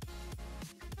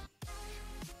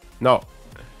 No.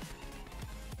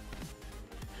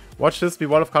 Watch this be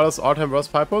one of Carlos' all-time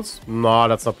worst pipe pulls? No,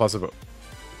 that's not possible.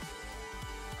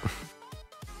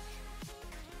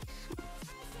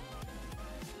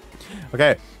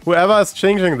 Okay, whoever is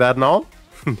changing that now,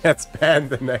 that's banned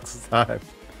the next time.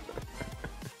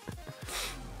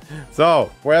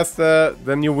 So, where's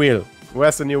the new wheel?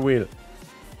 Where's the new wheel?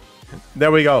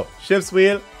 There we go. Ship's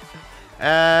wheel.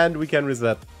 And we can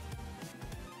reset.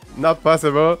 Not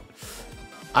possible.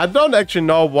 I don't actually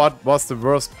know what was the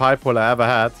worst pipe pull I ever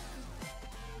had.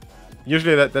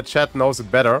 Usually the chat knows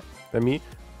it better than me.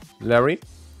 Larry.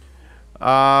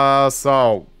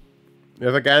 So we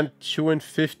have again 2 and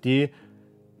 50.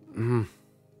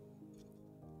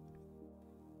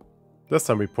 This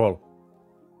time we pull.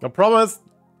 I promise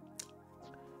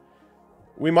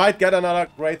we might get another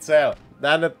great sale.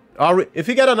 Then if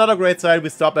we get another great sale, we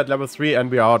stop at level 3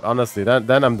 and we're out, honestly.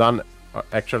 Then I'm done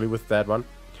actually with that one.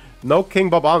 No King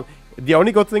Bob on. The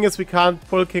only good thing is we can't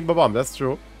pull King Bob on, that's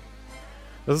true.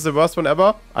 This is the worst one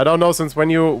ever. I don't know since when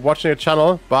you're watching a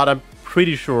channel, but I'm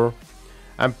pretty sure.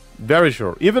 I'm very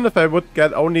sure. Even if I would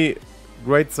get only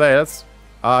great sales,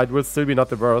 it will still be not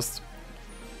the worst.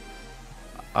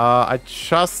 I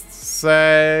just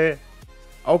say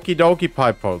Okie dokie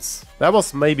pipe pulls. That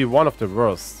was maybe one of the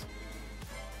worst.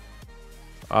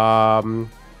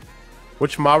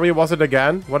 Which Mario was it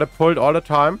again? What I pulled all the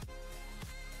time?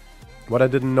 What I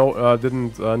didn't know,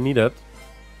 need it.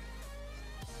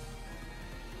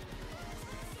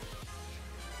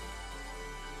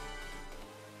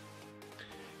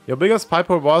 Your biggest pipe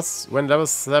pull was when level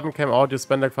 7 came out, you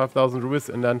spent like 5,000 rupees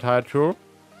in the entire tour.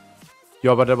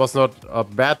 Yeah, but that was not a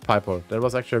bad pipe pull. That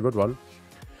was actually a good one.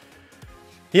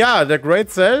 Yeah, the great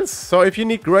sales. So if you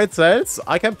need great sales,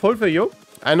 I can pull for you.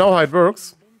 I know how it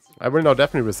works. I will now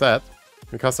definitely reset.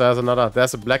 Because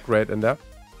there's a black raid in there.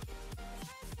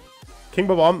 King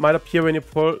Bob might appear when you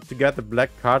pull to get the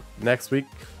black card next week.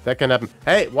 That can happen.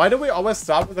 Hey, why do we always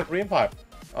start with a green pipe?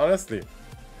 Honestly.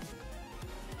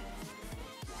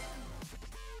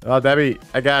 Oh, Debbie,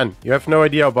 again, you have no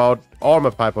idea about all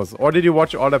my pipers. Or did you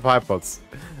watch all the pipers?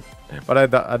 But I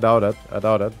doubt it. I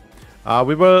doubt it.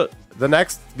 The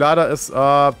next glider is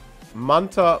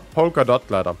Manta Polka Dot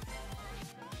glider.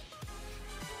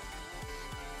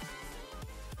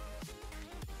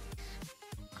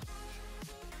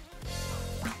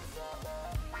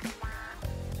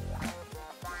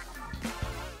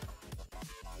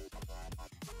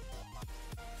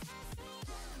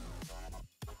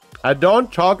 I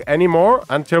don't talk anymore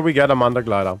until we get a Manta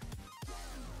glider.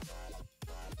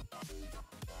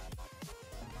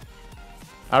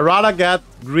 I rather get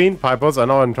green pipers. I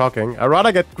know I'm talking. I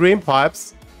rather get green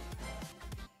pipes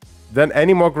than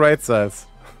any more great sales.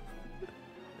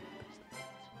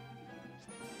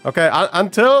 Okay,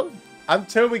 until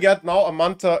we get now a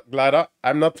Manta glider,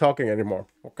 I'm not talking anymore.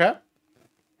 Okay?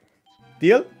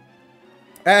 Deal?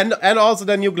 And also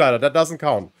the new glider, that doesn't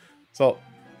count. So,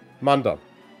 Manta.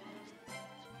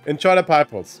 Enjoy the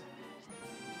pipers.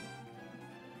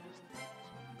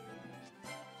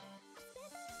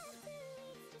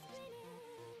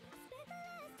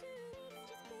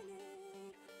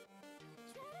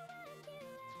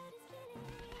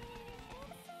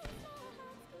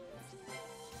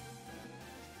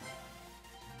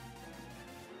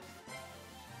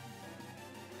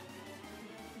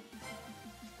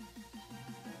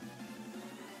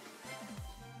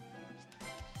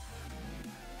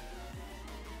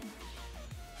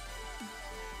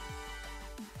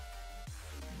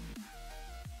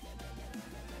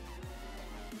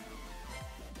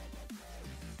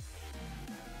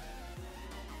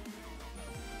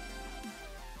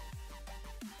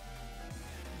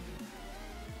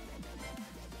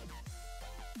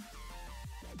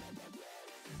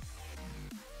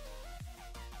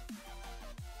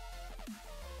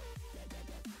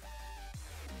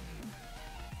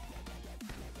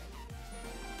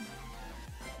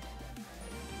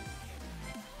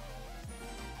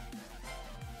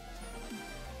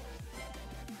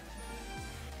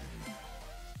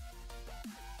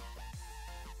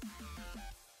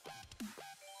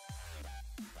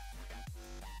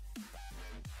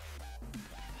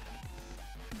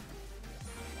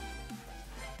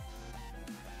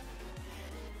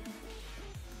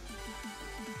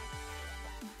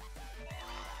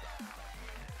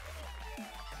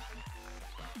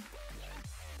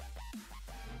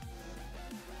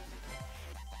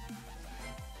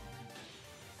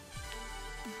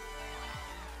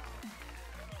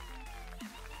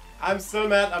 I'm still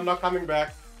mad, I'm not coming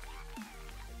back.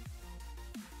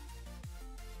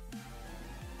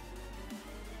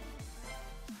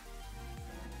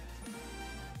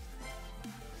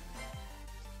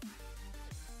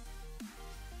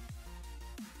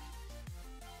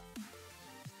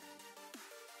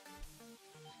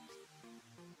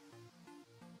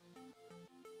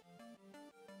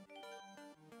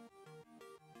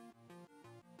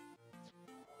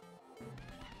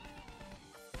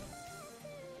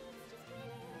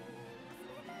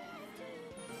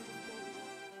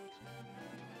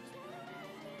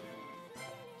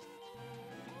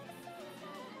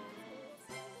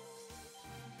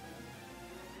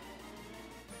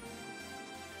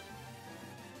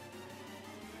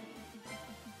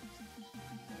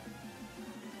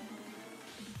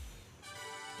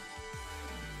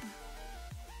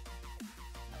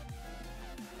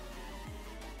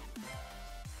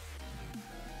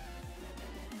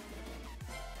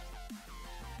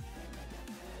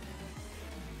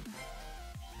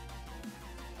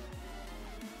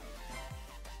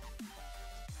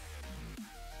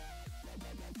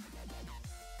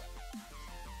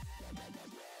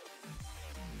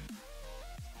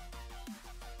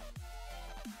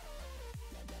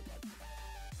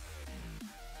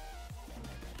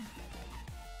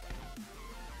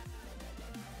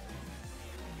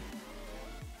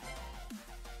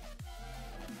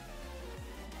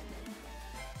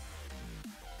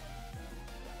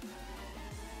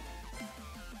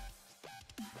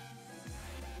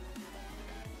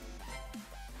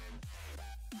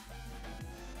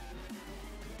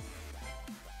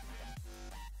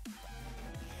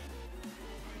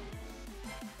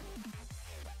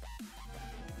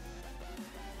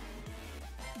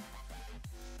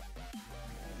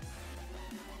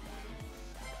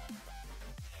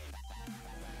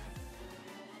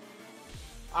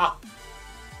 Ah.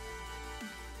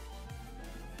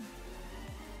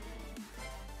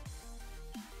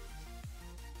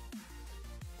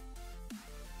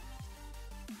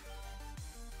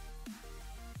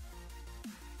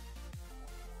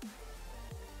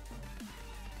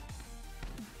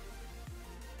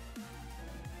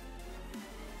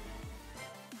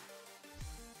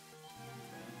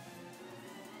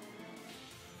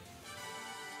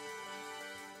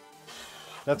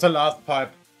 That's the last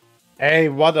pipe. Hey,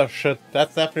 what a shit.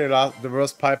 That's definitely the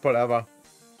worst pipe pull ever.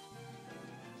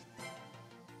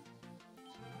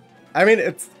 I mean,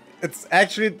 it's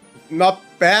actually not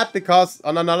bad because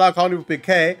on another account it would be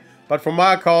K, but from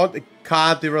my account it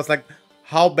can't be worse. Like,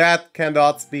 how bad can the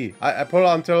odds be? I pull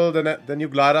until the new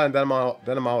glider and then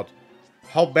I'm out.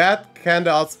 How bad can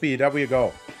the odds be? There we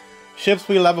go. Ship's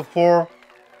wheel level 4.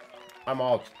 I'm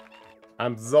out.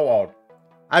 I'm so out.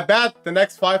 I bet the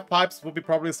next 5 pipes will be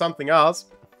probably something else.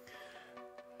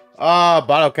 But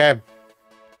okay.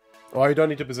 Oh, you don't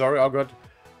need to be sorry. All good.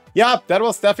 Yeah, that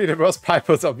was definitely the worst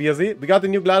pipers, obviously. We got the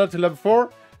new glider to level 4.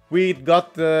 We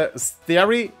got the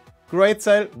Steri Great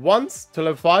Sail once to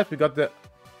level 5. We got the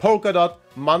Polka Dot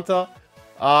Manta.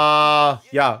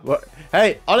 Yeah. Well,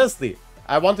 hey, honestly,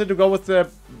 I wanted to go with the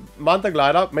Manta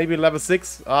glider, maybe level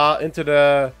 6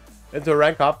 into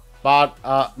rank up, but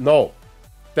no.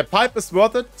 The pipe is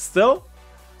worth it still,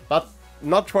 but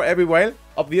not for every whale,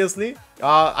 obviously.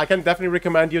 I can definitely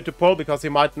recommend you to pull because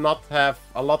you might not have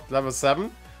a lot level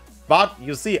 7. But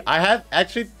you see, I had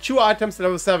actually 2 items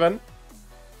level 7.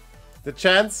 The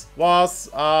chance was,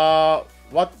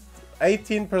 what,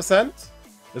 18%?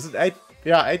 Is it 8?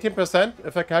 Yeah, 18%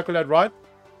 if I calculate right.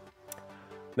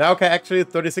 Now, okay, actually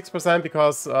 36%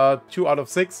 because 2 out of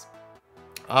 6.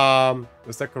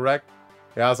 Is that correct?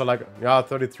 Yeah, so like, yeah,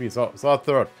 33, so a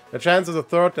third. The chance is a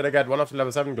third that I get one of the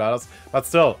level 7 gliders. But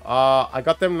still, I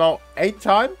got them now 8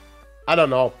 times. I don't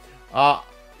know.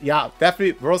 Yeah,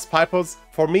 definitely worst pipe pulls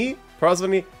for me,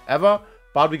 personally, ever.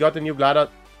 But we got the new glider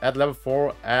at level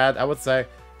 4. And I would say,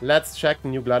 let's check the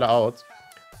new glider out.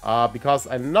 Because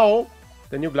I know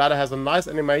the new glider has a nice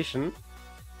animation.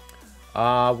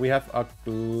 We have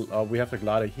the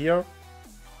glider here.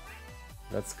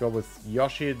 Let's go with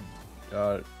Yoshi.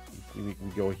 We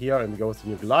go here and we go with the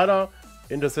new glider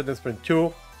into Sydney Sprint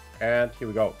 2, and here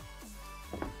we go.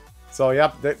 So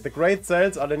yeah, the great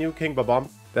sails are the new King Bomb,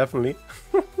 definitely.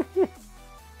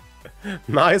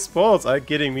 Nice pulls, are you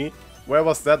kidding me? Where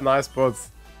was that nice pulls?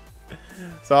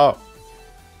 So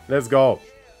let's go.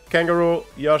 Kangaroo,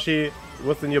 Yoshi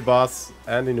with the new boss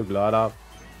and the new glider,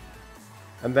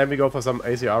 and then we go for some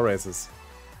ACR races.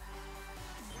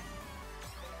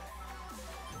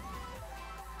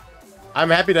 I'm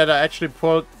happy that I actually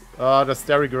pulled the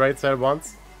Steri Great Sail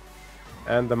once.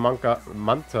 And the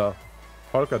Manta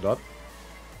Polka Dot.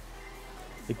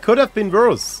 It could have been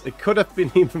worse. It could have been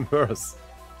even worse.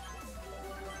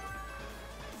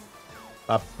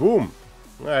 Boom.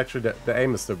 Actually, the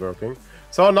aim is still working.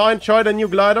 So now enjoy the new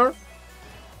glider.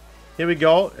 Here we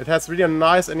go. It has really a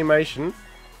nice animation.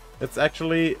 It's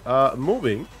actually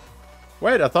moving.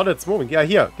 Wait, I thought it's moving. Yeah,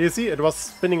 here. Do you see? It was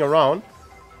spinning around.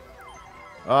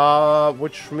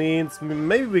 Which means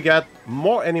maybe we get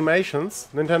more animations.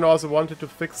 Nintendo also wanted to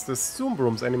fix the Zoom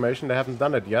Brooms animation. They haven't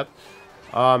done it yet.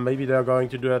 Maybe they're going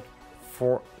to do it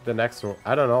for the next tour.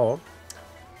 I don't know.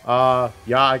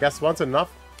 Yeah, I guess once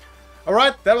enough.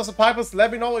 Alright, that was the pipers.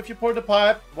 Let me know if you pulled the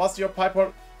pipe. Was your pipe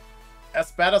pull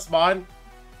as bad as mine?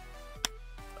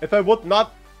 If I would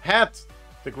not had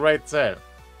the Great Sail,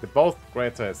 both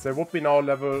Great Sails, they would be now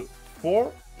level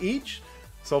 4 each.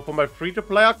 So for my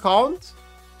free-to-play account,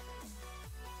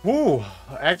 whoo,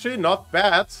 actually not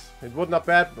bad. It would not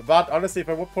bad, but honestly, if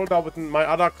I would pull that with my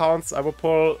other accounts, I would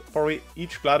pull probably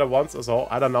each glider once or so.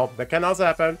 I don't know. That can also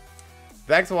happen.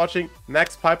 Thanks for watching.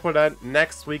 Next pipe pull then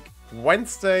next week,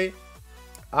 Wednesday,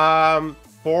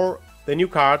 for the new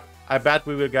card. I bet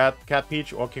we will get Cat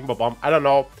Peach or King Bomb. I don't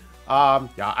know.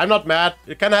 Yeah, I'm not mad.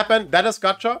 It can happen. That is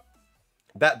gacha.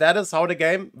 That is how the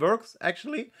game works,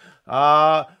 actually.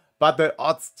 But the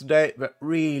odds today were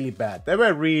really bad. They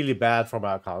were really bad for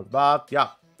my account. But yeah,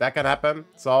 that can happen.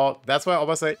 So that's why I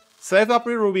always say, save up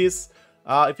your rubies.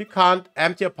 If you can't,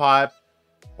 empty a pipe.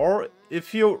 Or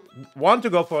if you want to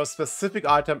go for a specific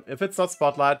item, if it's not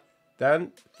Spotlight,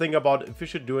 then think about if you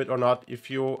should do it or not.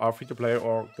 If you are free to play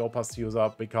or Go Pass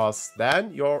user, because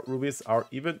then your rubies are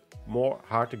even more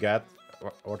hard to get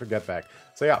or to get back.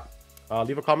 So yeah,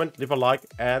 leave a comment, leave a like,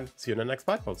 and see you in the next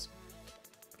pipe pulls.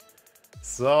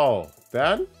 So,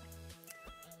 then...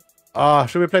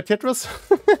 should we play Tetris?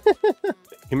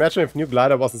 Imagine if new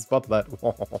glider was a Spotlight.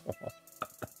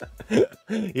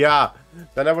 Yeah,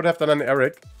 then I would have done an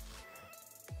Eric.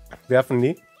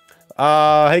 Definitely.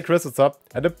 Hey Chris, what's up?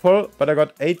 I did pull, but I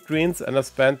got 8 greens and I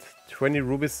spent 20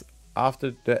 rubies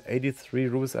after the 83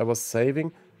 rubies I was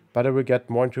saving. But I will get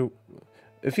more into...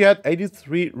 If you had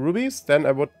 83 rubies, then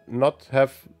I would not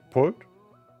have pulled.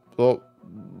 So,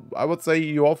 I would say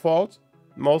your fault,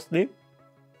 mostly.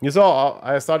 You saw,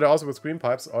 I started also with screen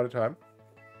pipes all the time.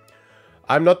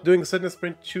 I'm not doing Sydney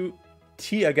Sprint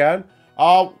 2T again.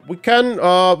 We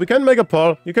can make a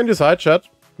poll. You can decide, chat.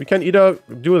 We can either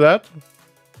do that.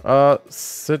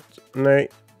 Sydney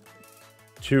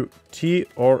 2T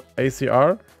or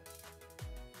ACR.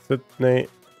 Sydney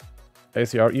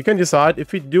ACR. You can decide.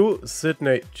 If we do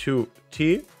Sydney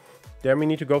 2T, then we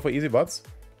need to go for easy bots.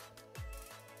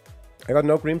 I got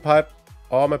no green pipe.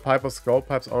 All my pipe was gold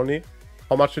pipes only.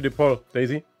 How much did you pull,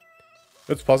 Daisy?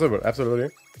 It's possible, absolutely.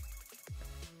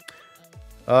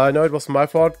 I know it was my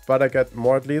fault, but I get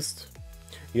more at least.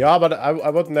 Yeah, but I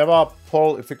would never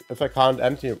pull if I can't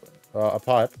empty a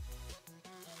pipe.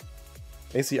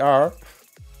 ACR.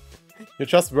 You're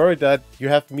just worried that you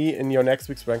have me in your next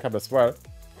week's rank up as well.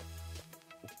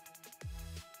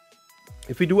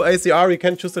 If we do ACR, we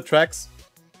can choose the tracks.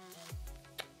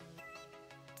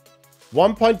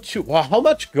 1.2. Wow, how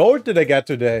much gold did I get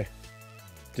today?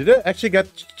 Did I actually get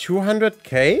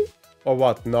 200k? Or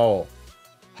what? No.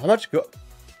 How much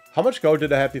gold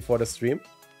did I have before the stream?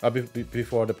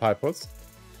 Before the pipe pulls?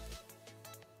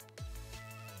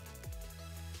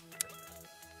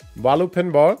 Walu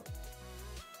Pinball?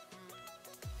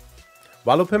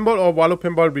 Walu Pinball or Walu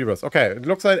Pinball Reverse? Okay, it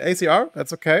looks like ACR.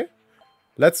 That's okay.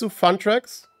 Let's do fun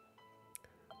tracks.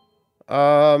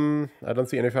 I don't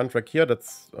see any fun track here.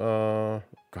 That's... God,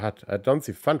 I don't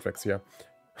see fun tracks here.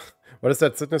 What is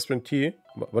that? Sydney Sprint T?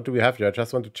 What do we have here? I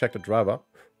just want to check the driver.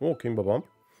 Oh, King Bomb.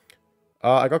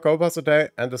 I got Gold Pass today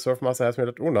and the Surfmaster has me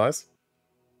that. Oh, nice.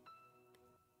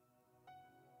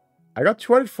 I got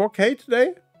 204k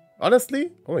today?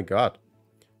 Honestly? Oh my god.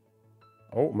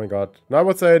 Oh my god. Now I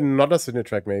would say not a Sydney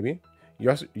track maybe.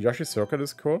 Yoshi Circuit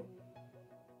is cool.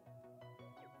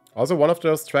 Also one of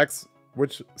those tracks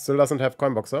which still doesn't have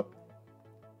Coinboxer.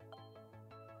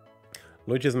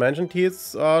 Luigi's Mansion T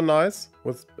is nice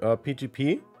with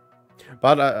PGP.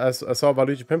 But I saw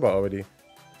Waluigi Pinball already.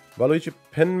 Waluigi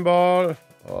Pinball...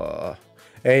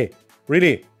 hey,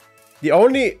 really? The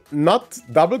only not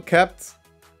double capped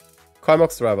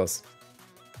Coinbox drivers.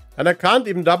 And I can't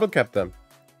even double cap them.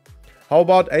 How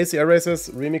about ACR races?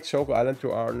 Remix Shoko Island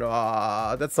 2R?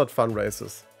 No, that's not fun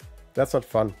races. That's not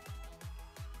fun.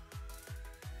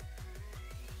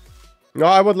 No,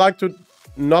 I would like to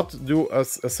not do a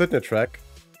Sydney track.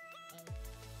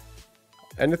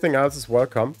 Anything else is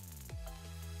welcome.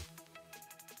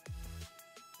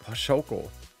 Oh, Shoko.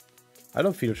 I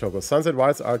don't feel Shoko. Sunset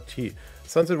Wilds RT.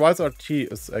 Sunset Wilds RT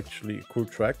is actually a cool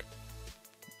track.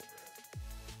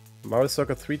 Mario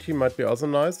Circuit 3T might be also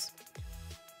nice.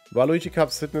 Waluigi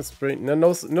Cup, Sydney Spring.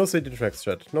 No Sydney tracks,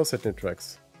 chat. No Sydney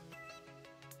tracks.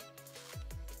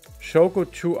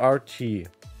 Shoko 2 RT.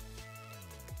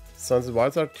 Sunset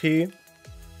Wilds RT.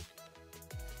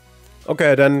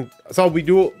 Okay, then. So we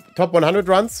do top 100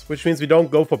 runs, which means we don't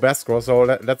go for best score. So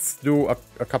let's do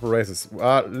a couple races.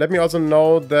 Let me also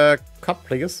know the cup,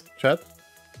 please, chat.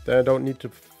 Then I don't need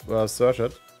to search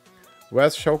it.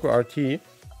 Where's Shoko RT?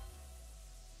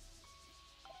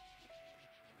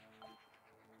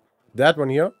 That one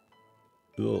here.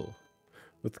 Ugh.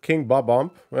 With King Bob Bomb.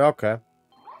 Yeah, okay.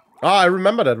 Ah, I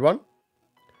remember that one.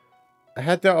 I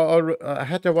had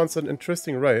there once an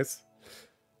interesting race.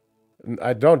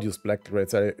 I don't use black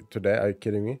rates today. Are you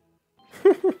kidding me?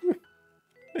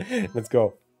 Let's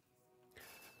go.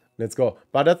 Let's go.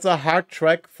 But that's a hard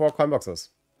track for Coinboxers.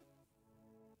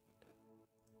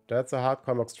 That's a hard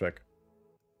Coinbox track.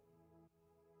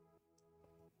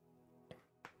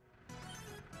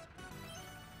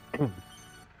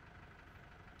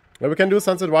 We can do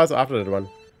Sunset Wise after that one.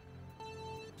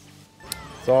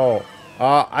 So,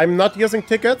 I'm not using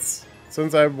tickets,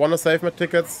 since I want to save my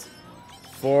tickets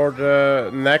for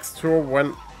the next tour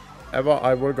whenever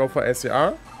I will go for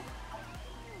ACR.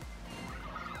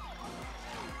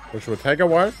 Which will take a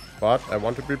while, but I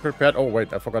want to be prepared. Oh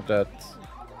wait, I forgot that.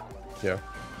 Yeah.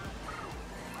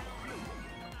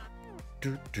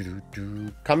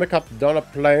 Coming up Donner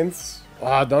Plains.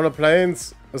 Ah, Donner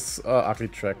Plains is ugly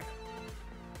track.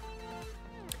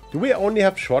 Do we only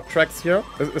have short tracks here?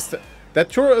 That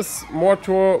tour is more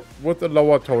tour with a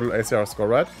lower total ACR score,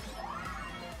 right?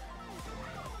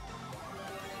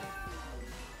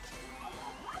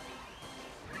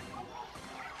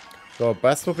 So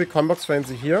best would be Coinbox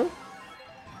Frenzy here.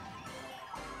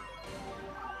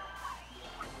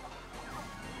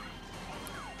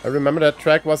 I remember that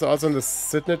track was also in the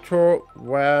signature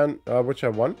when, which I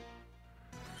won.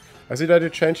 I see that you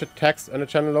changed the text and the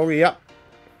channel logo. Yeah.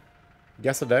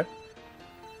 Yesterday.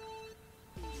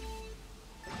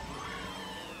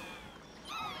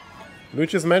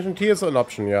 Luigi's Mansion T is an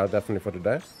option, yeah, definitely for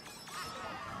today.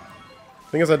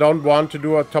 Thing is, I don't want to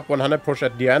do a top 100 push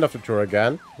at the end of the tour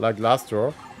again, like last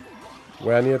tour,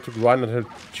 where I needed to grind until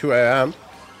 2 AM.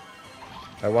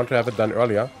 I want to have it done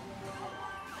earlier.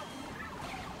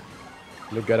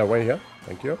 Look, get away here.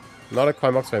 Thank you. Not a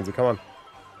coin box frenzy, come on.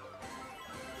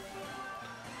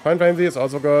 Coin frenzy is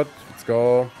also good. Let's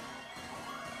go.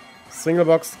 Single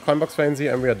box, coin box frenzy,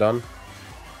 and we are done.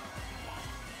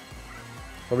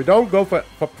 But we don't go for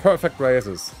perfect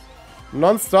races.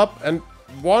 Non-stop, and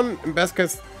one, in best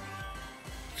case,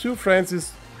 2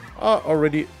 frenzies are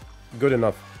already good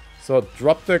enough. So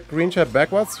drop the green shell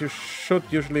backwards. You should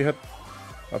usually hit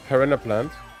a perennial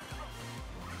plant.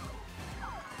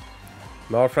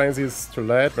 Now frenzy is too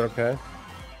late, but okay.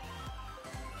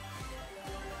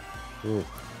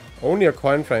 Only a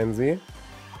coin frenzy.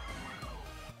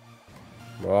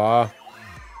 I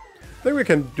think we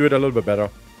can do it a little bit better.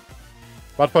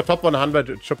 But for top 100,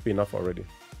 it should be enough already.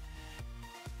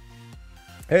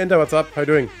 Hey Inter, what's up? How you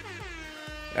doing?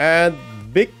 And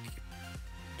Big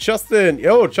Justin.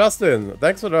 Yo, Justin.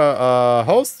 Thanks for the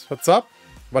host. What's up?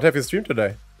 What have you streamed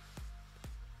today?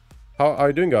 How are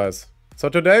you doing, guys? So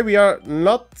today we are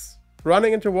not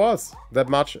running into wars that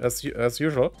much as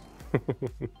usual.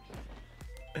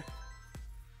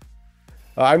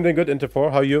 I'm doing good, Inter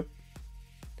 4. How are you?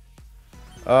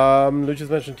 Luigi's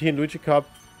Mansion T and Luigi Cup.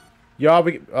 Yeah,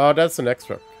 that's the next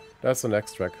track. That's the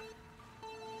next track.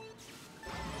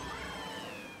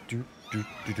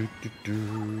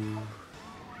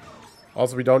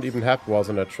 Also, we don't even have wars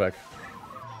on that track.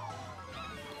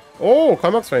 Oh,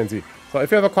 Coinbox Frenzy. So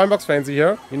if you have a Coinbox Frenzy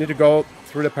here, you need to go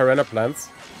through the perennial plants.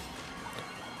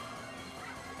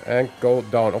 And go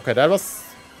down. Okay, that was...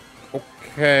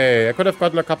 Okay, I could have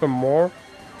gotten a couple more.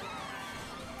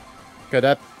 Okay,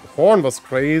 that horn was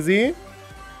crazy.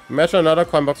 Imagine another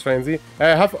Coinbox Frenzy. I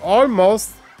have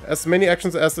almost as many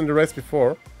actions as in the race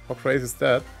before. How crazy is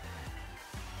that?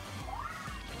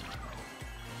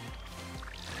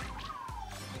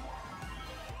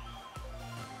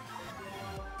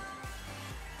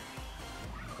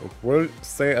 It will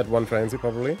stay at 1 frenzy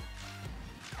probably.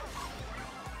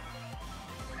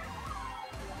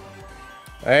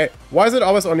 Hey, why is it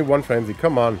always only 1 frenzy?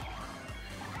 Come on.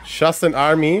 Just an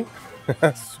army.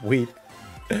 Sweet.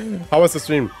 How was the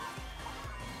stream?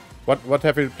 What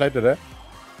have you played today?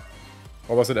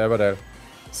 Or was it Everdale?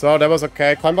 So that was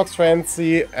okay. Coinbox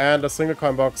frenzy and a single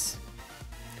coinbox.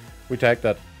 We take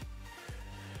that.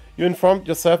 You informed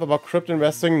yourself about crypto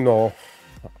investing? No.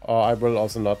 I will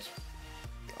also not.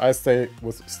 I stay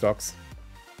with stocks.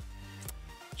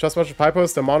 Just watch the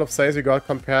Pipers. The amount of sales you got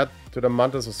compared to the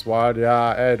Mantis was wild.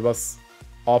 Yeah, it was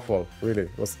awful. Really,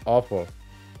 it was awful.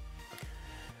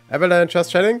 Everland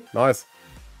just chatting? Nice.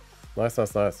 Nice.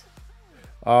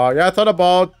 Yeah, I thought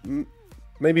about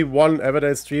maybe one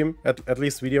Everday stream, at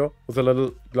least video, with a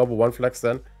little Global 1 flex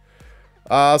then.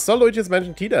 So Luigi's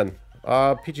Mansion T then.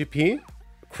 PGP.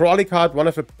 Crawly card, one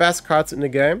of the best cards in the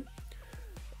game.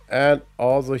 And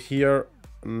also here,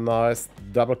 nice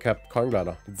double cap coin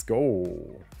glider. Let's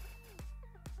go.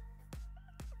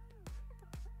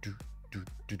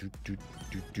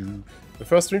 The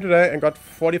first stream today and got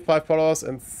 45 followers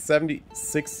and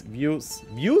 76 views.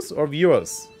 Views or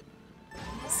viewers?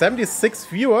 76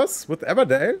 viewers with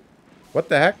Everdale? What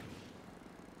the heck?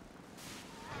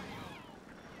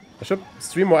 I should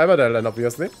stream more Everdale then,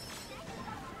 obviously.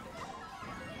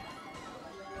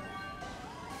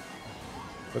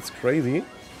 That's crazy.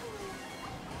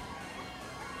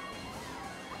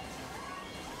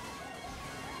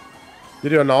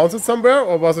 Did you announce it somewhere,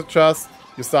 or was it just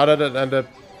you started it and the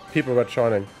people were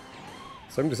joining?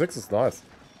 76 is nice.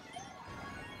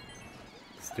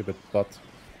 Stupid bot.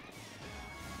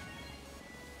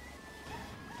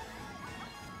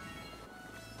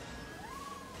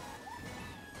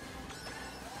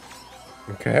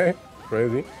 Okay,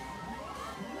 crazy.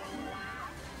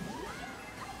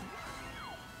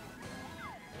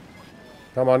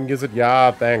 Come on, use it.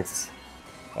 Yeah, thanks.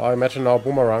 Oh, imagine now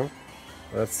boomerang.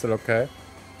 That's still okay.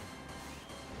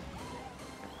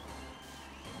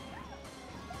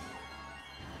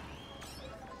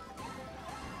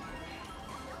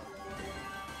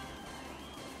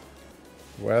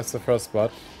 Where's the first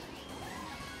spot?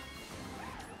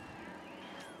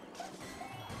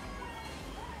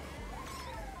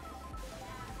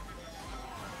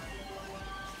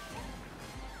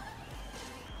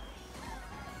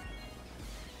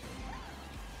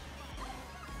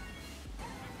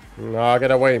 Nah, get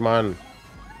away, man.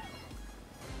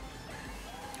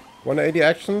 180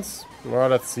 actions? Well,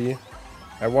 let's see.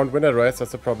 I won't win that race,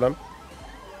 that's the problem.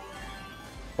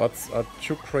 Bots are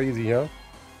too crazy here.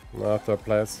 Nah, third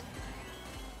place.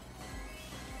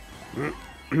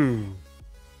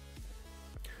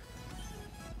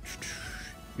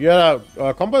 Yeah,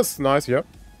 combo is nice here.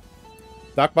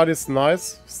 Dark Body is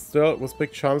nice, still with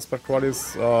big chumps, but Crawley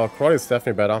is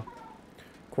definitely better.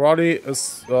 Crawley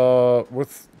is,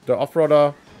 with the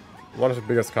Off-Roader, one of the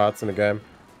biggest cards in the game.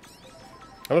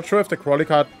 I'm not sure if the Crawley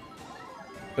card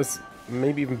is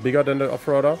maybe even bigger than the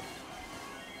Off-Roader.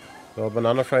 So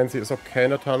Banana Frenzy is okay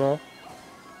in the tunnel.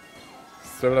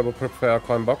 Still, I would prefer a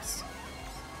coin box.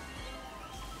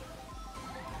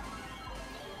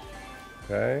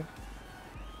 Okay.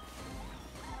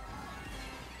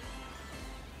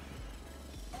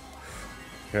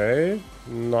 Okay,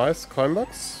 nice coin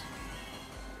box.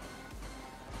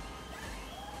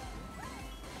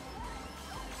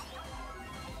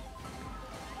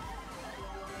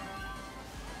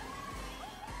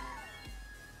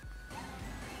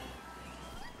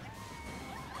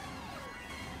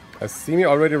 I see me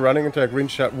already running into a green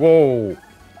shell. Whoa!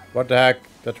 What the heck?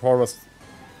 That horn was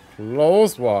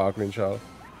close. Wow, a green shell.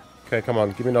 Okay, come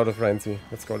on. Give me now the frenzy.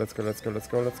 Let's go, let's go, let's go, let's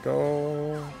go, let's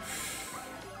go.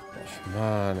 Oh,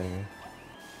 man.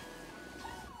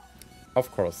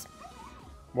 Of course.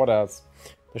 What else?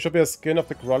 There should be a skin of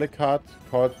the Crawley card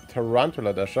called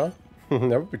Tarantula Dasher. That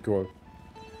would be cool.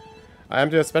 I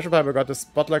emptied a special pipe. I got the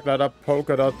Spotlight Glider,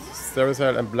 Polka Dot, Stereo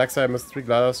Sail, and Black Sail Mystery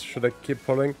Gliders. Should I keep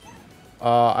pulling?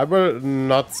 I will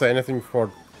not say anything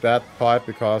for that pipe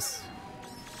because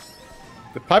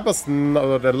the pipe was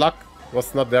the luck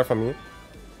was not there for me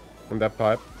in that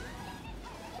pipe.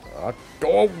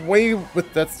 Go away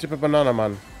with that stupid banana,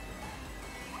 man.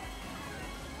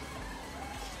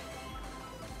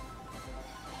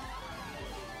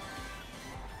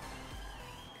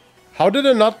 How did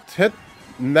I not hit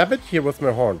Nabbit here with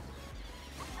my horn?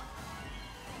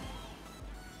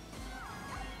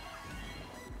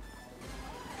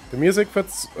 The music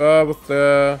fits with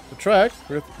the track.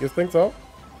 You think so?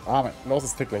 Ah, my nose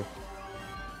is tickling.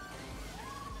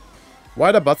 Why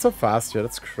are the bots so fast here?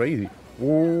 That's crazy.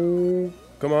 Ooh,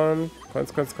 come on.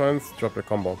 Coins, coins, coins. Drop the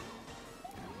combo.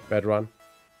 Bad run.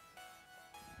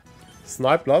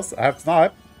 Snipe loss. I have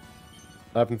sniped.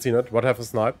 I haven't seen it. What have I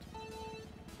sniped?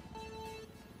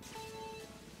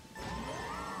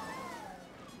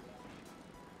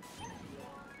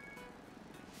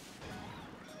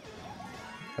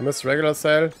 I missed regular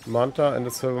sail, Manta, and the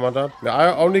silver Manta. Yeah,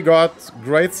 I only got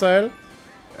great sail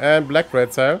and black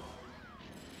great sail.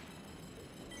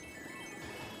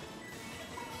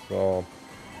 So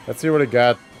let's see what I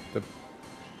get. The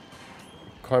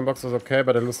coin box is okay,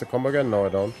 but I lose the combo again. No, I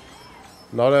don't.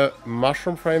 Not a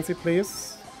mushroom frenzy,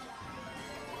 please.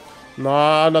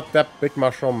 Nah, not that big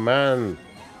mushroom, man.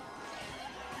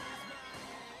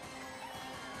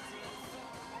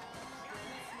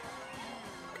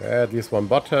 Okay, at least one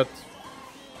bot hit.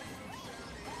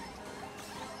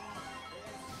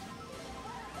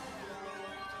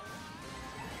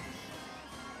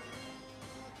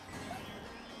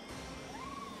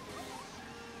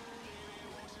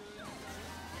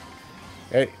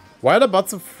 Hey, why are the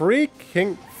bots so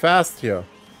freaking fast here?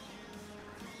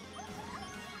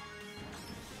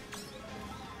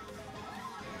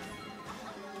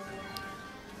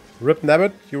 Rip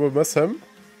Nabbit, you will miss him.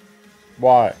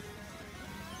 Why?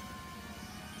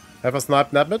 Have a snipe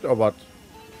Nabbit or what?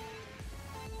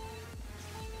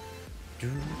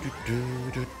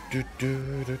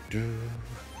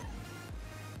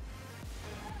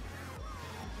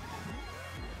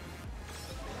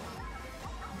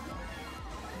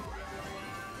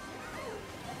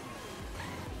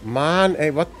 Man, hey,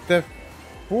 what the...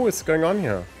 Who is going on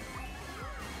here?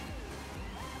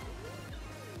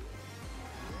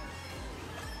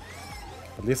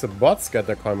 At least the bots get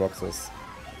their coin boxes.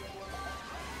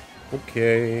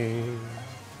 Okay.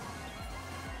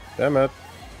 Damn it.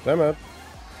 Damn it.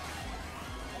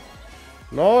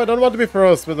 No, I don't want to be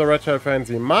first with the red shell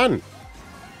fancy. Man!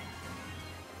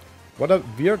 What a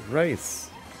weird race.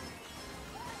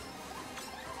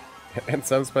 And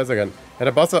Sam Spice again. And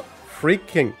the bots are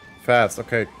freaking fast.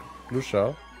 Okay, blue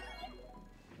shell.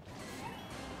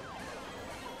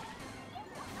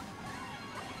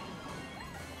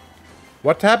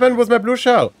 What happened with my blue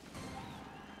shell?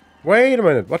 Wait a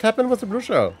minute, what happened with the blue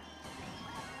shell?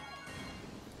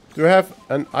 Do you have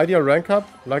an ideal rank up?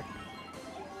 Like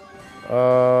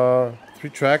 3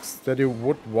 tracks that you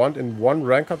would want in one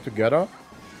rank up together?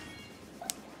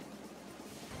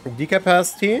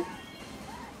 Decapacity,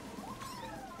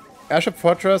 Airship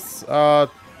Fortress,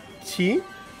 T.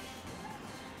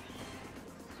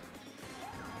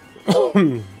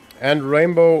 And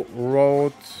Rainbow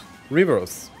Road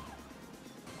Reverse.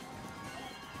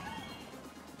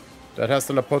 That has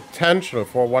then a potential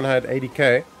for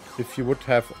 180k if you would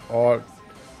have all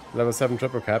level 7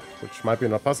 triple cap, which might be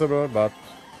not possible, but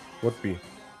would be.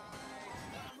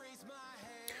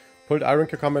 Pulled Iron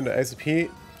Cucumber into ACP,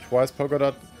 twice polka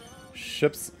dot,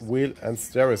 ships, wheel, and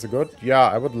stereo is good. Yeah,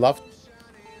 I would love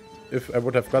if I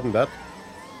would have gotten that.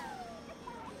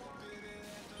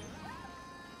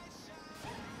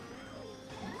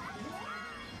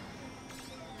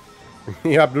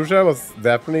 Yeah, Blue Shell was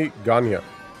definitely gone here.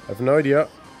 I have no idea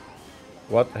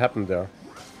what happened there.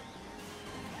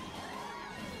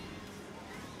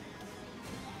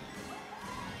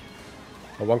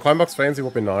 A one coin box frenzy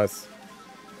would be nice.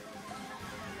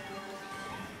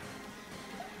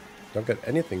 Don't get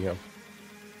anything here.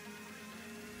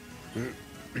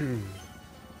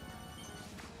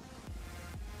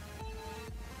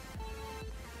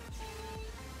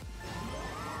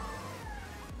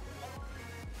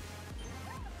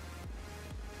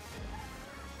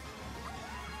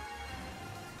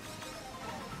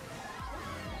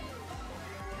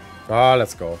 Ah,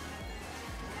 let's go.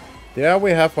 There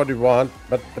we have what we want,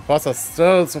 but the boss are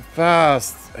still so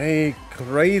fast. Hey,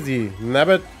 crazy.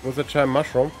 Nabbit with a giant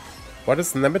mushroom. What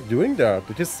is Nabbit doing there?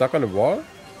 Did he stuck on the wall?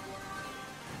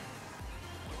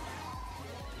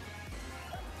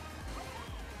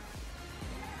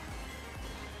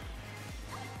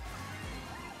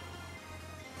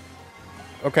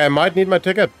 Okay, I might need my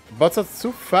ticket. The bots are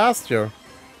too fast here.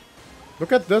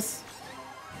 Look at this.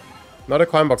 Not a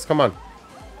coin box, come on.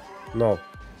 No.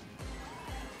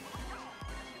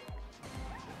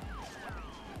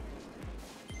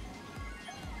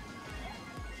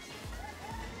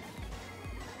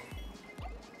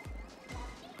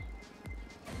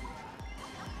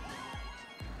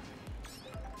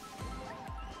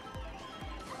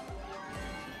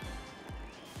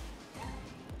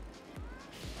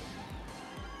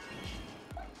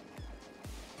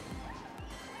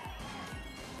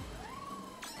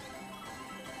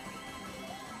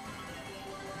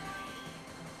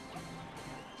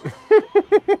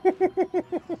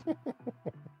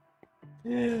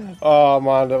 Oh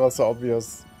man, that was so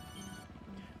obvious.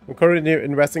 I'm currently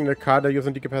investing in a car that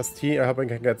using decapacity. I hope I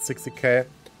can get 60k.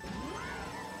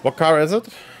 What car is it?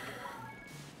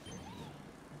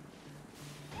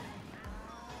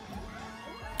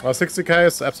 Oh, 60k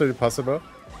is absolutely possible.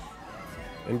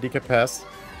 In decapac.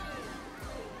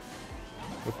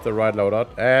 With the right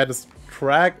loadout. This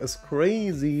track is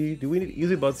crazy. Do we need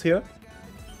easy bots here?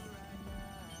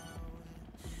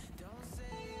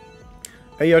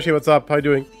 Hey Yoshi, what's up? How you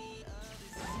doing?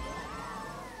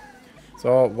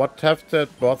 So, what have the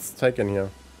bots taken here?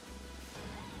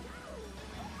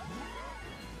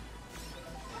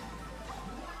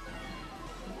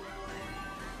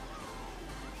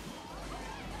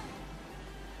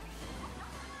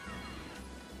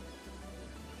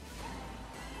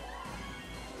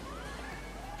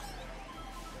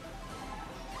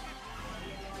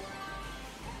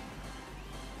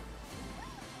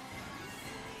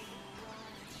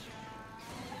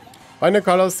 Hi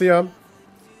Nicholas here.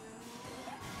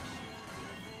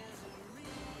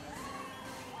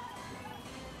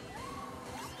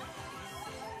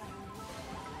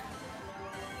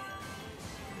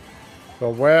 So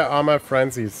where are my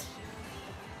frenzies?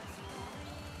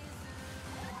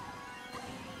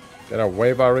 Get a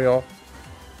wave barrier.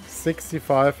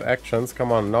 65 actions.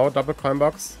 Come on, no double coin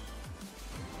box.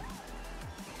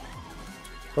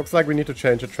 Looks like we need to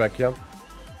change the track here.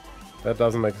 That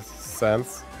doesn't make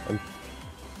sense. And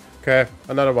okay,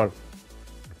 another one.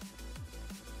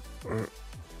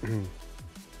 Do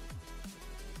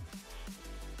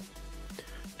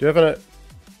you have an...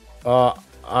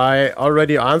 I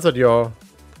already answered your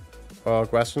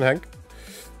question, Hank.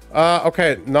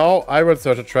 Okay, now I will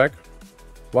search a track.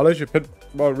 Wallace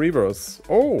Pitball Reverse.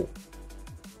 Oh!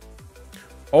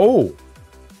 Oh!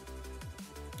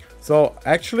 So,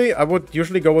 actually, I would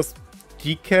usually go with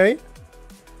DK.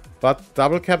 But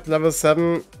double capped level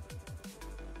 7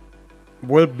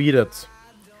 will beat it.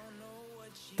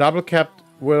 Double capped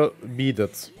will beat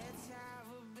it.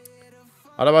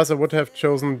 Otherwise, I would have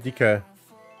chosen DK.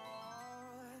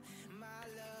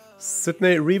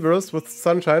 Sydney reverse with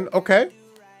sunshine. Okay.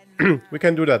 We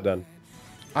can do that then.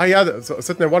 Ah, yeah. So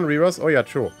Sydney 1 reverse. Oh, yeah,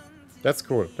 true. That's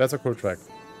cool. That's a cool track.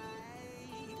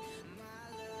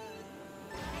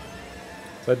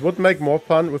 So it would make more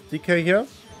fun with DK here.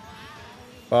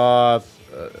 But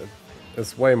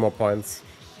it's way more points.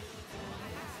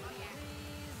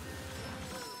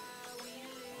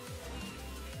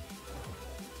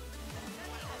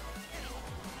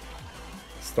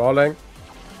 Stalling.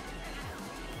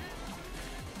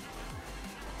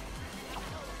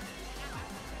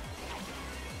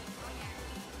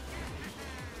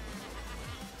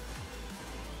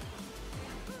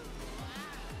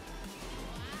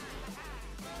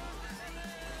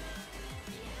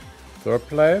 Third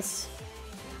place.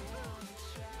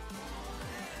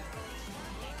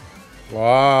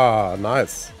 Wow,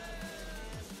 nice.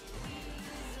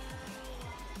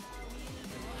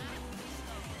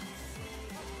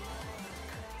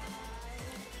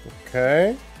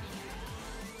 Okay.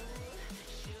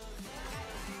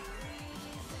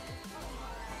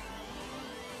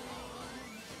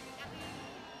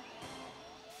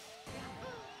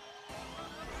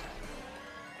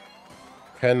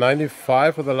 Okay,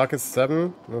 95 with a lucky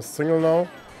 7. No single now.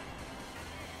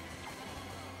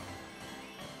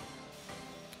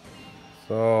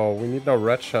 So we need no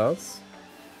red shells.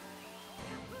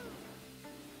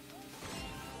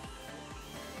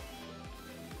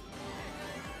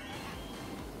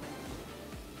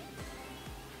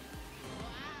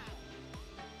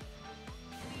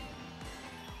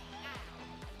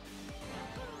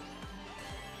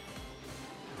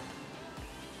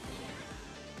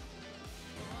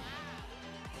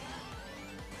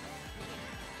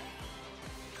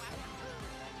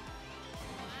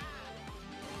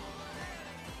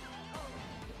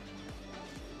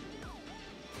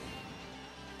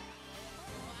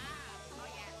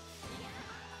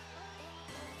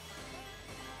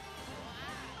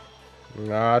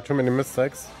 Nah, too many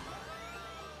mistakes.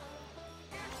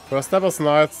 First step was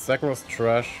nice, second was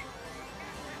trash.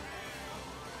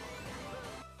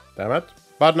 Damn it.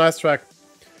 But nice track.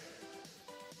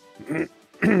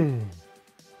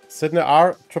 Sydney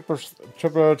R,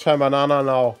 triple chai banana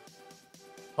now.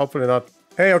 Hopefully not.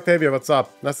 Hey Octavia, what's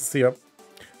up? Nice to see you.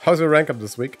 How's your rank up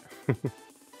this week?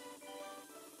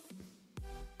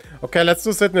 Okay, let's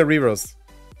do Sydney reverse.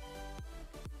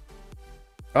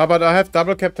 Ah, but I have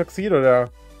double cap tuxedo there.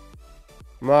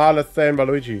 Nah, let's stay in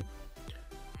Waluigi.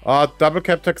 Double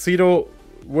cap tuxedo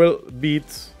will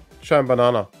beat Shine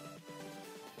Banana.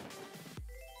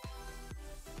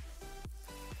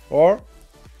 Or,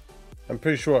 I'm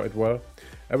pretty sure it will.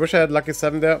 I wish I had lucky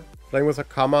 7 there. Playing with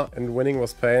Hakama and winning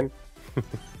was pain.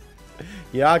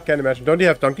 Yeah, I can imagine. Don't you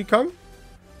have Donkey Kong?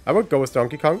 I would go with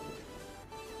Donkey Kong.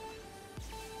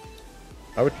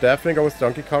 I would definitely go with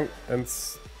Donkey Kong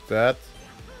instead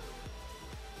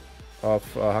of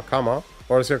Hakama.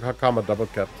 Or is your Hakama double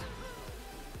capped?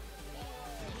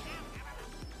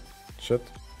 Shit.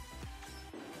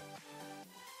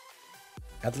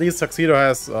 At least Tuxedo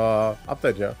has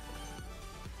update, yeah.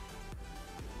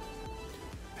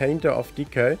 Painter of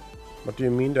Decay. What do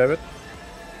you mean, David?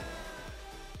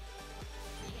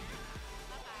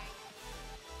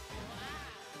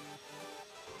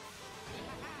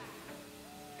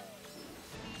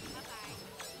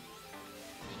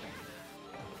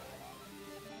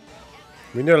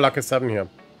 We need a lucky 7 here.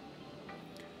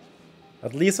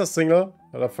 At least a single,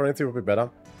 but a frenzy would be better.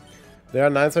 They are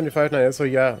 975 now, so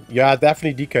yeah. Yeah,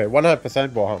 definitely DK. 100%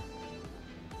 Boha.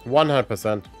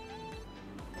 100%.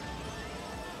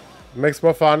 Makes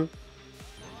more fun.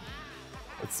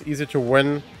 It's easy to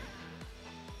win.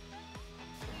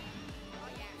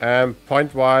 And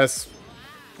point-wise,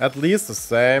 at least the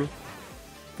same.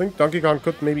 I think Donkey Kong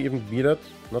could maybe even beat it.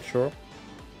 Not sure.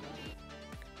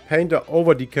 Painter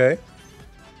over DK.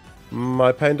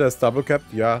 My painter is double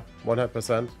capped, yeah,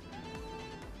 100%.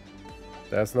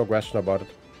 There's no question about it.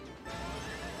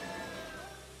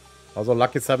 Also,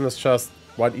 Lucky 7 is just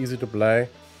quite easy to play.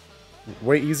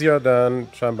 Way easier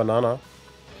than Shine Banana.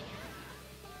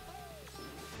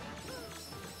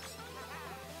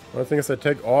 One thing is I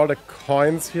take all the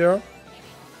coins here.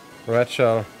 Red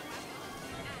shell.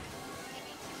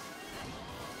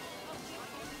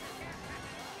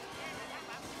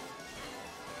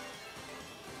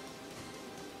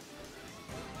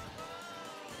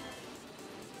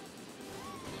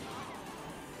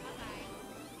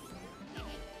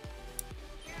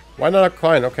 Why not a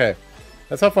coin? Okay.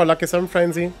 Let's hope for a lucky 7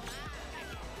 frenzy.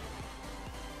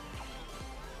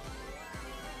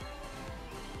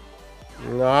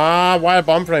 Nah, why a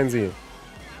bomb frenzy?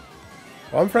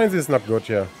 Bomb frenzy is not good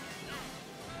here.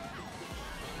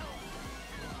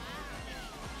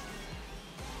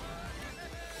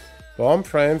 Bomb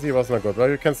frenzy was not good. Well,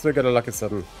 you can still get a lucky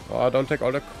 7. Oh, don't take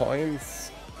all the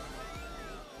coins.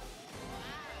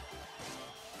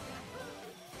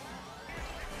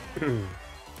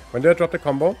 When did I drop the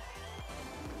combo?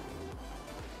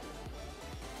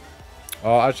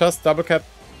 I just double cap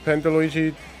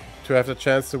Luigi to have the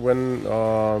chance to win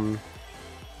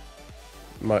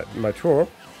my tour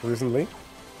recently,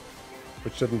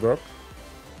 which didn't work.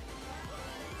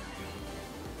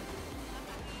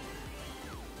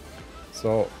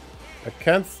 So I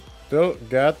can still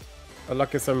get a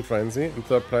lucky 7 frenzy in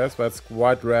 3rd place, but it's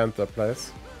quite rare in 3rd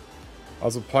place.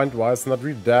 Also point wise, not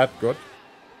really that good.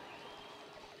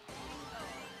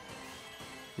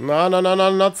 No, no, no,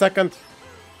 no, not 2nd.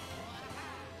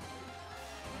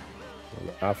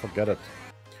 Ah, forget it.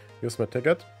 Use my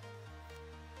ticket.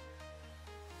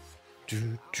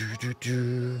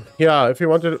 Yeah, if you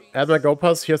want to add my Go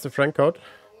Pass, here's the friend code.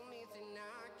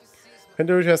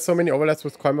 Pinterest has so many overlaps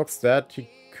with Coinbox that he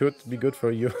could be good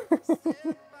for you.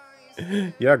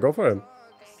 Yeah, go for him.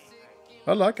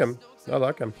 I like him. I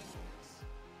like him.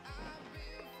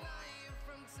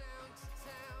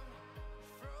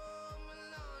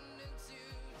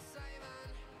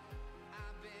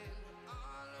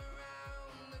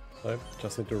 I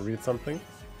just need to read something.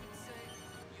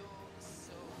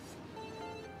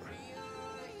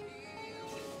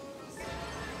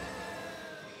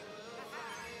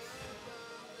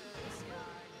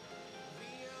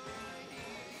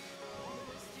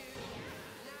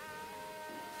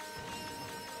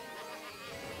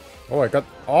 Oh, I got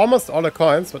almost all the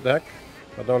coins. What the heck?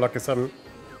 But no lucky 7.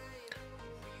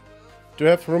 Do you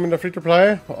have room in the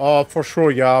free-to-play? For sure,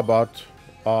 yeah, but...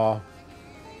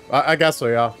 I guess so,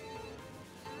 yeah.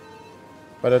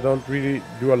 But I don't really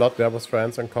do a lot there with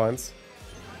friends and coins.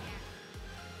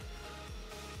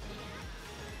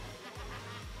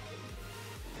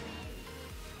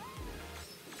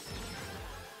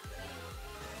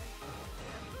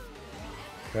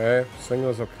 Okay, single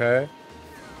is okay.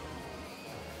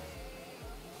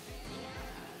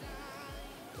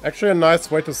 Actually a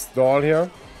nice way to stall here.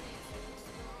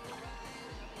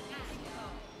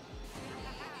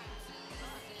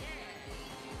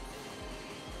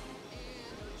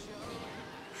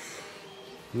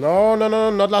 No, no,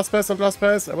 no, not last place, not last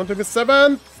place. I want to be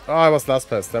 7th. Oh, I was last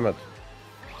place, damn it.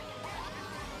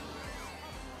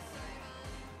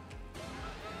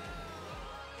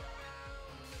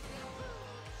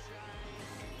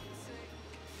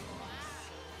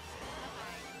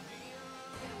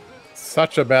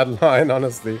 Such a bad line,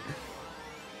 honestly.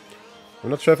 I'm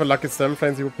not sure if a lucky 7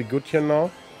 frenzy would be good here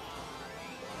now.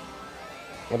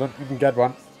 I don't even get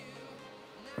one.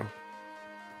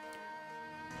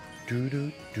 Do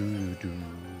do do do.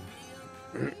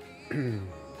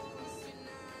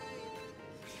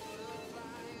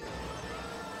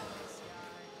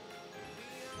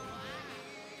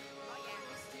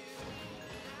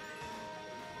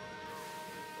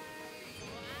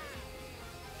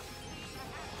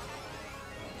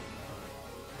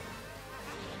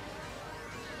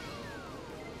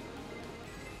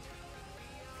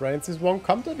 Francis won't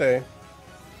come today.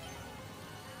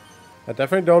 I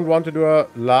definitely don't want to do a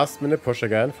last minute push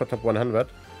again for top 100.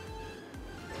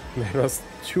 It was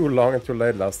too long and too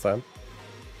late last time.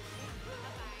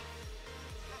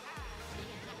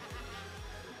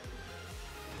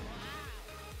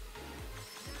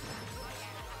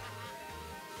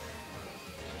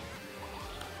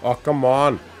 Oh, come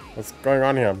on. What's going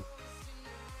on here?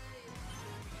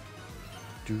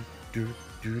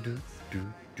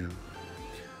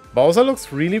 Bowser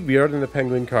looks really weird in the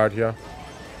penguin card here.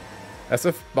 As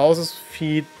if Bowser's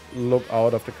feet look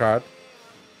out of the card.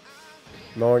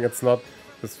 Knowing it's not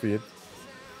his feet.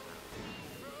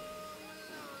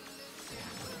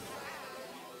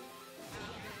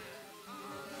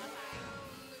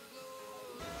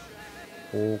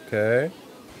 Okay.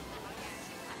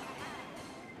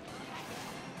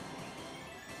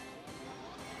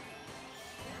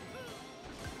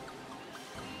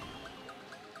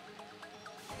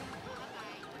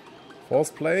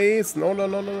 Fourth place. No, no,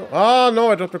 no, no. Ah,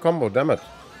 no, I dropped the combo. Damn it.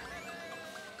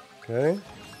 Okay.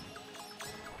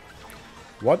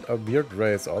 What a weird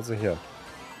race also here.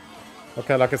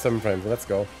 Okay, lucky 7 frames. Let's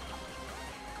go.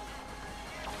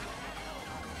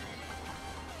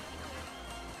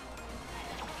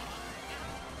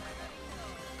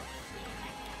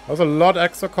 There's a lot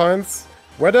extra coins.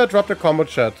 Where did I drop the combo,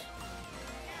 chat?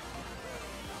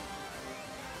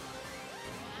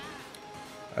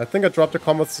 I think I dropped the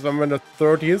combos somewhere in the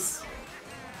 30s.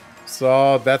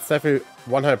 So that's definitely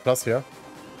 100 plus here.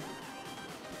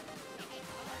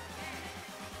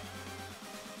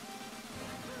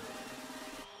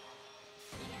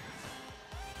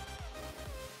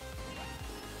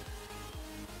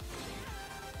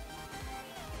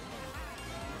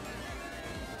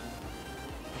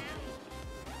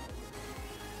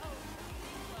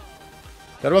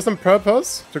 That was on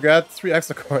purpose to get 3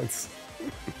 extra coins.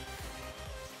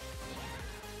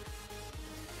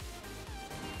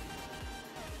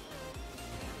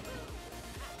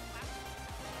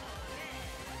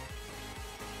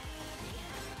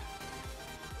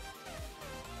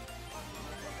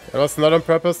 It was not on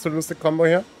purpose to lose the combo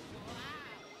here.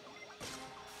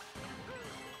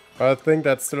 But I think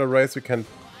that's still a race we can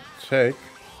take.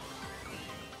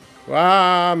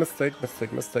 Ah, mistake.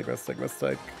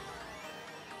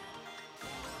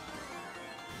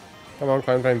 Come on,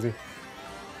 Klein Frenzy.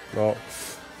 No.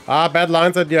 Ah, bad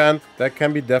lines at the end. That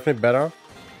can be definitely better.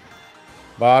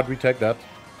 But we take that.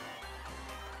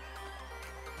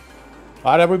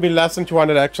 Ah, that will be less than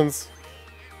 200 actions.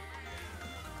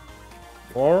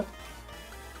 Or?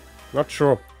 Not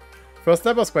sure. First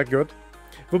lap was quite good.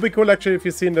 It would be cool actually if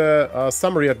you see in the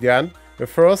summary at the end the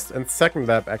first and second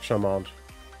lap action amount.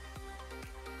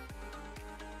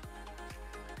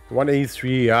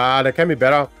 183. Ah, that can be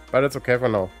better, but it's okay for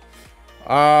now.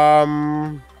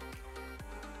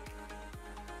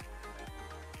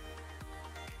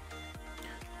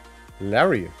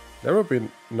 Larry. That would be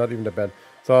not even that bad.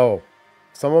 So,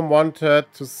 someone wanted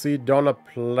to see Donor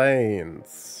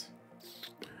Plains.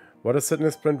 What is Sydney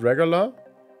Sprint Regular?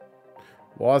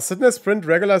 Wow, Sydney Sprint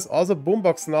Regular is also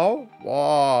Boombox now?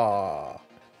 Wow.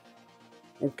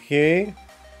 Okay.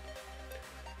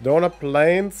 Donor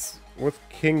Plains with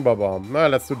King Baba. No,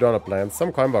 let's do Donor Plains.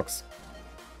 Some coin box.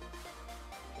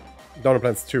 Donor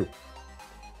Plains 2.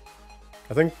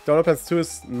 I think Donor Plains 2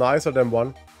 is nicer than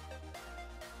 1.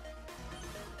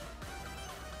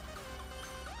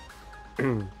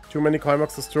 Too many coin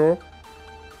boxes to draw.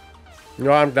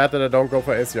 No, I'm glad that I don't go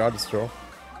for ACR this draw.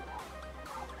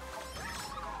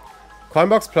 Coin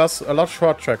box plus a lot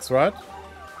short tracks, right?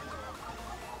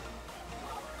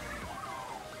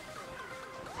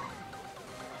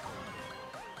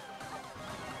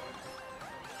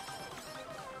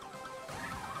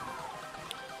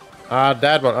 Ah,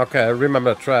 that one. Okay, I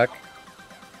remember the track.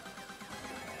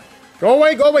 Go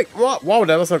away, go away! Wow,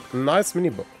 that was a nice mini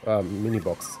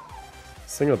box.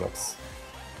 Single box.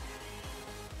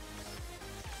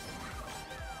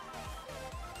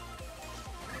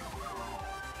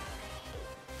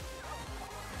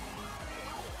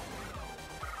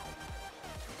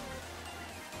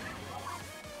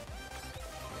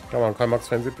 Come on, Climax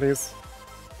Frenzy, please.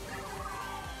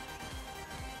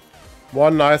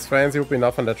 One nice frenzy would be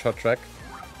enough on that short track.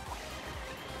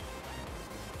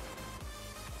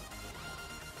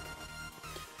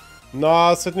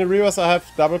 No, Sydney Rivers, I have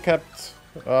double capped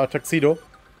Tuxedo.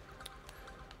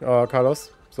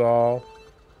 Carlos. So,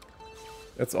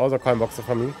 it's also coin boxer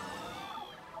for me.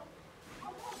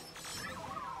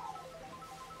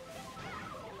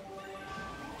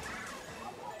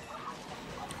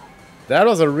 That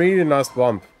was a really nice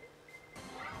bump.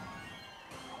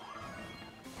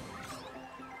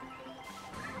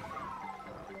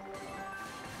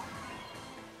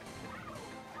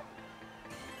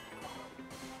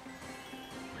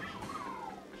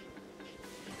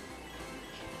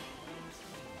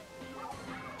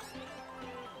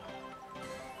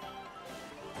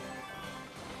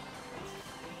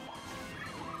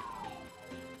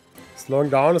 Slowing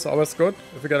down is always good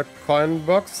if we get a coin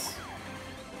box.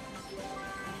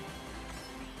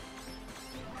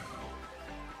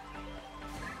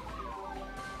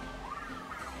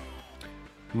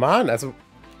 Man, also,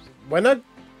 why not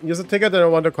use a ticket and I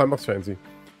want a coin box frenzy?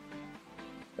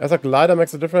 As a glider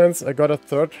makes a difference. I got a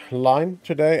third line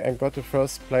today and got the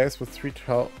first place with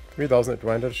 3000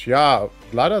 advantage. Yeah,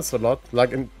 glider is a lot.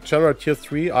 Like in general tier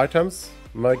 3 items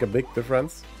make a big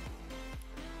difference.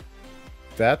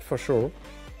 That for sure.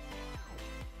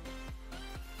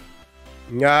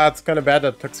 Yeah, it's kind of bad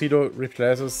that Tuxedo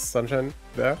replaces Sunshine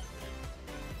there.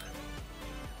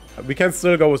 We can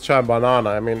still go with Charm Banana.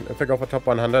 I mean, if I go for top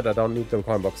 100, I don't need them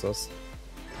coin boxes.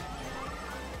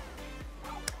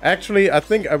 Actually, I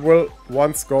think I will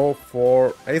once go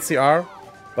for ACR,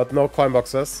 but no coin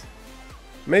boxes.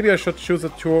 Maybe I should choose a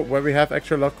tour where we have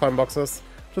actually a lot of coin boxes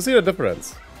to see the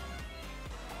difference.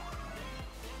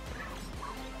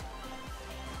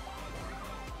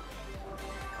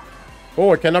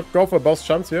 Oh, I cannot go for both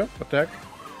jumps here. Attack.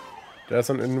 There's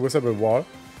an invisible wall.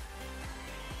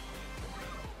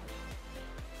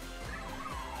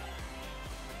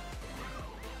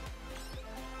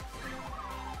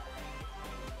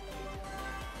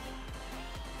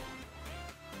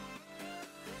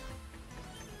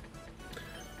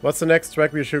 What's the next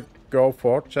track we should go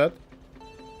for, chat?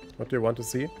 What do you want to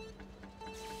see?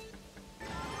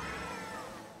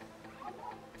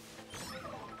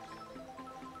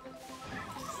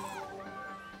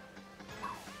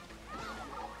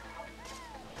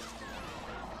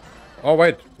 Oh,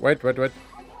 wait. That's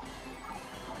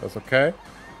okay.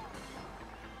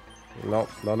 No,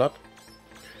 not.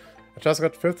 I just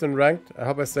got 5th in ranked. I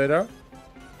hope I stay there.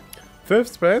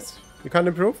 5th place. You can't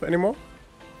improve anymore.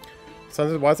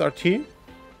 Sunset Wise RT.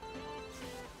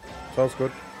 Sounds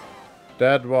good.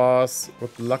 That was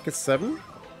with Lucky 7?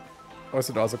 Or is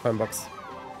it also coin box?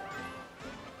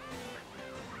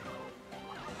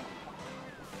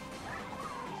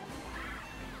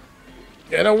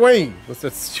 Get away with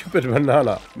that stupid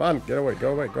banana. Man, get away,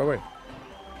 go away, go away.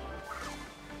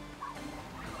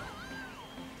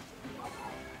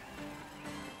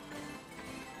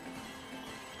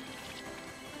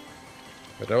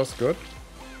 But that was good.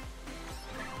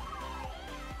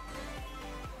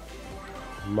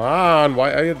 Man,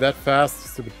 why are you that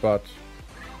fast, stupid butt?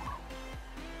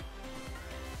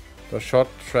 The short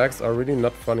tracks are really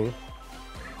not funny.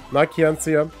 Nike and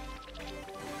here.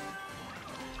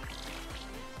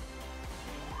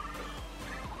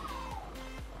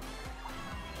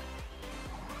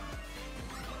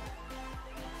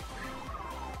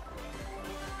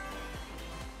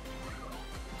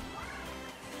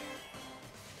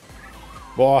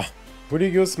 Boah, would you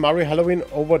use Mario Halloween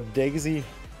over Daisy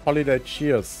Holiday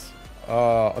Cheers?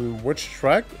 On which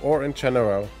track or in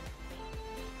general?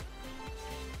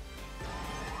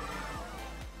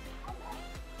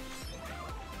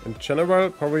 In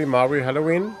general, probably Mario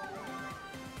Halloween,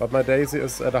 but my Daisy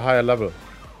is at a higher level.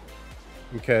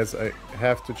 In case I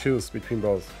have to choose between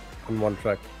both on one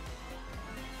track.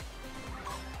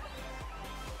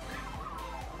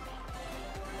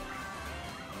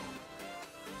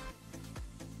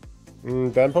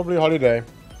 Then probably Holiday.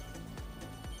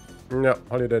 Yeah,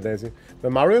 Holiday Daisy. The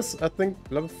Mario's, I think,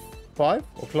 level 5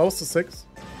 or close to 6.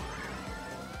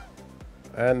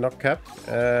 And not capped.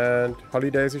 And Holiday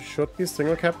Daisy should be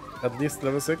single capped, at least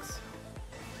level 6.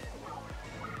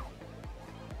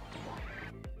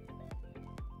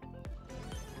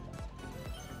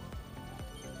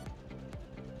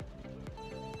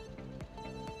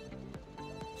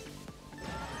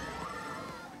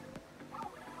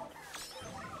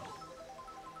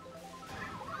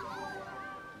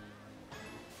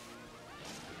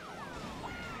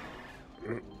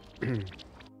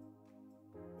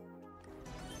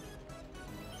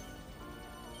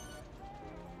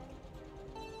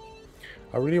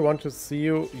 I really want to see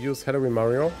you use Halloween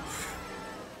Mario.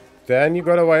 Then you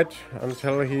gotta wait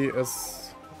until he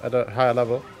is at a higher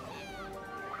level.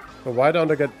 So why don't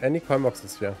I get any coin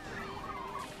boxes here?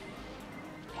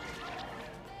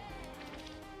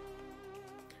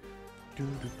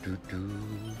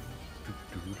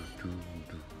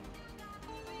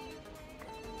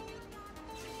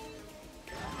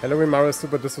 Halloween Mario is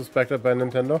super disrespected by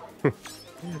Nintendo.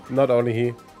 Not only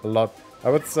he, a lot. I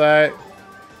would say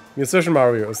Musician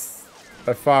Mario is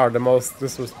by far the most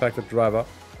disrespected driver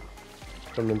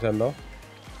from Nintendo.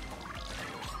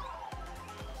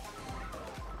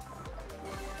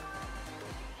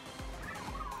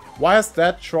 Why is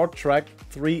that short track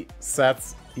 3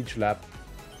 sets each lap?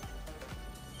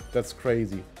 That's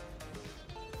crazy.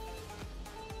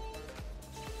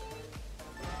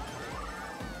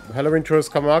 Halloween Tour is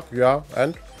coming up, yeah,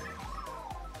 and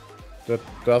that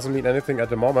doesn't mean anything at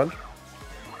the moment.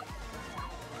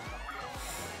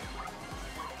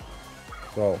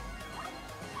 So,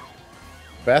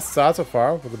 best start so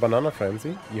far with the Banana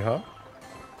Frenzy, yeah.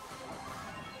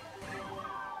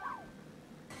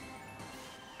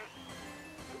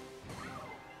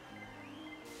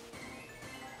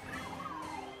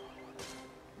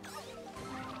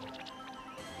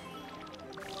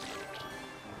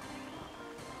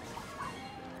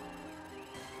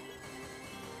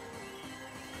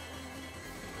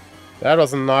 That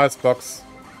was a nice box.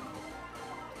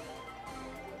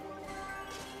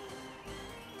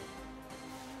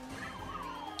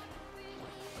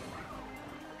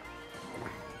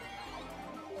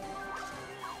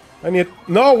 I need...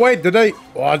 No, wait, did I...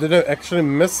 Oh, did I actually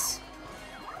miss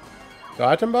the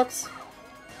item box?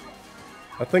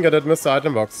 I think I did miss the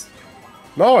item box.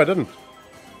 No, I didn't.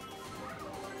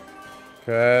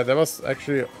 Okay, that was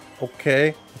actually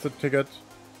okay with the ticket.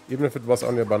 Even if it was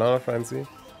only a Banana Frenzy.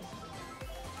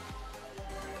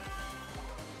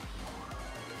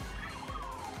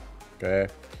 Okay.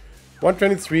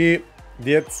 123.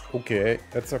 That's okay.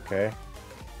 That's okay.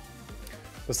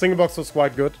 The single box was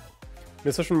quite good.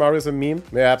 Musician Mario is a meme.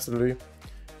 Yeah, absolutely.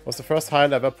 Was the first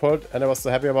highlight I ever pulled, and I was so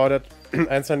happy about it.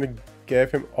 I instantly gave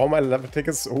him all my level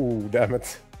tickets. Ooh, damn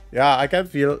it. Yeah, I can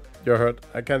feel your hurt.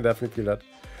 I can definitely feel that.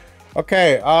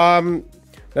 Okay,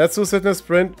 let's do Fitness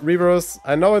Sprint Reverse.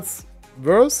 I know it's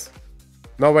verse.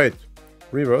 No, wait.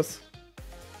 Reverse.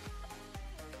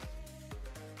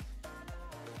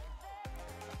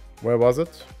 Where was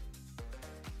it?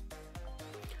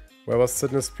 Where was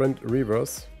Fitness Sprint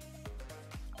Reverse?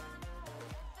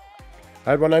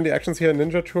 I had 190 actions here in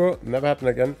Ninja Tour. Never happened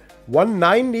again.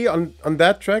 190 on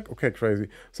that track? Okay, crazy.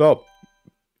 So,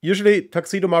 Usually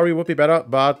Tuxedo Mario would be better,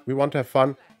 but we want to have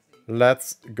fun.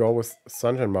 Let's go with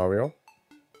Sunshine Mario.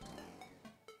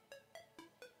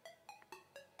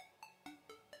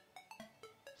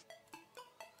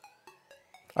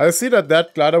 I see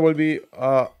that glider will be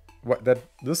that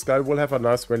this guy will have a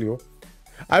nice value.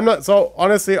 I'm not so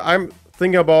honestly. I'm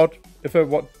thinking about if I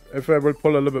will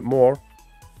pull a little bit more,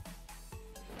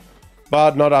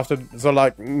 but not after. So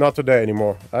like not today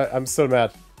anymore. I'm still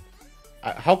mad.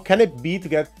 How can it be to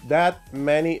get that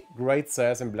many great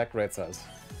sales in black great sales?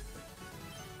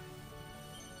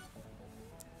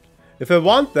 If I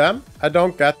want them, I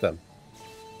don't get them.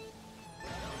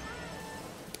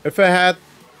 If I had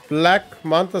black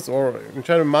mantas or in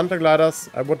general manta gliders,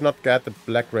 I would not get the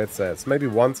black great sales. Maybe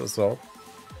once or so.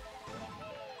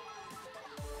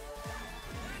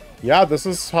 Yeah, this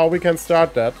is how we can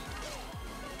start that.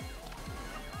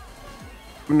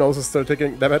 My nose is still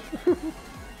ticking, damn it.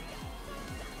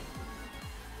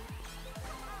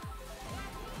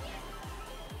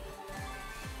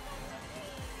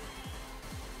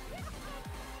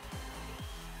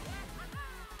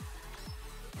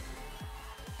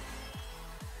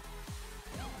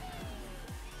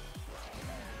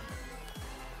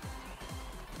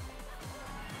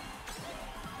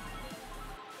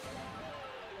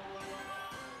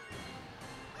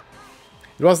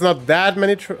 It was not that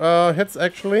many hits,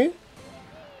 actually.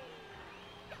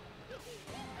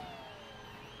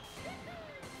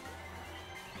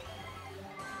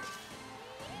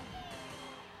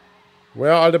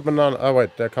 Where are the bananas? Oh,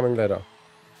 wait, they're coming later.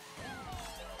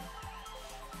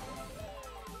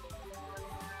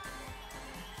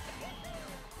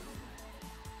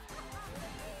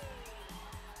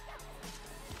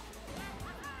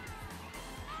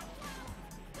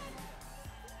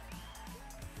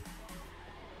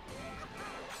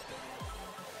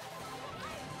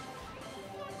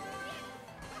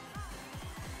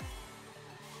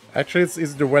 Actually, it's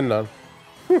easy to win now.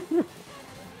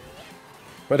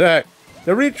 But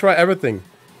they really try everything.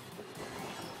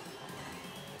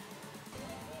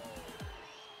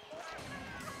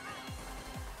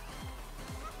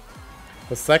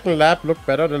 The second lap looked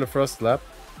better than the first lap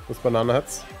with banana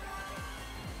hits.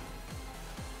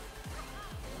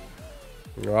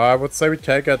 I would say we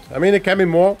take it. I mean, it can be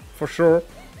more for sure,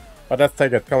 but let's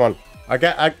take it. Come on.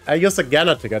 I used a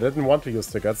Ganner ticket. I didn't want to use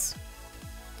tickets.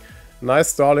 Nice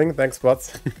stalling. Thanks, bots.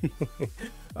 Stay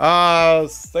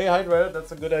hydrated.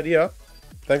 That's a good idea.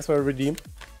 Thanks for the redeem.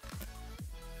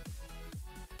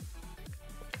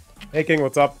 Hey, King,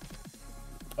 what's up?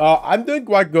 I'm doing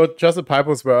quite good. Just the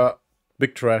pipers were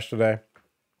big trash today.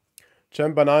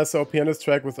 Champ Banana is OP on this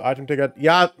track with item ticket.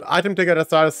 Yeah, item ticket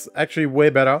SR is actually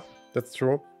way better. That's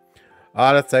true.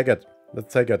 Let's take it.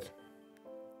 Let's take it.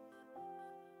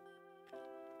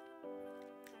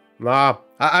 Nah,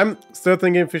 I'm still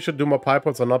thinking if we should do more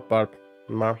pipers or not, but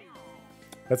nah.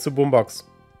 Let's do boombox.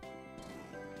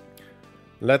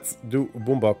 Let's do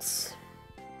boombox.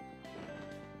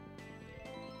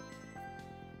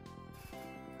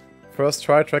 First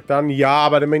try, track done. Yeah,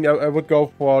 but I mean, I would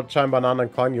go for chime, banana,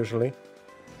 and coin usually.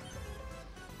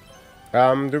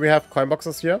 Do we have coin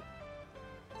boxes here?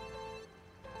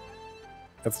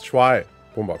 Let's try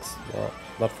boombox. No,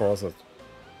 not force it.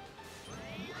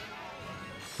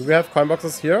 Do we have coin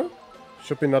boxes here?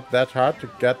 Should be not that hard to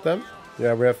get them.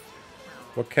 Yeah, we have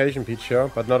Location Peach here,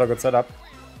 but not a good setup.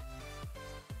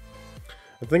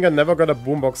 I think I never got a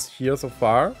boombox here so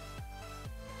far.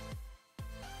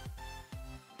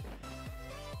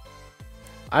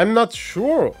 I'm not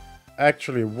sure,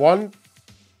 actually. 1,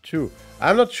 2.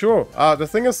 I'm not sure. The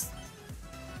thing is,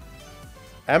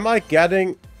 am I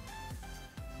getting...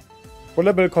 Will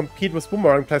I compete with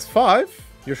Boomerang plus 5?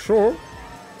 You sure?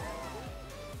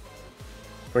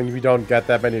 I mean, we don't get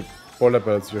that many bullet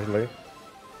bills usually.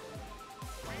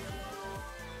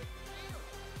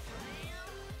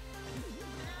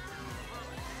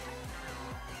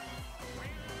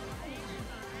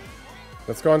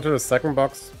 Let's go into the second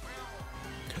box.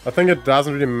 I think it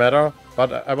doesn't really matter,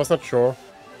 but I was not sure.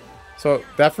 So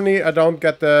definitely I don't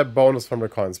get the bonus from the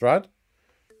coins, right?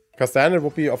 Because then it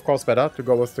would be, of course, better to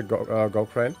go with the Go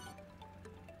Crane.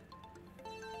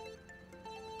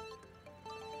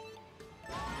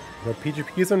 The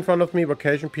PGP is in front of me.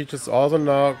 Vacation Peach is also in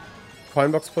a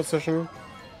coin box position.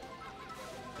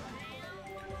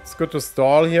 It's good to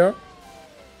stall here.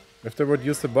 If they would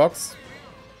use the box,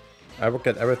 I would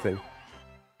get everything.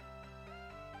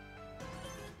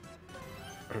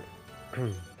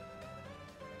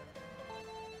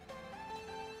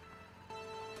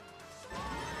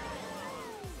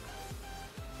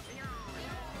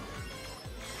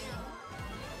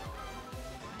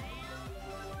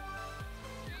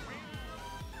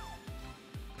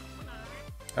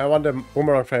 I want the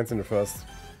boomerang trains in the first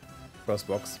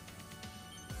box.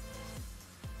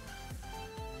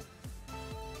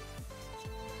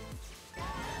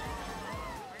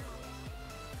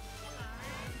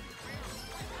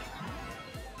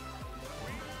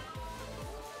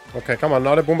 Okay, come on,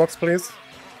 now the boombox, please.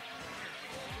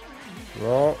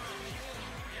 No.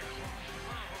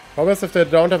 Always if they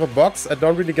don't have a box, I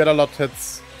don't really get a lot of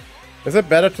hits. Is it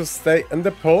better to stay in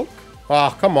the poke?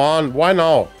 Ah, come on, why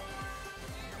now?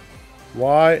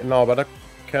 Why? No, but I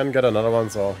can get another one,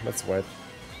 so let's wait.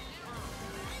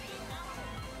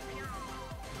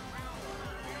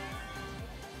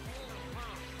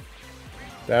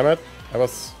 Damn it.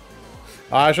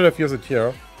 I should have used it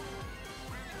here.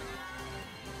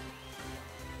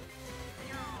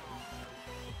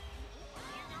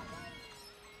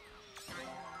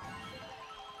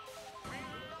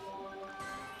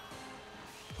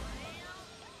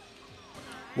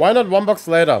 Why not one box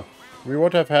later? We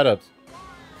would have had it.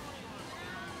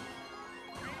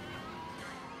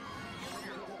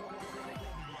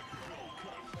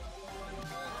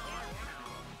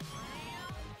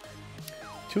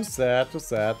 Too sad, too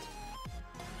sad.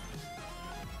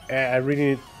 I really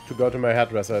need to go to my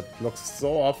hairdresser. It looks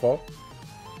so awful.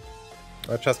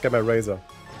 I'll just get my razor.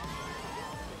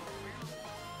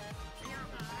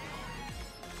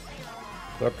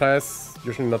 Third place,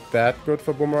 usually not that good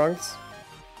for boomerangs.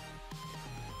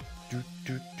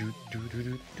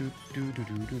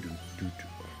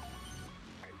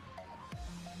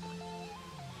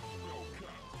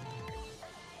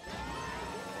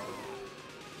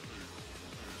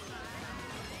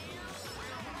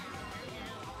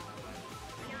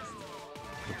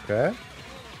 Okay.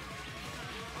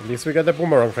 At least we get the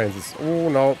boomerang frenzies. Oh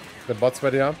no, the bots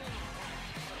were there. I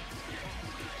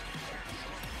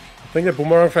think the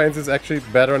boomerang frenzy is actually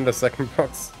better in the second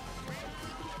box.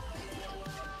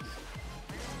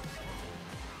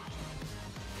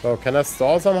 So, can I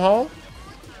stall somehow?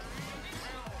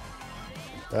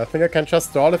 I think I can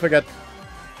just stall if I get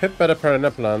hit by the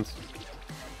piranha plant.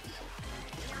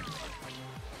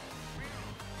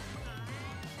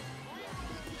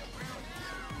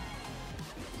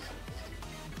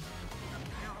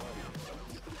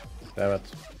 Damn it.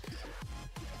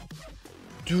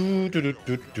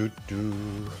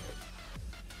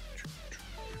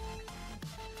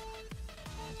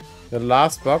 The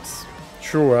last box.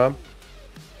 True, huh?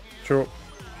 True.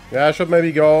 Yeah, I should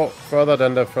maybe go further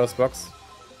than the first box.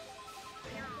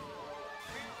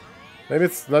 Maybe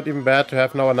it's not even bad to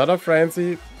have now another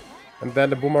frenzy and then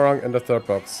the boomerang in the third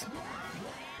box.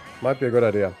 Might be a good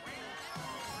idea.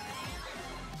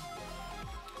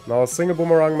 Now a single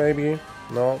boomerang maybe.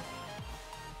 No.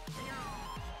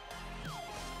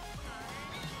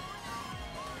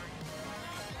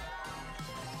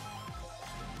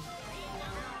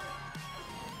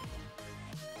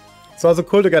 It's also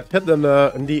cool to get hit in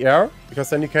the air,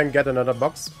 because then you can get another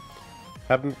box.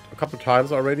 Happened a couple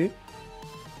times already.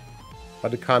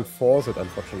 But you can't force it,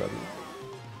 unfortunately.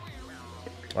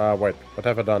 Wait, what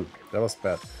have I done? That was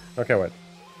bad. Okay, wait.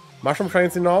 Mushroom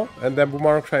frenzy now, and then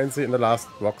boomerang frenzy in the last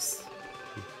box.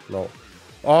 No.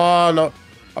 Oh, no.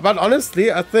 But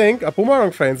honestly, I think a boomerang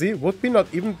frenzy would be not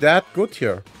even that good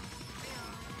here.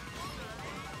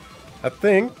 I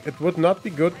think it would not be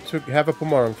good to have a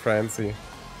boomerang frenzy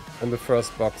in the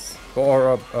first box,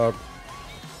 or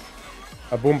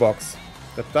a boom box.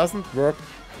 That doesn't work.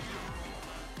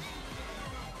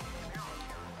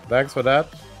 Thanks for that.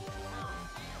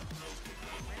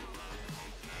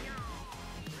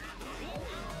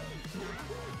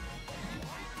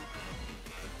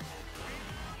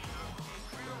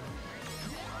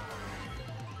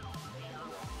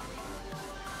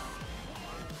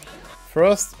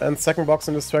 First and second box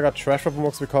in this track are trash for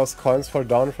boombox because coins fall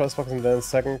down in the first box and then in the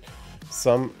second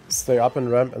some stay up and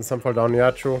ramp and some fall down.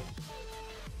 Yeah, true.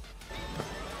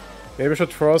 Maybe we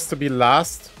should force to be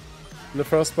last in the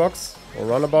first box or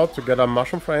runabout to get a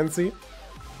mushroom frenzy.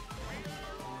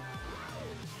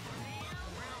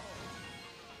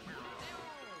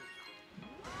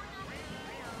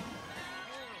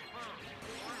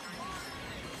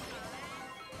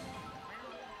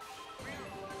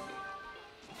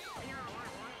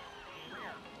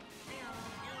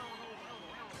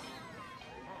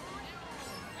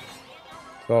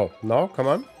 So, now, come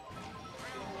on.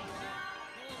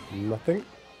 Nothing.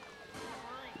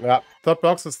 Yeah, third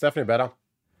box is definitely better.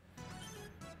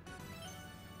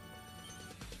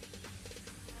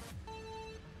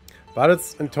 But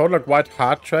it's in total a quite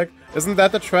hard track. Isn't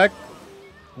that the track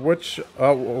which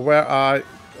where I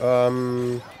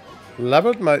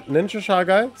leveled my Ninja Shy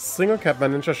Guy, single cap my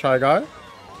Ninja Shy Guy,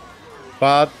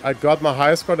 But I got my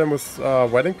highest score then with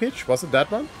Wedding Peach. Was it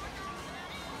that one?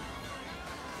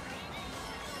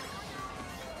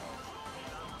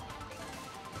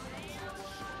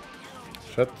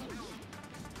 Shit.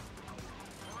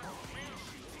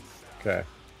 Okay.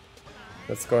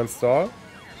 Let's go install.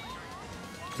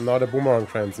 Now the Boomerang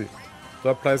Frenzy.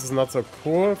 That place is not so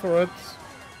cool for it.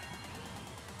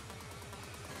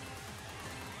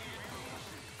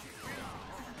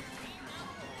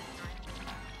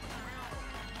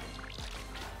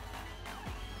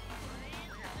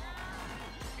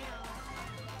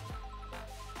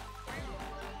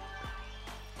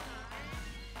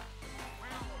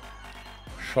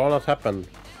 Shall not happen.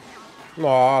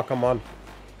 Oh, come on.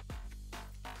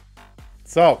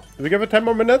 So, we give it 10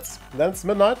 more minutes, then it's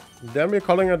midnight, then we're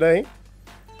calling a day.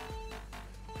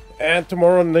 And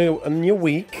tomorrow a new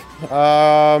week.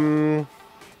 I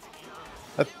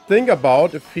think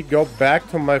about if we go back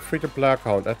to my free-to-play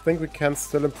account, I think we can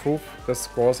still improve the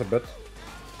scores a bit.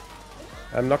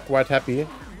 I'm not quite happy.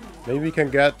 Maybe we can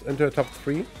get into the top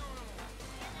 3.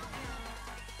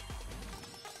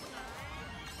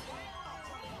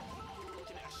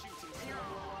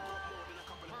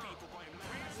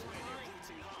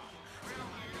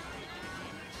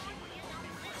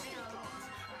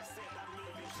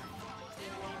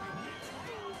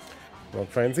 Well,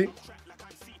 frenzy.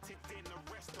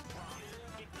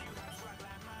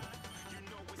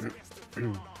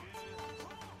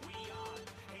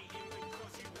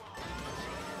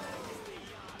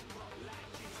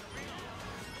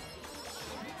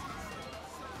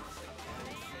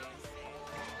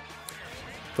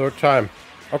 Third time.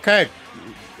 Okay.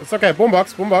 It's okay.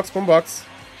 Boombox, boombox, boombox.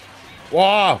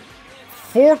 Wow.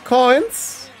 4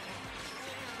 coins?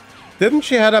 Didn't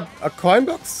she had a coin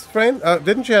box, friend?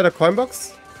 Didn't she had a coin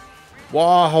box?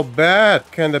 Wow, how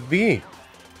bad can that be?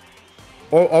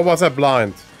 Or was I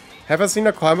blind? Have I seen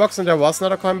a coin box and there was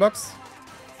not a coin box?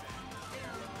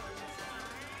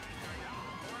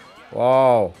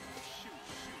 Wow.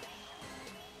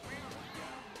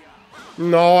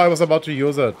 No, I was about to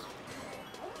use it.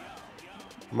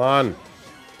 Man.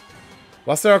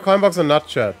 Was there a coin box or not,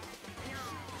 chat?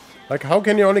 Like, how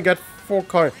can you only get 4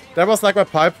 coins? That was like my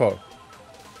pipe hole.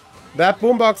 That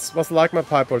boombox was like my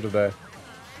pipe hole today.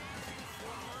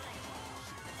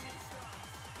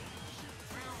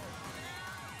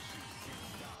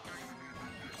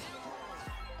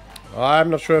 I'm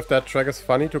not sure if that track is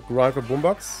funny to grind for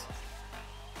boombox.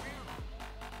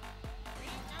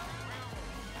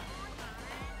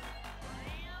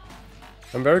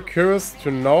 I'm very curious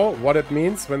to know what it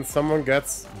means when someone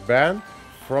gets banned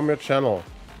from your channel.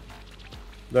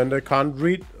 Then they can't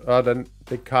read, then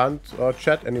they can't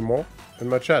chat anymore in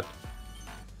my chat.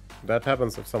 That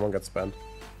happens if someone gets banned.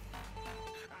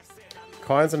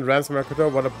 Coins and ransom recruiter,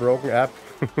 what a broken app.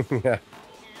 Yeah,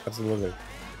 absolutely.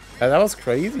 And that was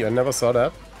crazy, I never saw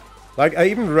that. Like, I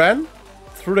even ran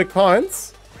through the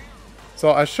coins.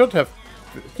 So I should have,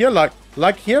 here,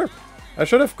 like here, I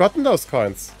should have gotten those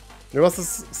coins. It was the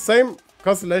same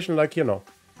constellation like here now.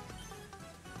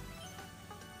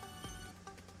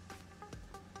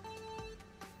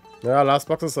 Yeah, last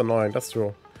box is annoying, that's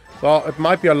true. So it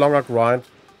might be a longer grind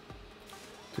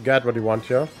to get what you want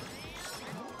here.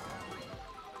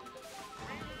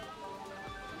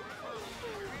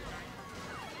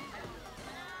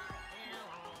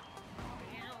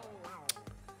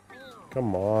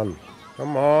 Come on.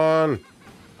 Come on.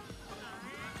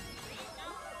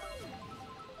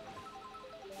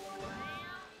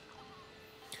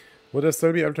 Would I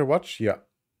still be able to watch? Yeah.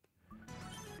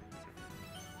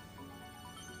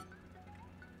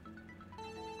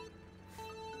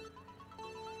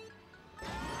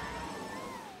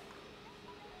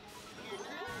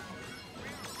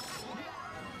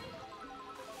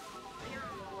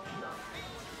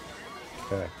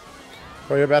 Okay.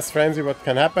 For your best frenzy, what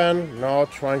can happen? Now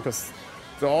trying to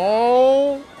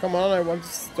stall. Come on, I want to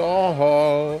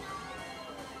stall.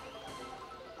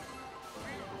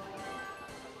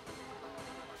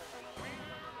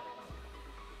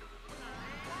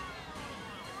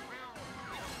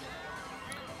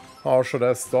 How should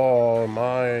I stall?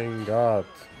 My god.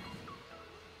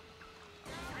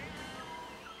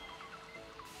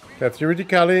 Okay,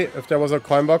 theoretically, if there was a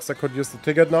coin box, I could use the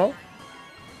ticket now.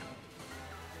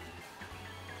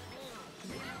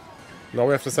 Now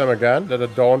we have the same again, that I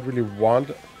don't really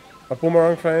want a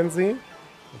boomerang frenzy.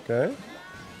 Okay.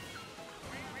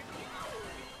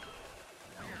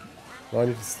 Now I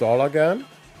need to stall again.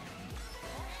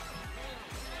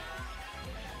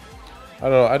 I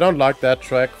don't know, I don't like that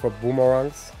track for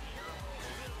boomerangs.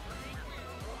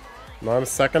 Now I'm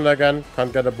second again,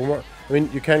 can't get a boomerang. I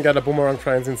mean, you can get a boomerang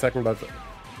frenzy in second, but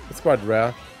It's quite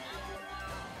rare.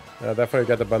 Therefore you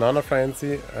get the banana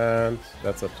frenzy, and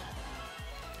that's it.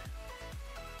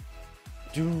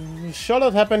 Shall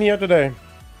it happen here today?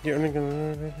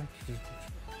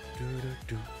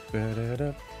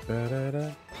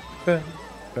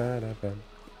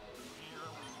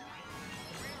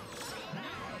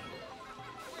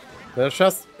 Let's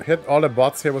just hit all the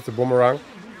bots here with the boomerang.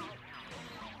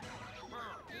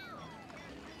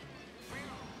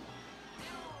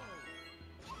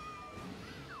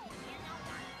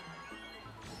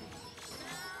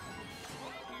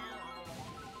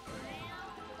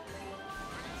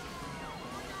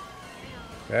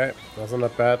 Okay, that's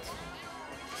not bad.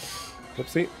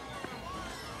 Whoopsie.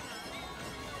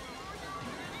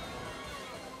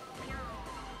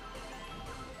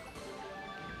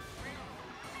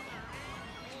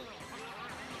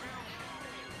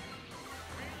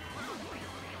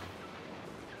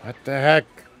 What the heck?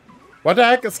 What the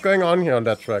heck is going on here on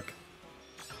that track?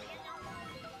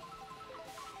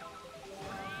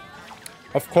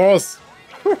 Of course.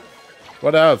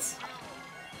 What else?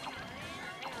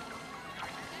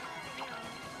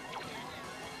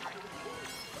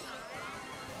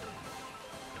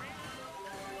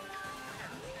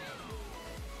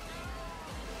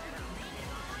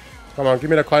 Come on, give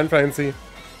me the coin frenzy.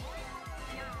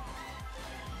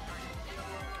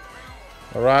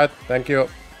 Alright, thank you.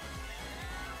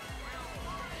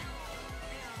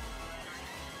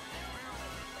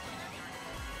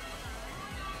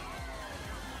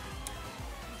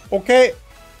 Okay.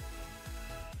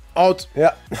 Out.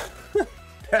 Yeah.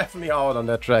 Definitely out on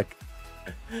that track.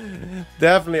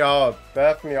 Definitely out.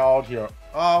 Definitely out here.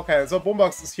 Oh, okay. So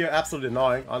Boombox is here absolutely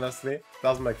annoying, honestly.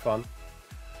 Doesn't make fun.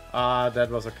 That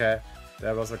was okay.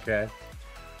 That was okay.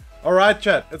 Alright,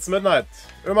 chat. It's midnight.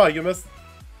 Irma, you missed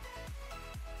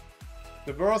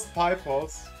the worst pipe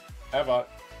pulse ever.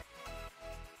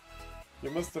 You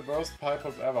missed the worst pipe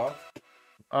pulse ever.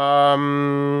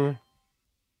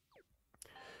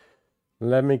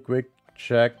 Let me quick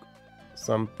check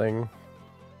something.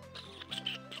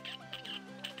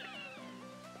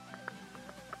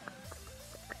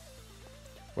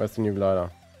 Where's the new glider?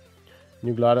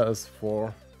 New glider is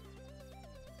 4.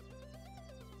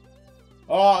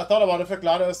 Oh, I thought about if a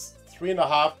glider is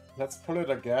 3.5. Let's pull it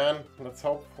again. Let's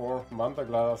hope for Manta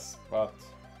gliders, but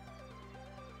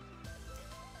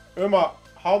Irma,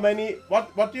 how many?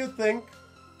 What do you think?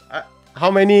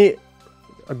 How many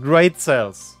great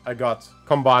cells I got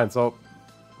combined? So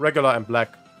regular and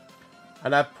black,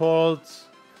 and I pulled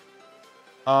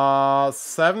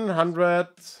 700.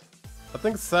 I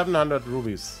think 700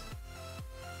 rubies.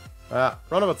 Around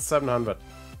about 700.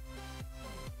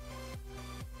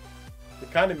 You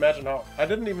can't imagine how. I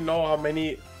didn't even know how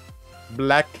many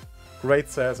black great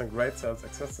cells and great cells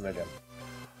exist in the game.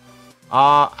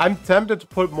 I'm tempted to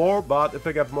pull more, but if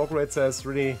I get more great cells,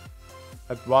 really,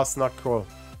 it was not cool.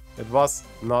 It was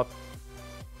not,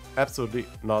 absolutely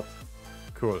not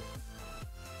cool.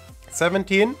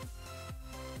 17.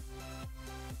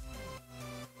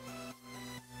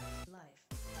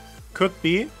 Could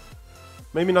be.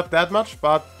 Maybe not that much,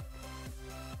 but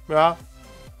yeah.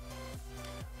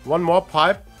 One more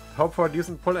pipe. Hope for a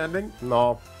decent pull ending.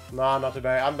 No. Nah, not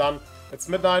today. I'm done. It's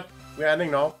midnight. We're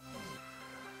ending now.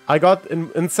 I got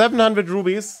in 700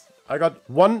 rubies, I got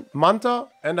 1 Manta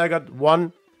and I got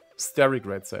 1 Starry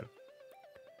Great Sale.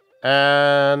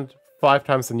 And 5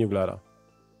 times the new glider.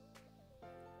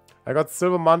 I got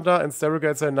Silver Manta and Starry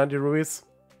Great Sale 90 rubies.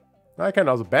 I can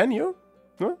also ban you.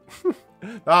 Huh?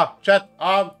 Chat.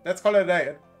 Let's call it a day.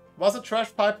 It was a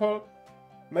trash pipe pull.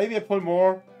 Maybe I pull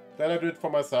more. Then I do it for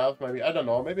myself. Maybe, I don't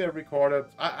know. Maybe I record it.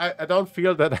 I don't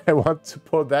feel that I want to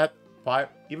pull that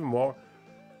pipe even more.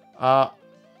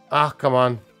 Come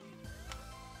on.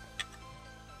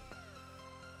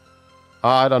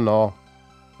 I don't know.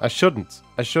 I shouldn't.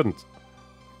 I shouldn't.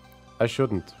 I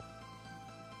shouldn't.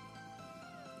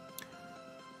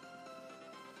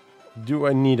 Do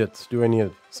I need it? Do I need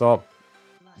it? So,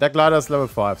 that glider is level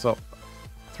 5. So,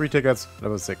 3 tickets,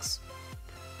 level 6.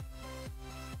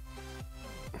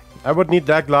 I would need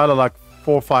that glider like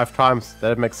 4 or 5 times.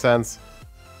 That makes sense.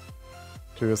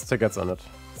 To use tickets on it.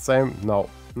 Same? No.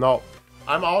 No.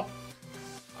 I'm out.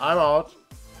 I'm out.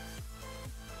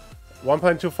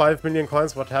 1.25 million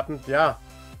coins. What happened? Yeah.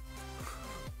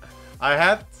 I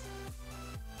had...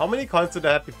 How many coins did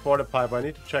I have before the pipe? I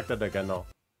need to check that again now.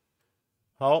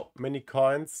 How many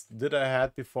coins did I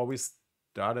have before we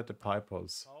started the pipe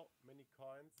pulse? How many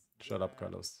coins? Shut up,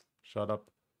 Carlos. Shut up.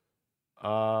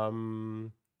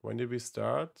 When did we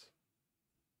start?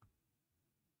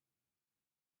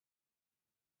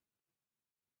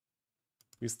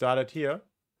 We started here.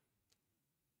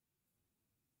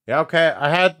 Yeah, okay. I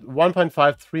had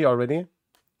 1.53 already.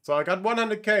 So I got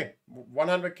 100k.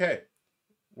 100k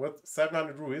with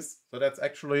 700 rupees. So that's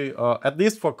actually, at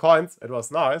least for coins, it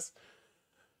was nice.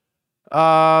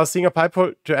 Seeing a pipe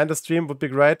pull to end the stream would be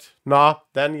great. Nah,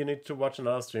 then you need to watch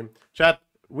another stream. Chat,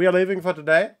 we are leaving for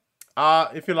today.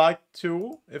 If you like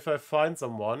to, if I find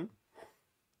someone,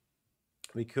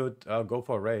 we could go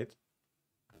for a raid.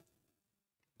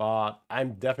 But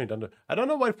I'm definitely done. I don't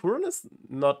know why Puran is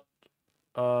not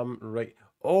raid.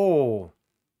 Oh,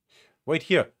 wait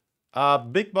here.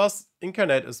 Big Boss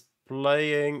Incarnate is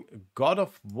playing God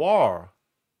of War.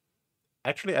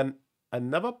 Actually, I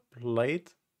never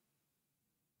played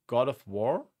God of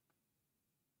War.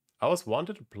 I always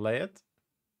wanted to play it.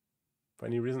 For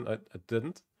any reason, I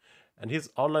didn't. And he's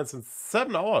online since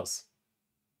 7 hours.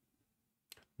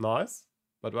 Nice.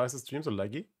 But why is the stream so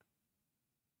laggy?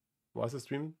 Why is the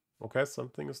stream? Okay,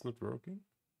 something is not working.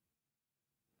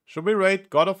 Should we raid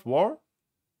God of War?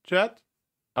 Chat?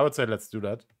 I would say let's do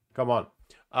that. Come on.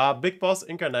 Big Boss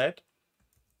Incarnate.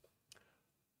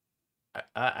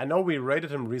 I know we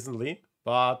raided him recently,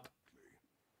 but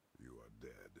You are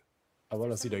dead. I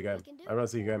want to see the game. I want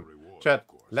to see the game. Chat,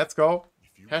 let's go.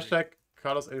 Hashtag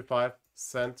Carlos85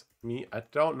 sent me. I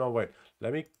don't know. Wait,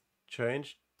 let me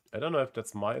change. I don't know if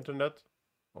that's my internet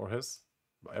or his.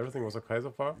 But everything was okay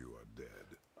so far. You are dead.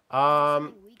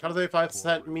 Carlos85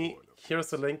 sent me. Here's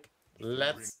the link.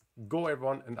 Let's go,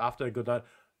 everyone. And after a good night.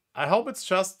 I hope it's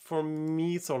just for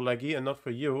me so laggy and not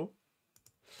for you.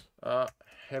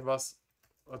 Hey, boss.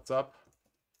 What's up?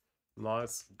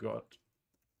 Nice. God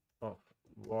of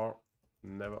War.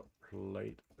 Never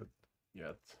played it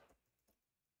yet.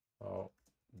 How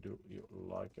do you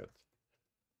like it?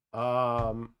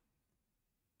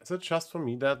 Is it just for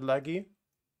me that laggy?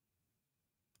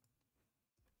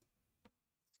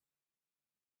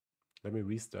 Let me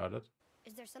restart it.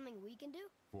 Is there something we can do?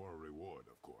 For a reward,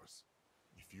 of course.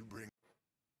 If you bring...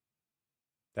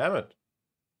 Damn it.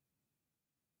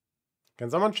 Can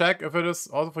someone check if it is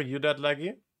also for you that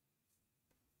laggy?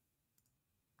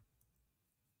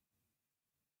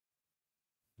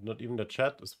 Not even the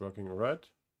chat is working, right?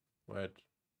 Wait.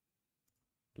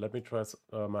 Let me try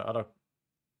my other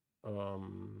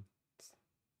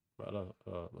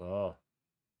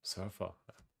server.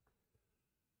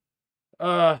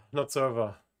 Not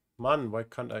server. Man, why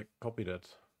can't I copy that?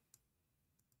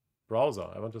 Browser.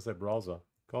 I want to say browser.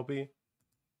 Copy.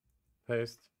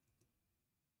 Paste.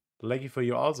 Laggy for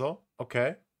you also?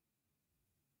 Okay.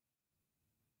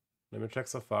 Let me check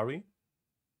Safari.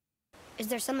 Is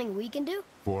there something we can do?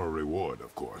 For a reward,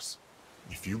 of course.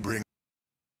 If you bring...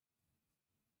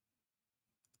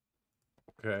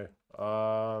 Okay.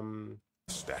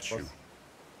 Statue.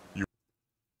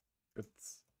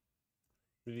 It's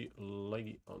really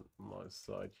laggy on my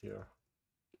side here.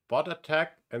 Bot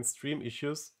attack and stream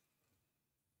issues.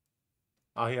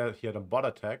 Ah, he had a bot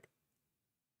attack.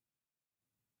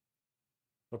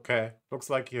 Okay, looks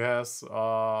like he has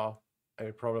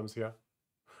any problems here.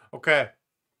 Okay,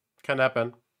 can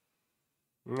happen.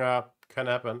 Yeah, can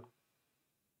happen.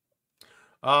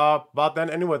 But then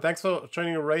anyway, thanks for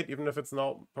joining the raid, even if it's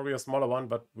now probably a smaller one,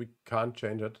 but we can't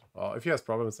change it. If he has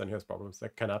problems, then he has problems.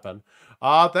 That can happen.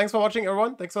 Thanks for watching,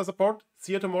 everyone. Thanks for the support.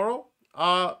 See you tomorrow.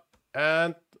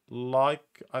 And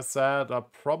like I said,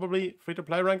 probably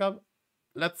free-to-play rank up.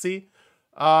 Let's see.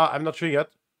 I'm not sure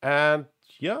yet. And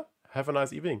yeah, have a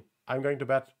nice evening. I'm going to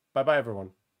bed. Bye-bye,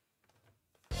 everyone.